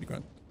basin, that would be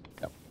great.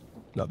 Yep.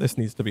 No, this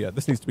needs to be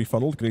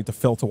funneled. You need to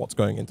filter what's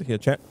going into here,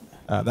 chat.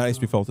 That needs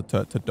to be filtered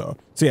to dough.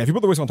 So yeah, if you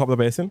put the whisk on top of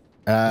the basin,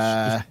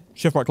 just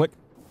shift right-click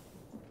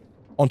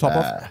on top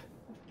of.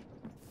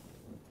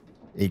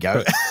 Here you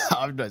go.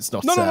 It's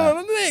not.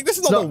 No, Nick. This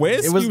is not the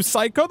whisk. You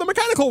psycho. The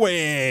mechanical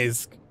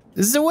whisk.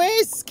 This is a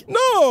whisk.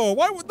 No.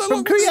 Why would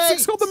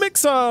it's called the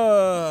mixer?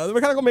 The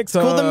mechanical mixer.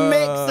 It's called the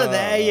mixer.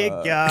 There you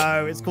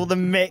go. It's called the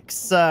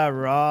mixer.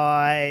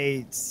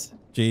 Right.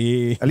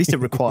 Gee. At least it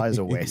requires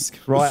a whisk.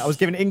 Right. I was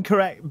given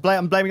incorrect.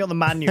 I'm blaming it on the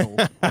manual.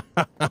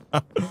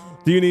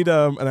 Do you need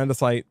an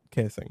andesite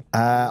casing?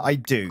 I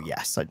do.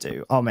 Yes, I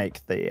do. I'll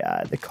make the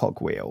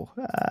cogwheel.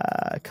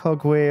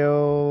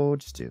 Cogwheel.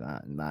 Just do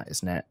that and that,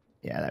 isn't it?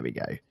 Yeah, there we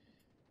go.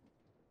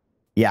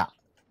 Yeah.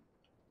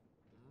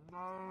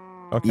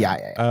 Okay.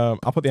 Yeah.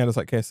 I'll put the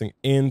andesite casing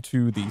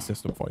into the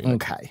system for you.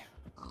 Okay.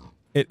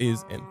 It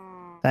is in.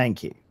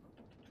 Thank you.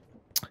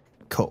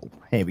 Cool.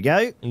 Here we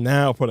go.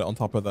 Now put it on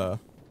top of the...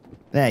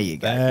 There you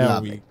go. There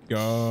Lovely. we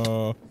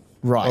go.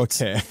 Right.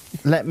 Okay.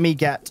 Let me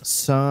get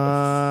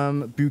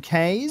some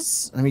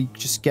bouquets. Let me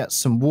just get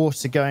some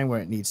water going where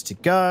it needs to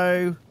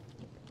go.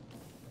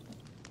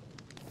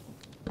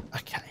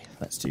 Okay,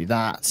 let's do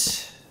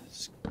that.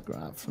 Let's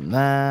grab from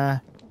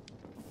there.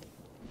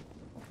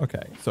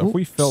 Okay, so if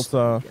we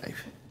filter...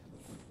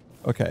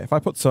 Okay, if I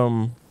put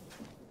some...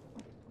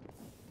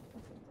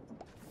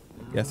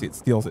 Yeah, see, it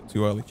steals it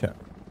too early, chat.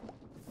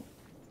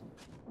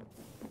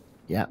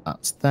 Yeah,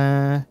 that's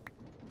there.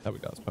 There we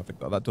go, that's perfect.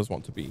 That does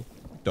want to be...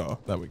 Duh,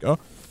 there we go.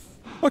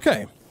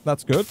 Okay,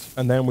 that's good.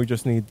 And then we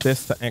just need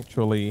this to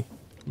actually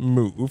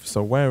move.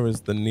 So where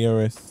is the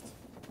nearest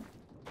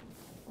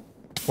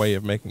way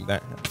of making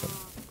that happen?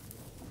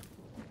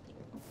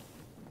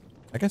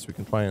 I guess we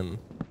can try and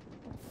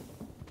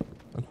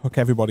hook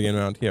everybody in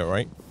around here,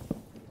 right?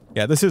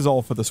 Yeah, this is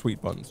all for the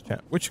sweet buns,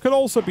 chat. Which could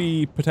also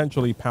be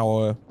potentially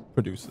power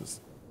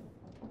producers.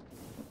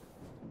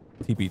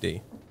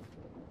 TBD.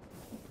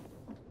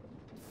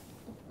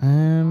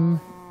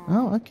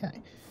 Oh, okay.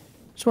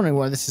 Just wondering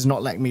why this is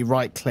not letting me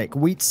right-click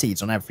wheat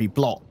seeds on every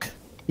block.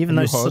 Even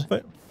though...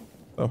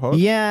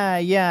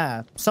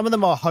 Yeah. Some of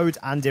them are hoed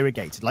and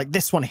irrigated. Like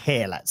this one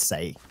here, let's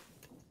say.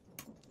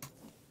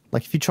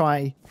 Like if you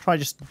try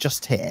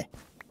just here.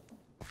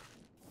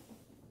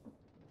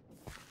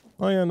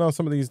 Oh yeah, no,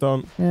 some of these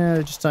don't. Yeah,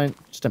 they just don't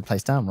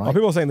place down, right? Oh,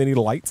 people are saying they need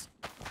light.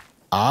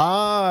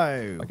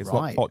 Oh, like it's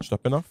right. not touched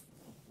up enough.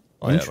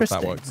 Oh, interesting.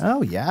 Yeah, that works.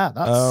 Oh yeah,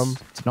 that's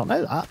did not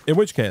know that. In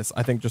which case,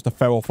 I think just a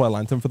feral flare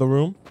lantern for the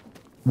room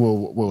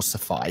will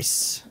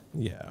suffice.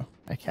 Yeah.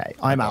 Okay,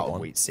 I'm out of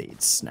wheat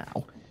seeds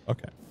now.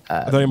 Okay.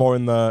 Are there any more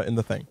in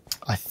the thing?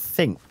 I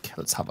think.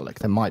 Let's have a look.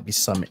 There might be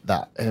some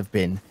that have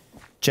been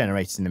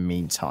generated in the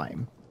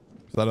meantime.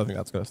 So I don't think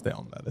that's going to stay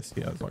on there. This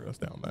here is not going to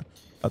stay on there.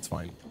 That's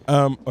fine.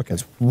 Okay.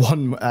 There's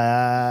one.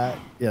 Yeah,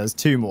 there's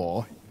two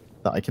more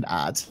that I can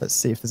add. Let's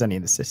see if there's any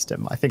in the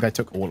system. I think I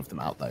took all of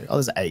them out though. Oh,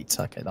 there's 8.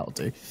 Okay, that'll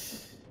do.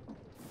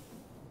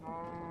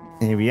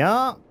 Here we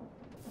are.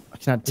 I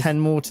can add 10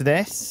 more to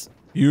this.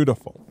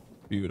 Beautiful.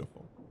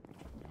 Beautiful.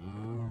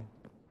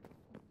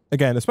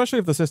 Again, especially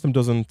if the system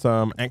doesn't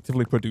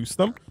actively produce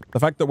them, the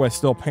fact that we're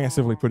still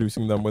passively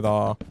producing them with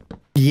our...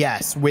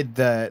 Yes, with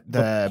the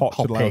pot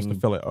should allow us popping to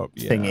fill it up.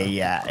 Yeah. thingy.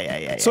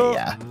 Yeah. So,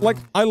 like,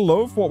 I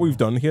love what we've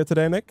done here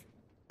today, Nick.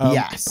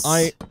 Yes.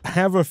 I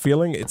have a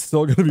feeling it's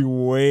still going to be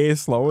way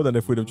slower than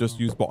if we'd have just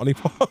used botany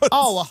pots.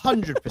 Oh,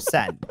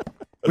 100%.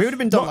 We would have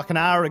been done like an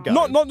hour ago.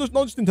 Not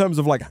just in terms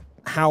of like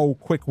how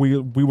quick we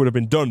would have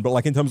been done, but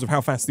like in terms of how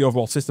fast the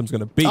overall system's going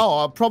to be.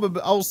 Oh,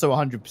 probably also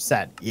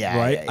 100%. Yeah.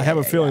 Right. Yeah, I have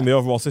a feeling the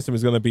overall system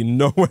is going to be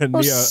nowhere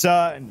near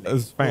certainly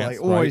as fast.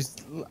 Like, always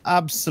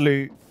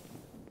absolute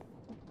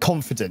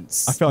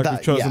confidence. I feel like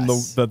we've chosen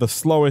the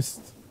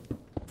slowest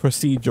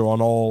procedure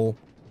on all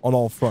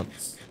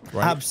fronts.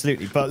 Right?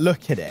 Absolutely. But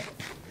look at it.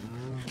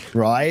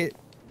 Right.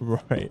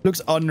 Right.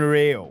 Looks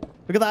unreal.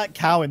 Look at that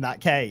cow in that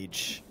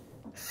cage.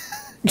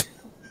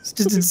 It's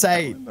just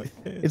insane.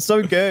 It's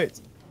so good.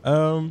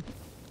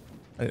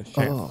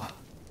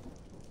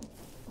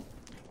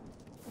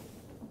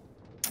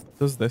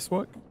 Does this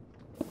work?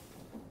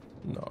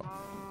 No.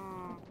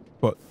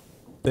 But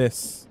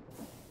this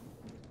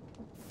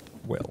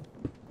will.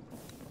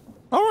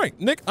 All right,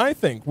 Nick, I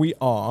think we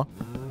are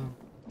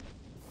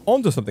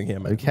onto something here,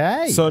 man.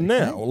 Okay. So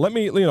now let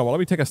me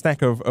take a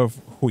stack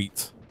of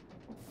wheat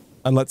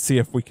and let's see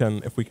if we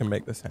can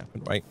make this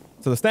happen, right?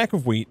 So the stack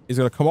of wheat is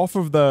going to come off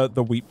of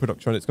the wheat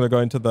production. It's going to go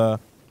into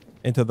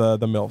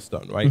the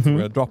millstone, right? So we're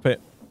going to drop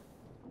it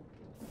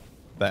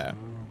there.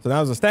 So now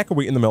there's a stack of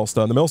wheat in the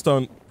millstone. The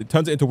millstone, it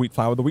turns it into wheat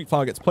flour. The wheat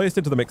flour gets placed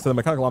into the mixer. The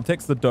mechanical arm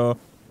takes the dough.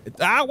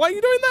 Why are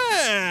you doing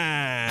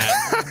that?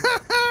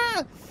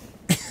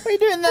 What are you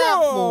doing that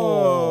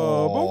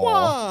for? But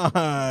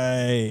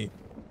why?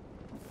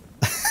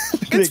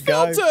 It's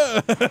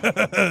filtered.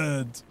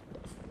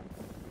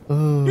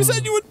 You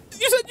said you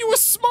were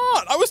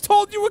smart. I was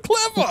told you were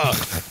clever.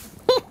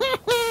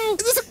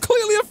 There's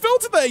clearly a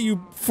filter there,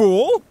 you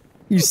fool.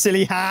 You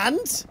silly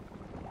hand.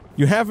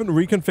 You haven't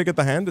reconfigured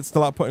the hand. It's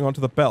still outputting onto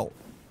the belt.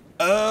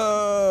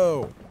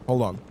 Oh.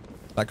 Hold on.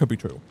 That could be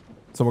true.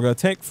 So we're going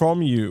to take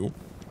from you,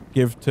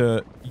 give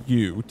to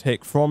you,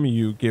 take from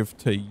you, give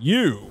to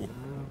you.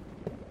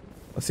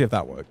 Let's see if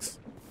that works.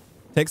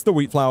 Takes the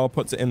wheat flour,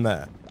 puts it in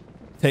there.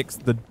 Takes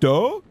the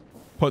dough,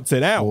 puts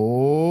it out.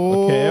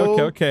 Oh.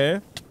 Okay.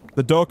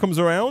 The dough comes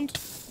around.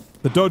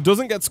 The dough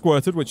doesn't get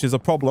squirted, which is a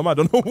problem. I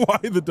don't know why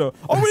the dough...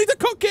 Oh, we need to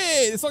cook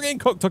it! It's not getting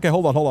cooked. Okay,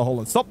 hold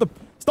on. Stop the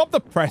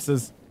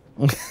presses.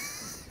 We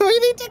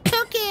need to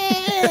cook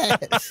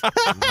it!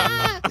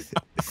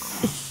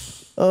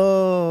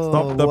 Oh,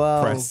 stop the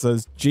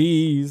presses.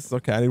 Jeez.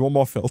 Okay, I need one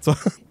more filter.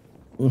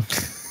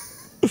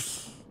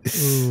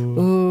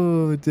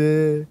 Oh,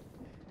 dear.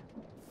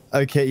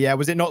 Okay, yeah.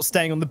 Was it not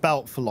staying on the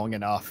belt for long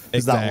enough?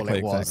 Is that all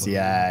it was? Exactly.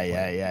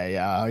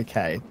 Yeah.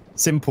 Okay.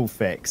 Simple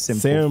fix.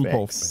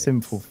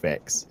 Simple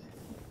fix.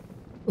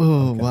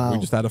 Oh, Okay, wow. we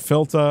just add a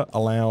filter,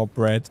 allow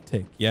bread,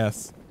 tick,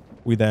 yes.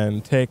 We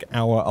then take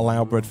our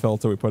allow bread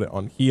filter, we put it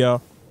on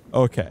here.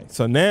 Okay,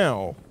 so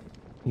now,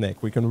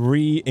 Nick, we can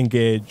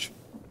re-engage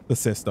the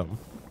system.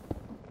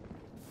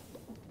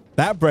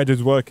 That bread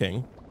is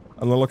working.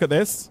 And then look at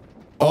this.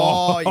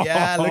 Oh,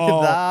 yeah, look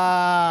at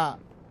that.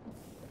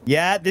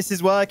 Yeah, this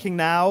is working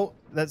now.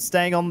 That's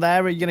staying on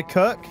there. Are you going to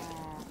cook?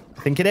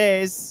 I think it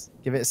is.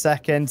 Give it a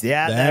second.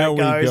 Yeah, there it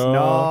goes. Go.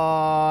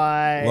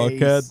 Nice.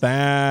 Look at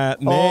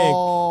that, Nick.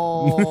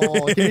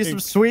 Oh, give me some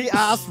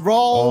sweet-ass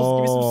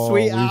rolls. Give me some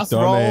sweet-ass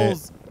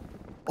rolls.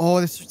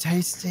 Oh, this is so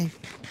tasty.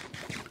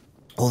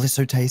 Oh, this is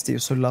so tasty.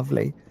 It's so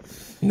lovely.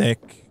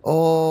 Nick.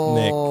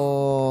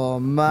 Oh,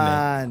 Nick.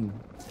 Man. Nick.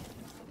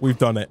 We've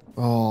done it.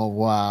 Oh,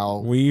 wow.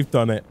 We've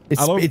done it.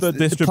 I love the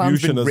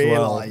distribution as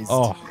well.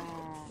 Oh.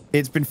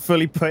 It's been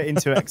fully put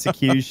into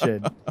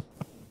execution.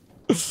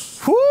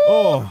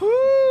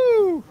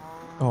 Oh.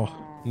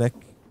 Oh, Nick.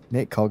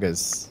 Nick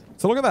Coggers.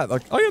 So look at that.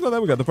 Like, oh yeah, no,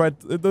 there we go. The bread,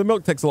 the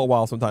milk takes a little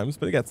while sometimes,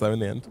 but it gets there in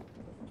the end.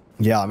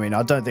 Yeah, I mean,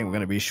 I don't think we're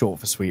going to be short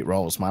for sweet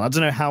rolls, man. I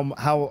don't know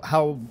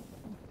how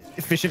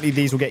efficiently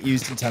these will get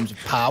used in terms of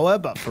power,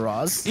 but for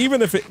us,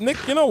 even if it, Nick,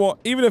 you know what?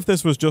 Even if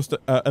this was just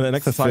an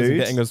exercise in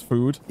getting us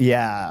food,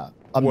 yeah,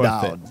 I'm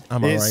down.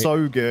 It's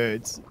so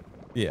good.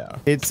 Yeah,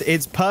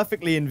 it's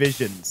perfectly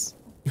envisioned.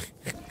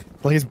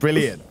 Like, it's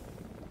brilliant.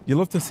 You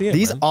love to see it.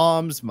 These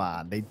arms,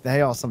 man,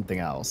 they are something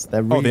else.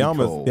 They're really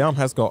cool. The arm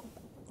has got.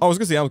 I was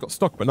gonna say the arm got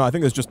stuck, but no, I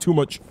think there's just too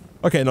much.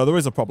 Okay, no, there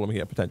is a problem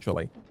here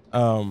potentially.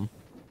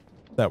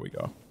 There we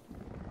go.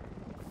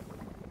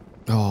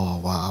 Oh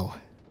wow.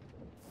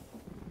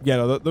 Yeah,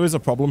 no, there is a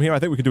problem here. I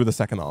think we could do with the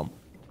second arm.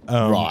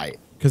 Right.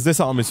 Because this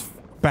arm is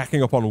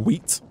backing up on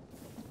wheat.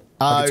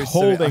 Like it's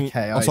holding.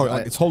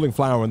 Like it's holding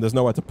flour, and there's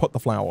nowhere to put the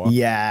flour.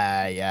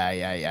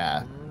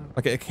 Yeah.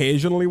 Like it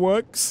occasionally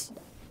works.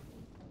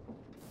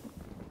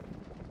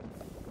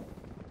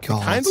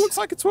 God. It kind of looks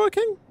like it's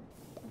working.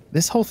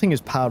 This whole thing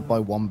is powered by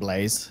one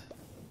blaze.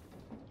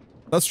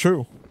 That's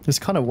true. It's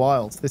kind of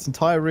wild. This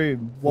entire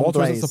room, one Water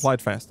blaze. isn't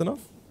supplied fast enough.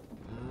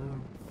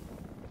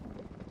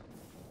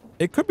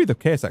 It could be the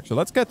case, actually.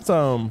 Let's get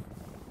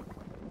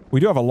we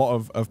do have a lot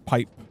of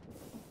pipe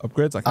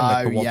upgrades. I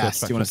can make the water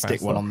yes. Do you want to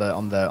stick one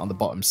on the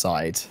bottom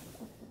side?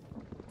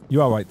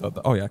 You are right though.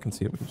 Oh yeah, I can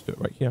see it. We can just do it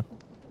right here.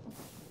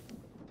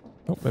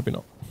 Oh, maybe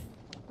not.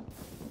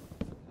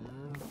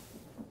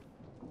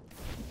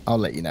 I'll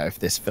let you know if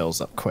this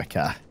fills up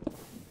quicker.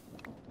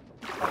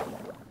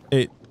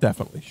 It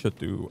definitely should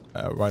do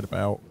right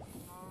about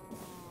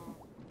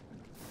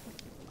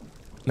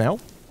now.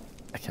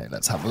 Okay,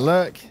 let's have a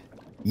look.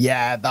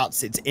 Yeah,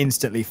 it's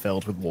instantly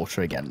filled with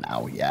water again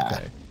now. Yeah.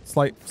 Okay.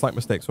 Slight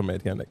mistakes were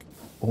made here, Nick.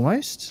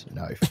 Almost?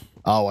 No.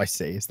 Oh, I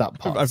see. Is that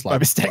part of slight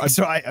mistakes?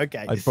 Right.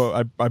 Okay.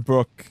 I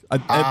broke. The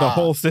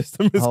whole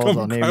system is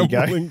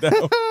crumbling down.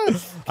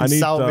 I need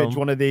salvage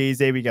one of these.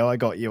 Here we go. I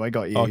got you.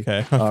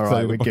 Okay. All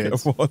right, we're good.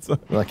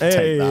 I can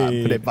take that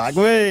and put it back.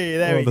 Wait,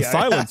 there we go. The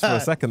silence for a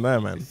second there,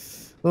 man.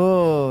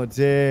 Oh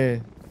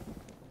dear.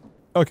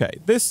 Okay,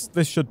 this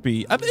should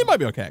be. It might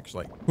be okay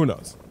actually. Who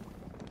knows?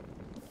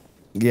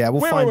 Yeah,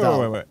 we'll find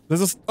out. Wait.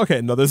 There's a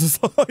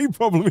slight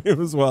problem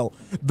here as well.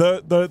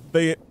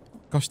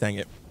 Gosh dang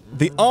it.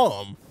 The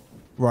arm,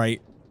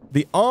 right?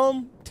 The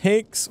arm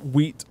takes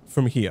wheat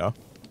from here.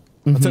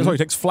 Sorry,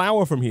 takes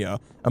flour from here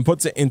and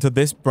puts it into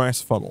this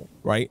brass funnel,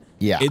 right?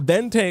 Yeah. It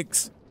then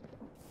takes,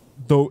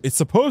 though it's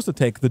supposed to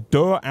take the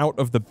dough out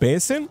of the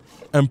basin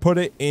and put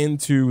it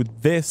into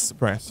this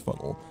brass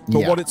funnel.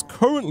 But what it's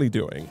currently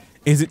doing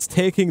is it's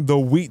taking the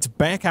wheat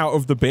back out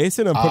of the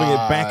basin and putting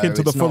it back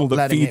into the funnel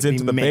that feeds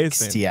into the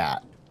basin. Yeah,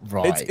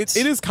 right. It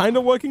is kind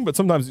of working, but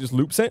sometimes it just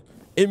loops it.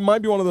 It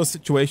might be one of those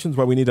situations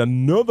where we need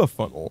another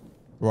funnel,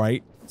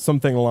 right?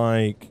 Something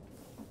like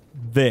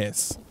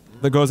this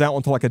that goes out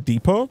onto like a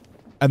depot.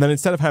 And then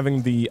instead of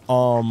having the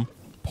arm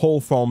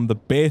pull from the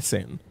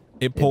basin,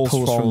 it pulls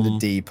from the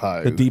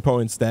depot. The depot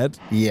instead.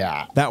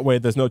 Yeah. That way,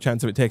 there's no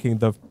chance of it taking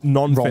the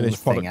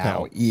non-finished product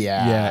out.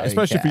 Yeah. Yeah.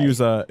 Especially if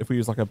we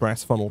use like a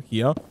brass funnel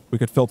here, we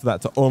could filter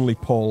that to only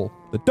pull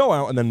the dough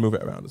out and then move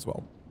it around as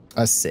well.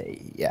 I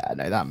see. Yeah.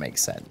 No, that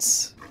makes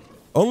sense.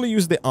 Only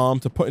use the arm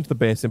to put into the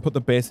basin. Put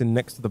the basin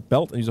next to the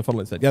belt and use a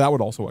funnel instead. Yeah, that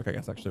would also work, I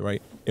guess. Actually,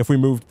 right? If we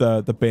moved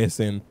the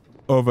basin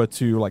over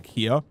to like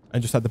here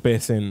and just had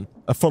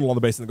a funnel on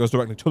the basin that goes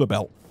directly to the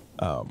belt.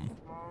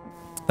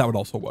 That would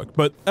also work,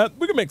 but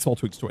we can make small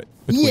tweaks to it.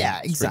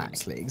 Yeah,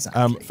 exactly.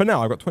 For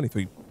now, I've got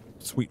 23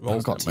 sweet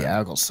rolls.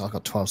 I've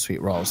got 12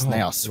 sweet rolls. And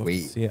they are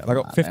sweet. Yeah, I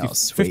got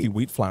 50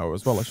 wheat flour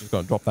as well. Let's just go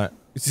and drop that.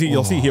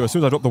 You'll see here, as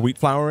soon as I drop the wheat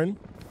flour in,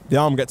 the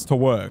arm gets to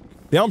work.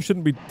 The arm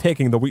shouldn't be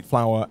taking the wheat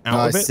flour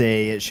out of it. I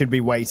see. It should be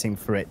waiting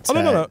for it to...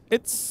 Oh, no.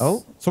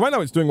 So right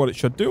now it's doing what it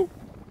should do.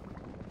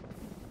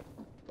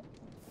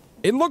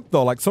 It looked,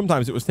 though, like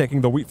sometimes it was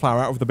taking the wheat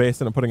flour out of the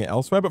basin and putting it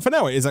elsewhere, but for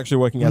now it is actually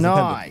working as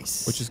intended,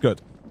 which is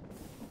good.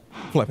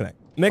 Flipping it.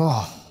 Nick,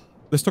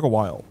 this took a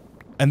while.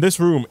 And this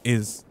room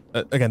is,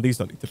 again, these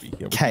don't need to be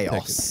here.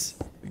 Chaos.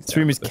 these. This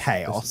room is This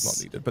chaos. is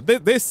not needed.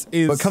 But this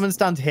is. But come and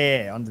stand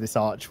here under this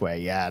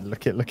archway. Yeah,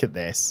 look at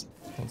this.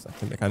 1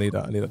 second, Nick. I need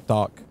a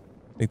dark.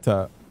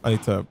 I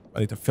need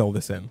to fill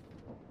this in.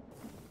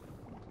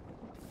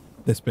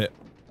 This bit.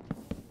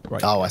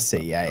 Right. Oh, I see.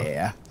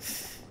 Yeah.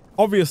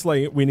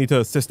 Obviously, we need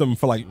a system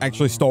for like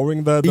actually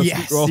storing the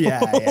Yes. sweet rolls.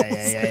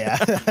 Yeah.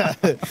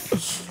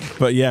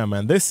 But yeah,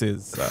 man, this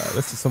is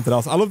something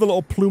else. I love the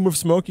little plume of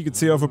smoke you can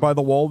see over by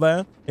the wall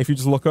there. If you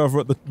just look over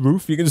at the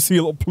roof, you can just see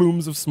little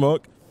plumes of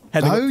smoke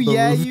heading up to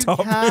the rooftop.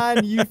 You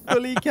can. You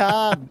fully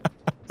can.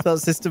 So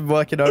that system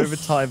working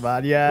overtime,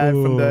 man. Yeah,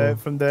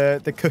 from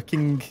the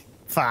cooking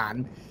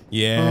fan.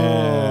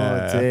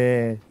 Yeah. Oh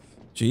dear.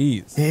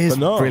 Jeez. It is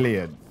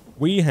brilliant.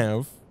 We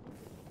have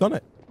done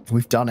it.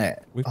 We've done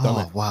it. We've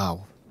done it.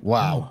 Wow.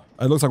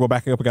 It looks like we're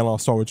backing up again on our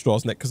storage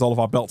drawers, Nick, because all of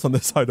our belts on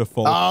this side are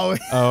full. Oh,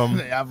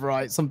 yeah,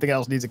 right. Something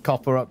else needs a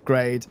copper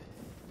upgrade.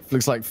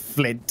 Looks like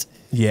flint.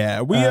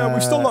 Yeah,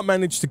 we've still not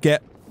managed to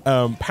get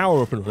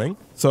power up and running,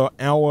 so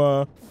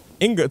our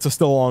ingots are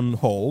still on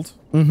hold,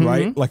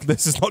 right? Like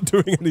this is not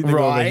doing anything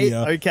over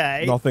here.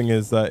 Okay. Nothing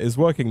is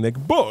working, Nick.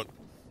 But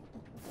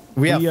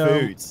we have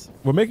food.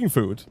 We're making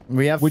food.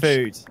 We have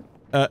food.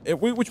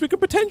 Which we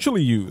could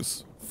potentially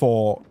use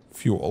for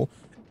fuel.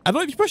 I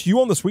don't know if you press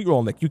U on the sweet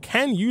roll, Nick. You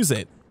can use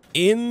it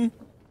in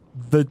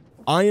the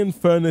iron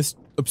furnace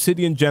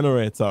obsidian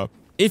generator.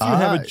 If you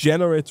have a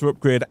generator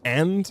upgrade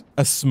and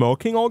a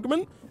smoking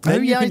augment,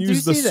 then you can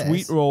use the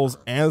sweet rolls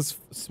as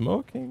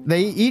smoking.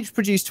 They each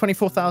produce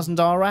 24,000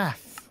 RF,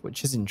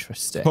 which is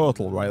interesting.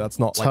 Total, right? That's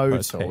not like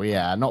total.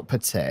 Yeah, not per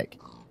tick.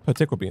 Per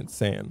tick would be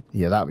insane.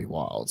 Yeah, that'd be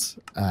wild.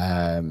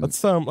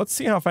 Let's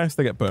see how fast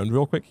they get burned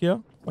real quick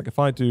here. Like if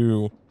I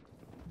do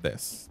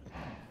this,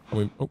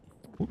 and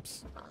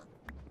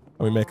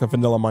we make a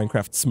vanilla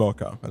Minecraft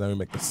smoker, and then we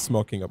make the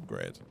smoking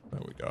upgrade.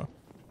 There we go.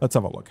 Let's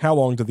have a look. How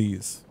long do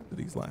these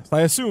last?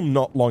 I assume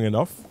not long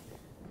enough.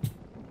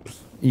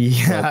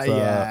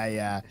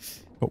 Yeah.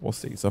 But we'll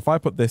see. So if I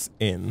put this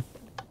in,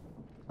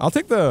 I'll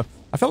take the.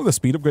 I feel like the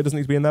speed upgrade doesn't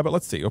need to be in there, but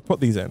let's see. I'll put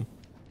these in.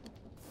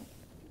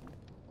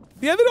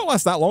 Yeah, they don't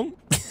last that long.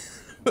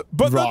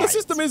 But the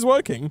system is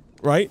working,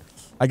 right?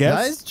 I guess.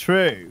 That is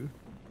true.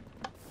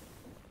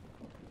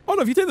 Oh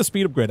no, if you take the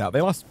speed upgrade out,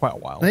 they last quite a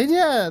while. They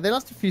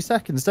last a few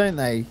seconds, don't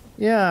they?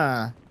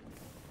 Yeah.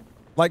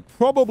 Like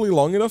probably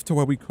long enough to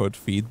where we could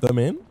feed them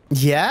in.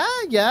 Yeah.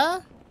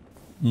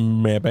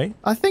 Maybe.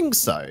 I think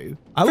so.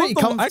 I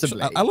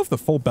love the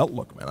full belt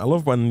look, man. I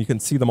love when you can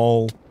see them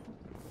all.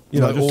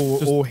 You know,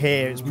 all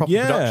here. It's proper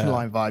production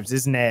line vibes,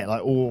 isn't it?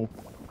 Like all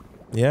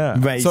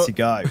ready to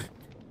go.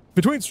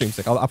 Between streams,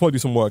 I'll probably do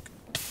some work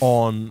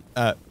on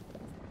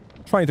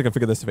trying to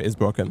configure this if it is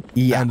broken.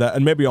 Yeah.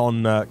 And maybe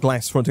on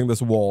glass fronting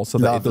this wall so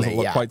that it doesn't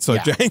look quite so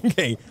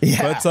janky.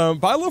 Yeah.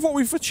 But I love what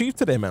we've achieved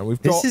today, man.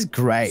 This is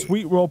great.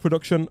 Sweet roll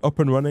production up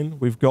and running.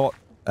 We've got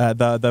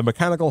the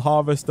mechanical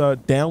harvester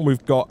down.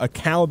 We've got a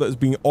cow that is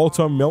being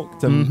auto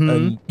milked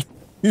and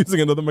using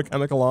another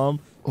mechanical arm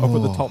up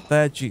at the top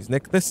there. Jeez,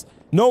 Nick, I've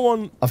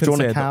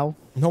drawn a cow.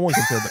 No one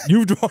can say that.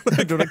 You've drawn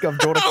I've drawn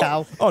a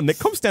cow. Oh, Nick,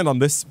 come stand on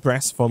this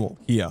brass funnel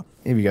here.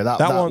 Here we go. That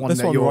one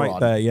this one right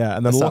there, yeah.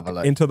 And then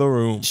look into the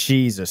room.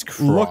 Jesus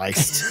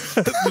Christ.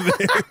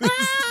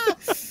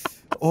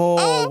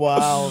 Oh,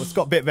 wow. It's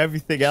got a bit of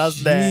everything,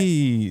 hasn't it?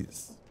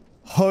 Jeez.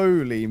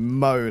 Holy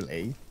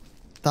moly.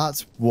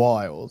 That's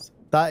wild.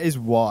 That is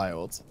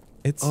wild.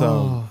 It's a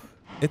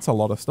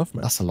lot of stuff,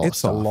 man. That's a lot of stuff.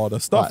 It's a lot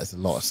of stuff. That is a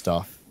lot of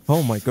stuff.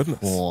 Oh my goodness.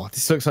 Oh,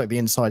 this looks like the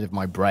inside of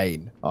my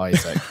brain,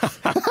 Isaac.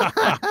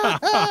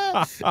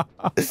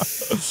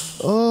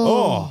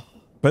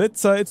 But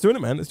it's doing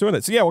it, man. It's doing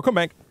it. So yeah, we'll come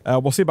back.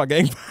 We'll see about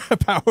getting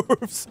power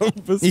of some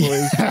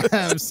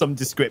persuasion. Some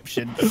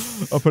description.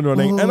 Up and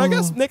running. And I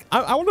guess, Nick,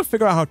 I want to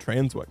figure out how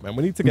trains work, man.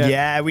 We need to get...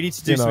 Yeah, we need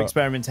to do some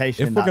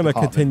experimentation if we're going to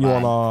continue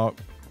on our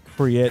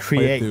create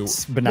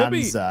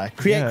bonanza.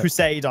 Create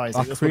crusade,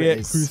 Isaac. That's create what it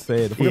is.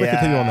 crusade. If we're going to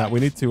continue on that, we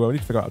need to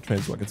figure out how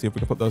trains work and see if we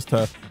can put those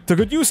to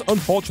good use.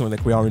 Unfortunately,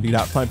 Nick, we are indeed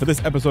out of time for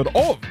this episode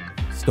of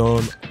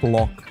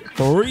StoneBlock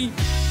 3.